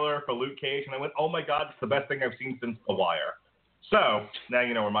that trailer for Luke Cage, and I went, oh my God, it's the best thing I've seen since The Wire. So, now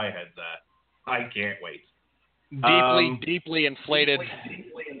you know where my head's at. I can't wait. Deeply inflated.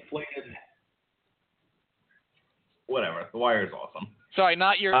 Whatever. The Wire is awesome. Sorry,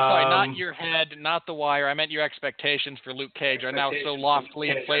 not your head, not The Wire. I meant your expectations for Luke Cage are now so loftily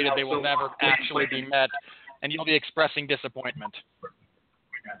inflated they will never actually be met, and you'll be expressing disappointment.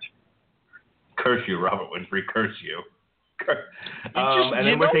 Curse you, Robert Winfrey. Curse you. And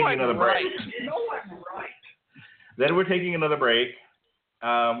then we're taking another break. Then we're taking another break.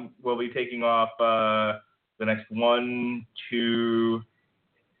 We'll be taking off the next 1 to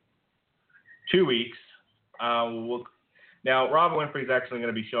 2 weeks. Now, Robert Winfrey is actually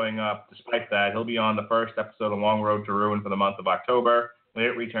going to be showing up. Despite that, he'll be on the first episode of Long Road to Ruin for the month of October when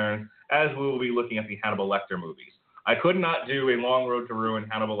it returns, as we will be looking at the Hannibal Lecter movies. I could not do a Long Road to Ruin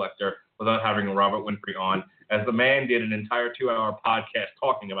Hannibal Lecter without having Robert Winfrey on, as the man did an entire 2-hour podcast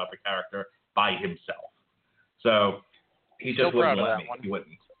talking about the character by himself. So he just wouldn't let me. He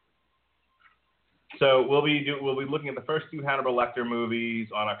wouldn't. So we'll be looking at the first 2 Hannibal Lecter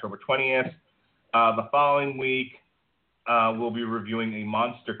movies on October 20th. The following week, we'll be reviewing A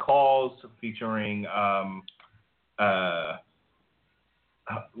Monster Calls featuring Liam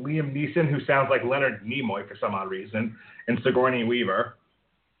Neeson, who sounds like Leonard Nimoy for some odd reason, and Sigourney Weaver.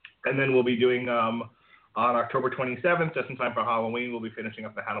 And then we'll be doing, on October 27th, just in time for Halloween, we'll be finishing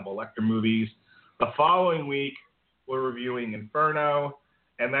up the Hannibal Lecter movies. The following week, we're reviewing Inferno,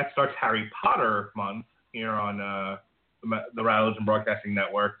 and that starts Harry Potter month here on the Rattledge and Broadcasting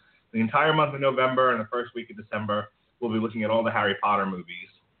Network. The entire month of November and the first week of December, we'll be looking at all the Harry Potter movies.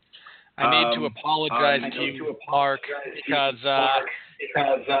 I need to apologize to you, Mark, because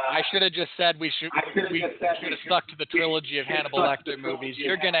I should have just said we should have stuck to the trilogy of Hannibal Lecter movies.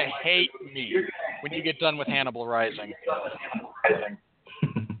 You're going to hate me when you get done with Hannibal Rising.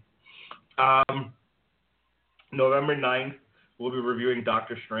 November 9th, we'll be reviewing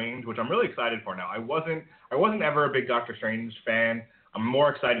Doctor Strange, which I'm really excited for now. I wasn't ever a big Doctor Strange fan. I'm more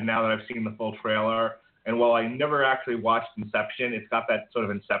excited now that I've seen the full trailer. And while I never actually watched Inception, it's got that sort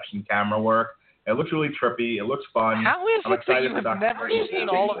of Inception camera work. It looks really trippy. It looks fun. How is it that you have never seen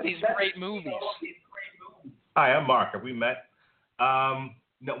all of these great movies? Hi, I'm Mark. Have we met?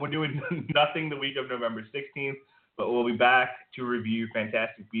 No, we're doing nothing the week of November 16th, but we'll be back to review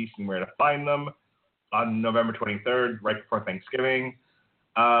Fantastic Beasts and Where to Find Them on November 23rd, right before Thanksgiving.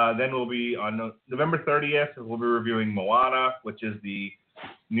 Then we'll be on November 30th, we'll be reviewing Moana, which is the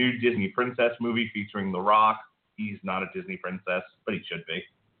new Disney princess movie featuring The Rock. He's not a Disney princess, but he should be.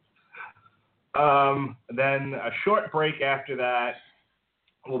 Then a short break after that,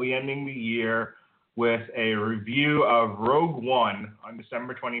 we'll be ending the year with a review of Rogue One on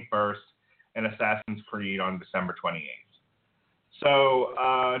December 21st and Assassin's Creed on December 28th. So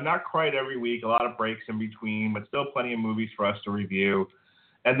not quite every week, a lot of breaks in between, but still plenty of movies for us to review.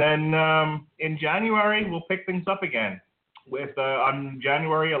 And then in January, we'll pick things up again with on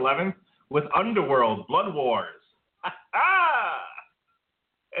January 11th with Underworld, Blood Wars.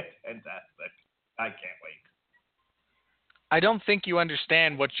 It's fantastic. I can't wait. I don't think you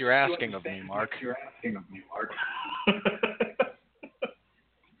understand what you're asking of me, Mark. You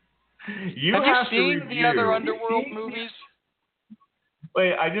have you seen the other Underworld movies?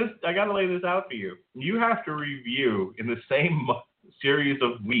 Wait, I got to lay this out for you. You have to review in the same series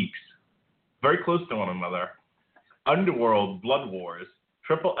of weeks, very close to one another, Underworld, Blood Wars,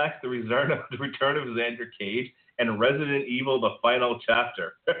 Triple X, The Return of Xander Cage, and Resident Evil, The Final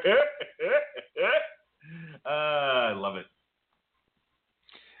Chapter. I love it.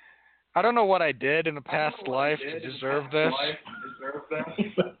 I don't know what I did in a past life to deserve this.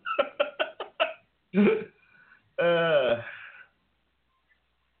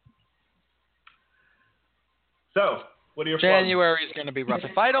 So, what are your January is going to be rough.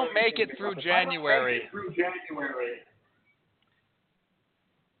 If I don't make it through January,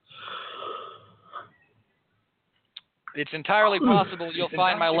 it's entirely possible you'll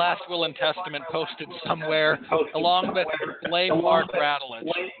find my last will and testament posted somewhere, along with blame Mark Rattledge.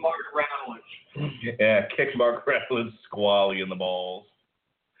 Yeah, kick Mark Rattledge squally in the balls.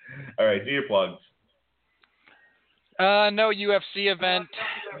 All right, do your plugs. No UFC event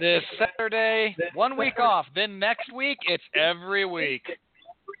this Saturday. 1 week off. Then next week, it's every week.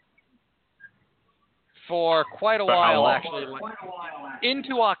 For quite a while, actually.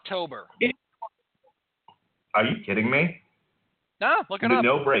 Into October. Are you kidding me? No, look it up.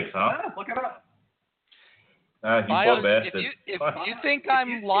 No breaks, huh? Look it up. You poor bastard. If you think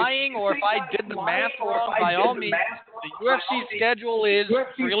I'm lying or if I did the math wrong, by all means, the UFC schedule is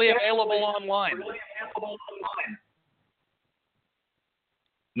freely available online.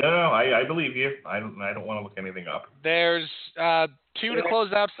 No, I believe you. I don't want to look anything up. There's 2 to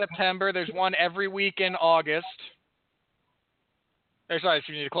close out September. There's one every week in August.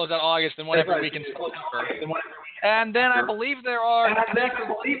 To close out August and one every week in September. And then I believe there are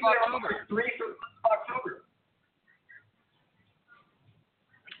 3 for October.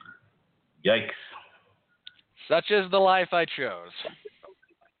 Yikes. Such is the life I chose.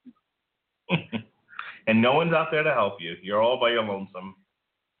 And no one's out there to help you. You're all by your lonesome.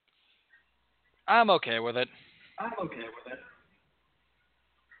 I'm okay with it.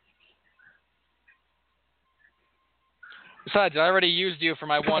 Besides, I already used you for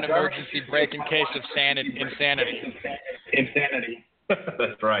my one emergency break in case of insanity.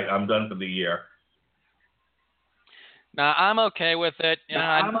 That's right. I'm done for the year. Now, I'm okay with it.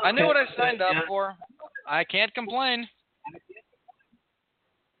 I knew what I signed up for. I can't complain.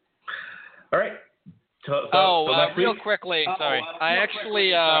 All right. Real quickly, sorry. I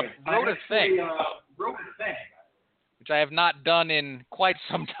actually wrote a thing, which I have not done in quite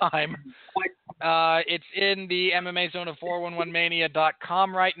some time. It's in the MMA Zone of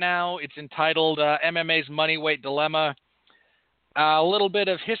 411mania.com right now. It's entitled MMA's Moneyweight Dilemma. A little bit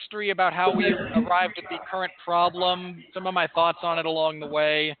of history about how we arrived at the current problem, some of my thoughts on it along the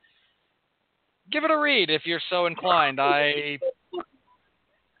way. Give it a read if you're so inclined. I've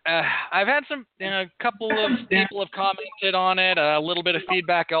had a couple of people have commented on it, a little bit of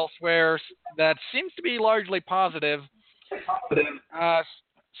feedback elsewhere that seems to be largely positive.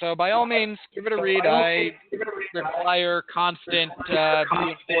 So by all means, give it a read. I require constant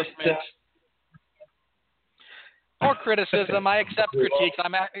reinforcement or criticism. I accept critiques. I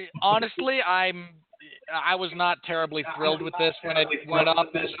was not terribly thrilled with this when it went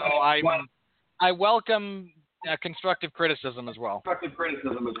up, so I welcome constructive criticism as well.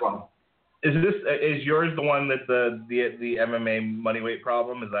 Is yours the one that the MMA Moneyweight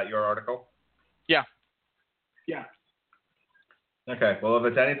problem? Is that your article? Yeah. Okay. Well, if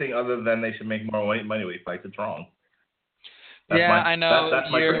it's anything other than they should make more Moneyweight fights, it's wrong. I know.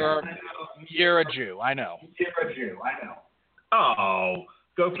 You're a Jew. I know. Oh,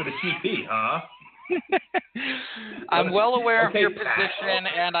 go for the TP, huh? I'm well aware of your position,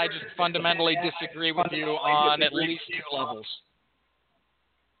 and I just fundamentally disagree with you on at least 2 levels.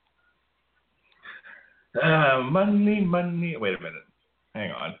 Money. Wait a minute.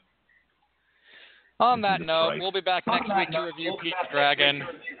 Hang on. On that note, we'll be back next week to review Pete's Dragon.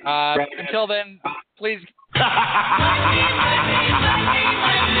 Until then, please...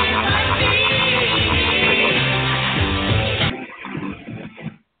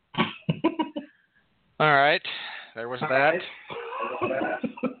 All right, there was that.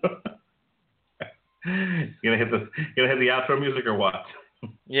 You gonna hit the outro music or what?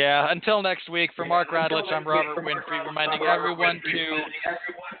 Yeah. Until next week, for Mark Radlich, I'm Robert Winfrey, reminding everyone to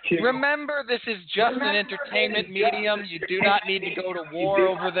remember this is just an entertainment medium. You do not need to go to war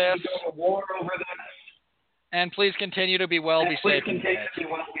over this. And please continue to be well, be safe.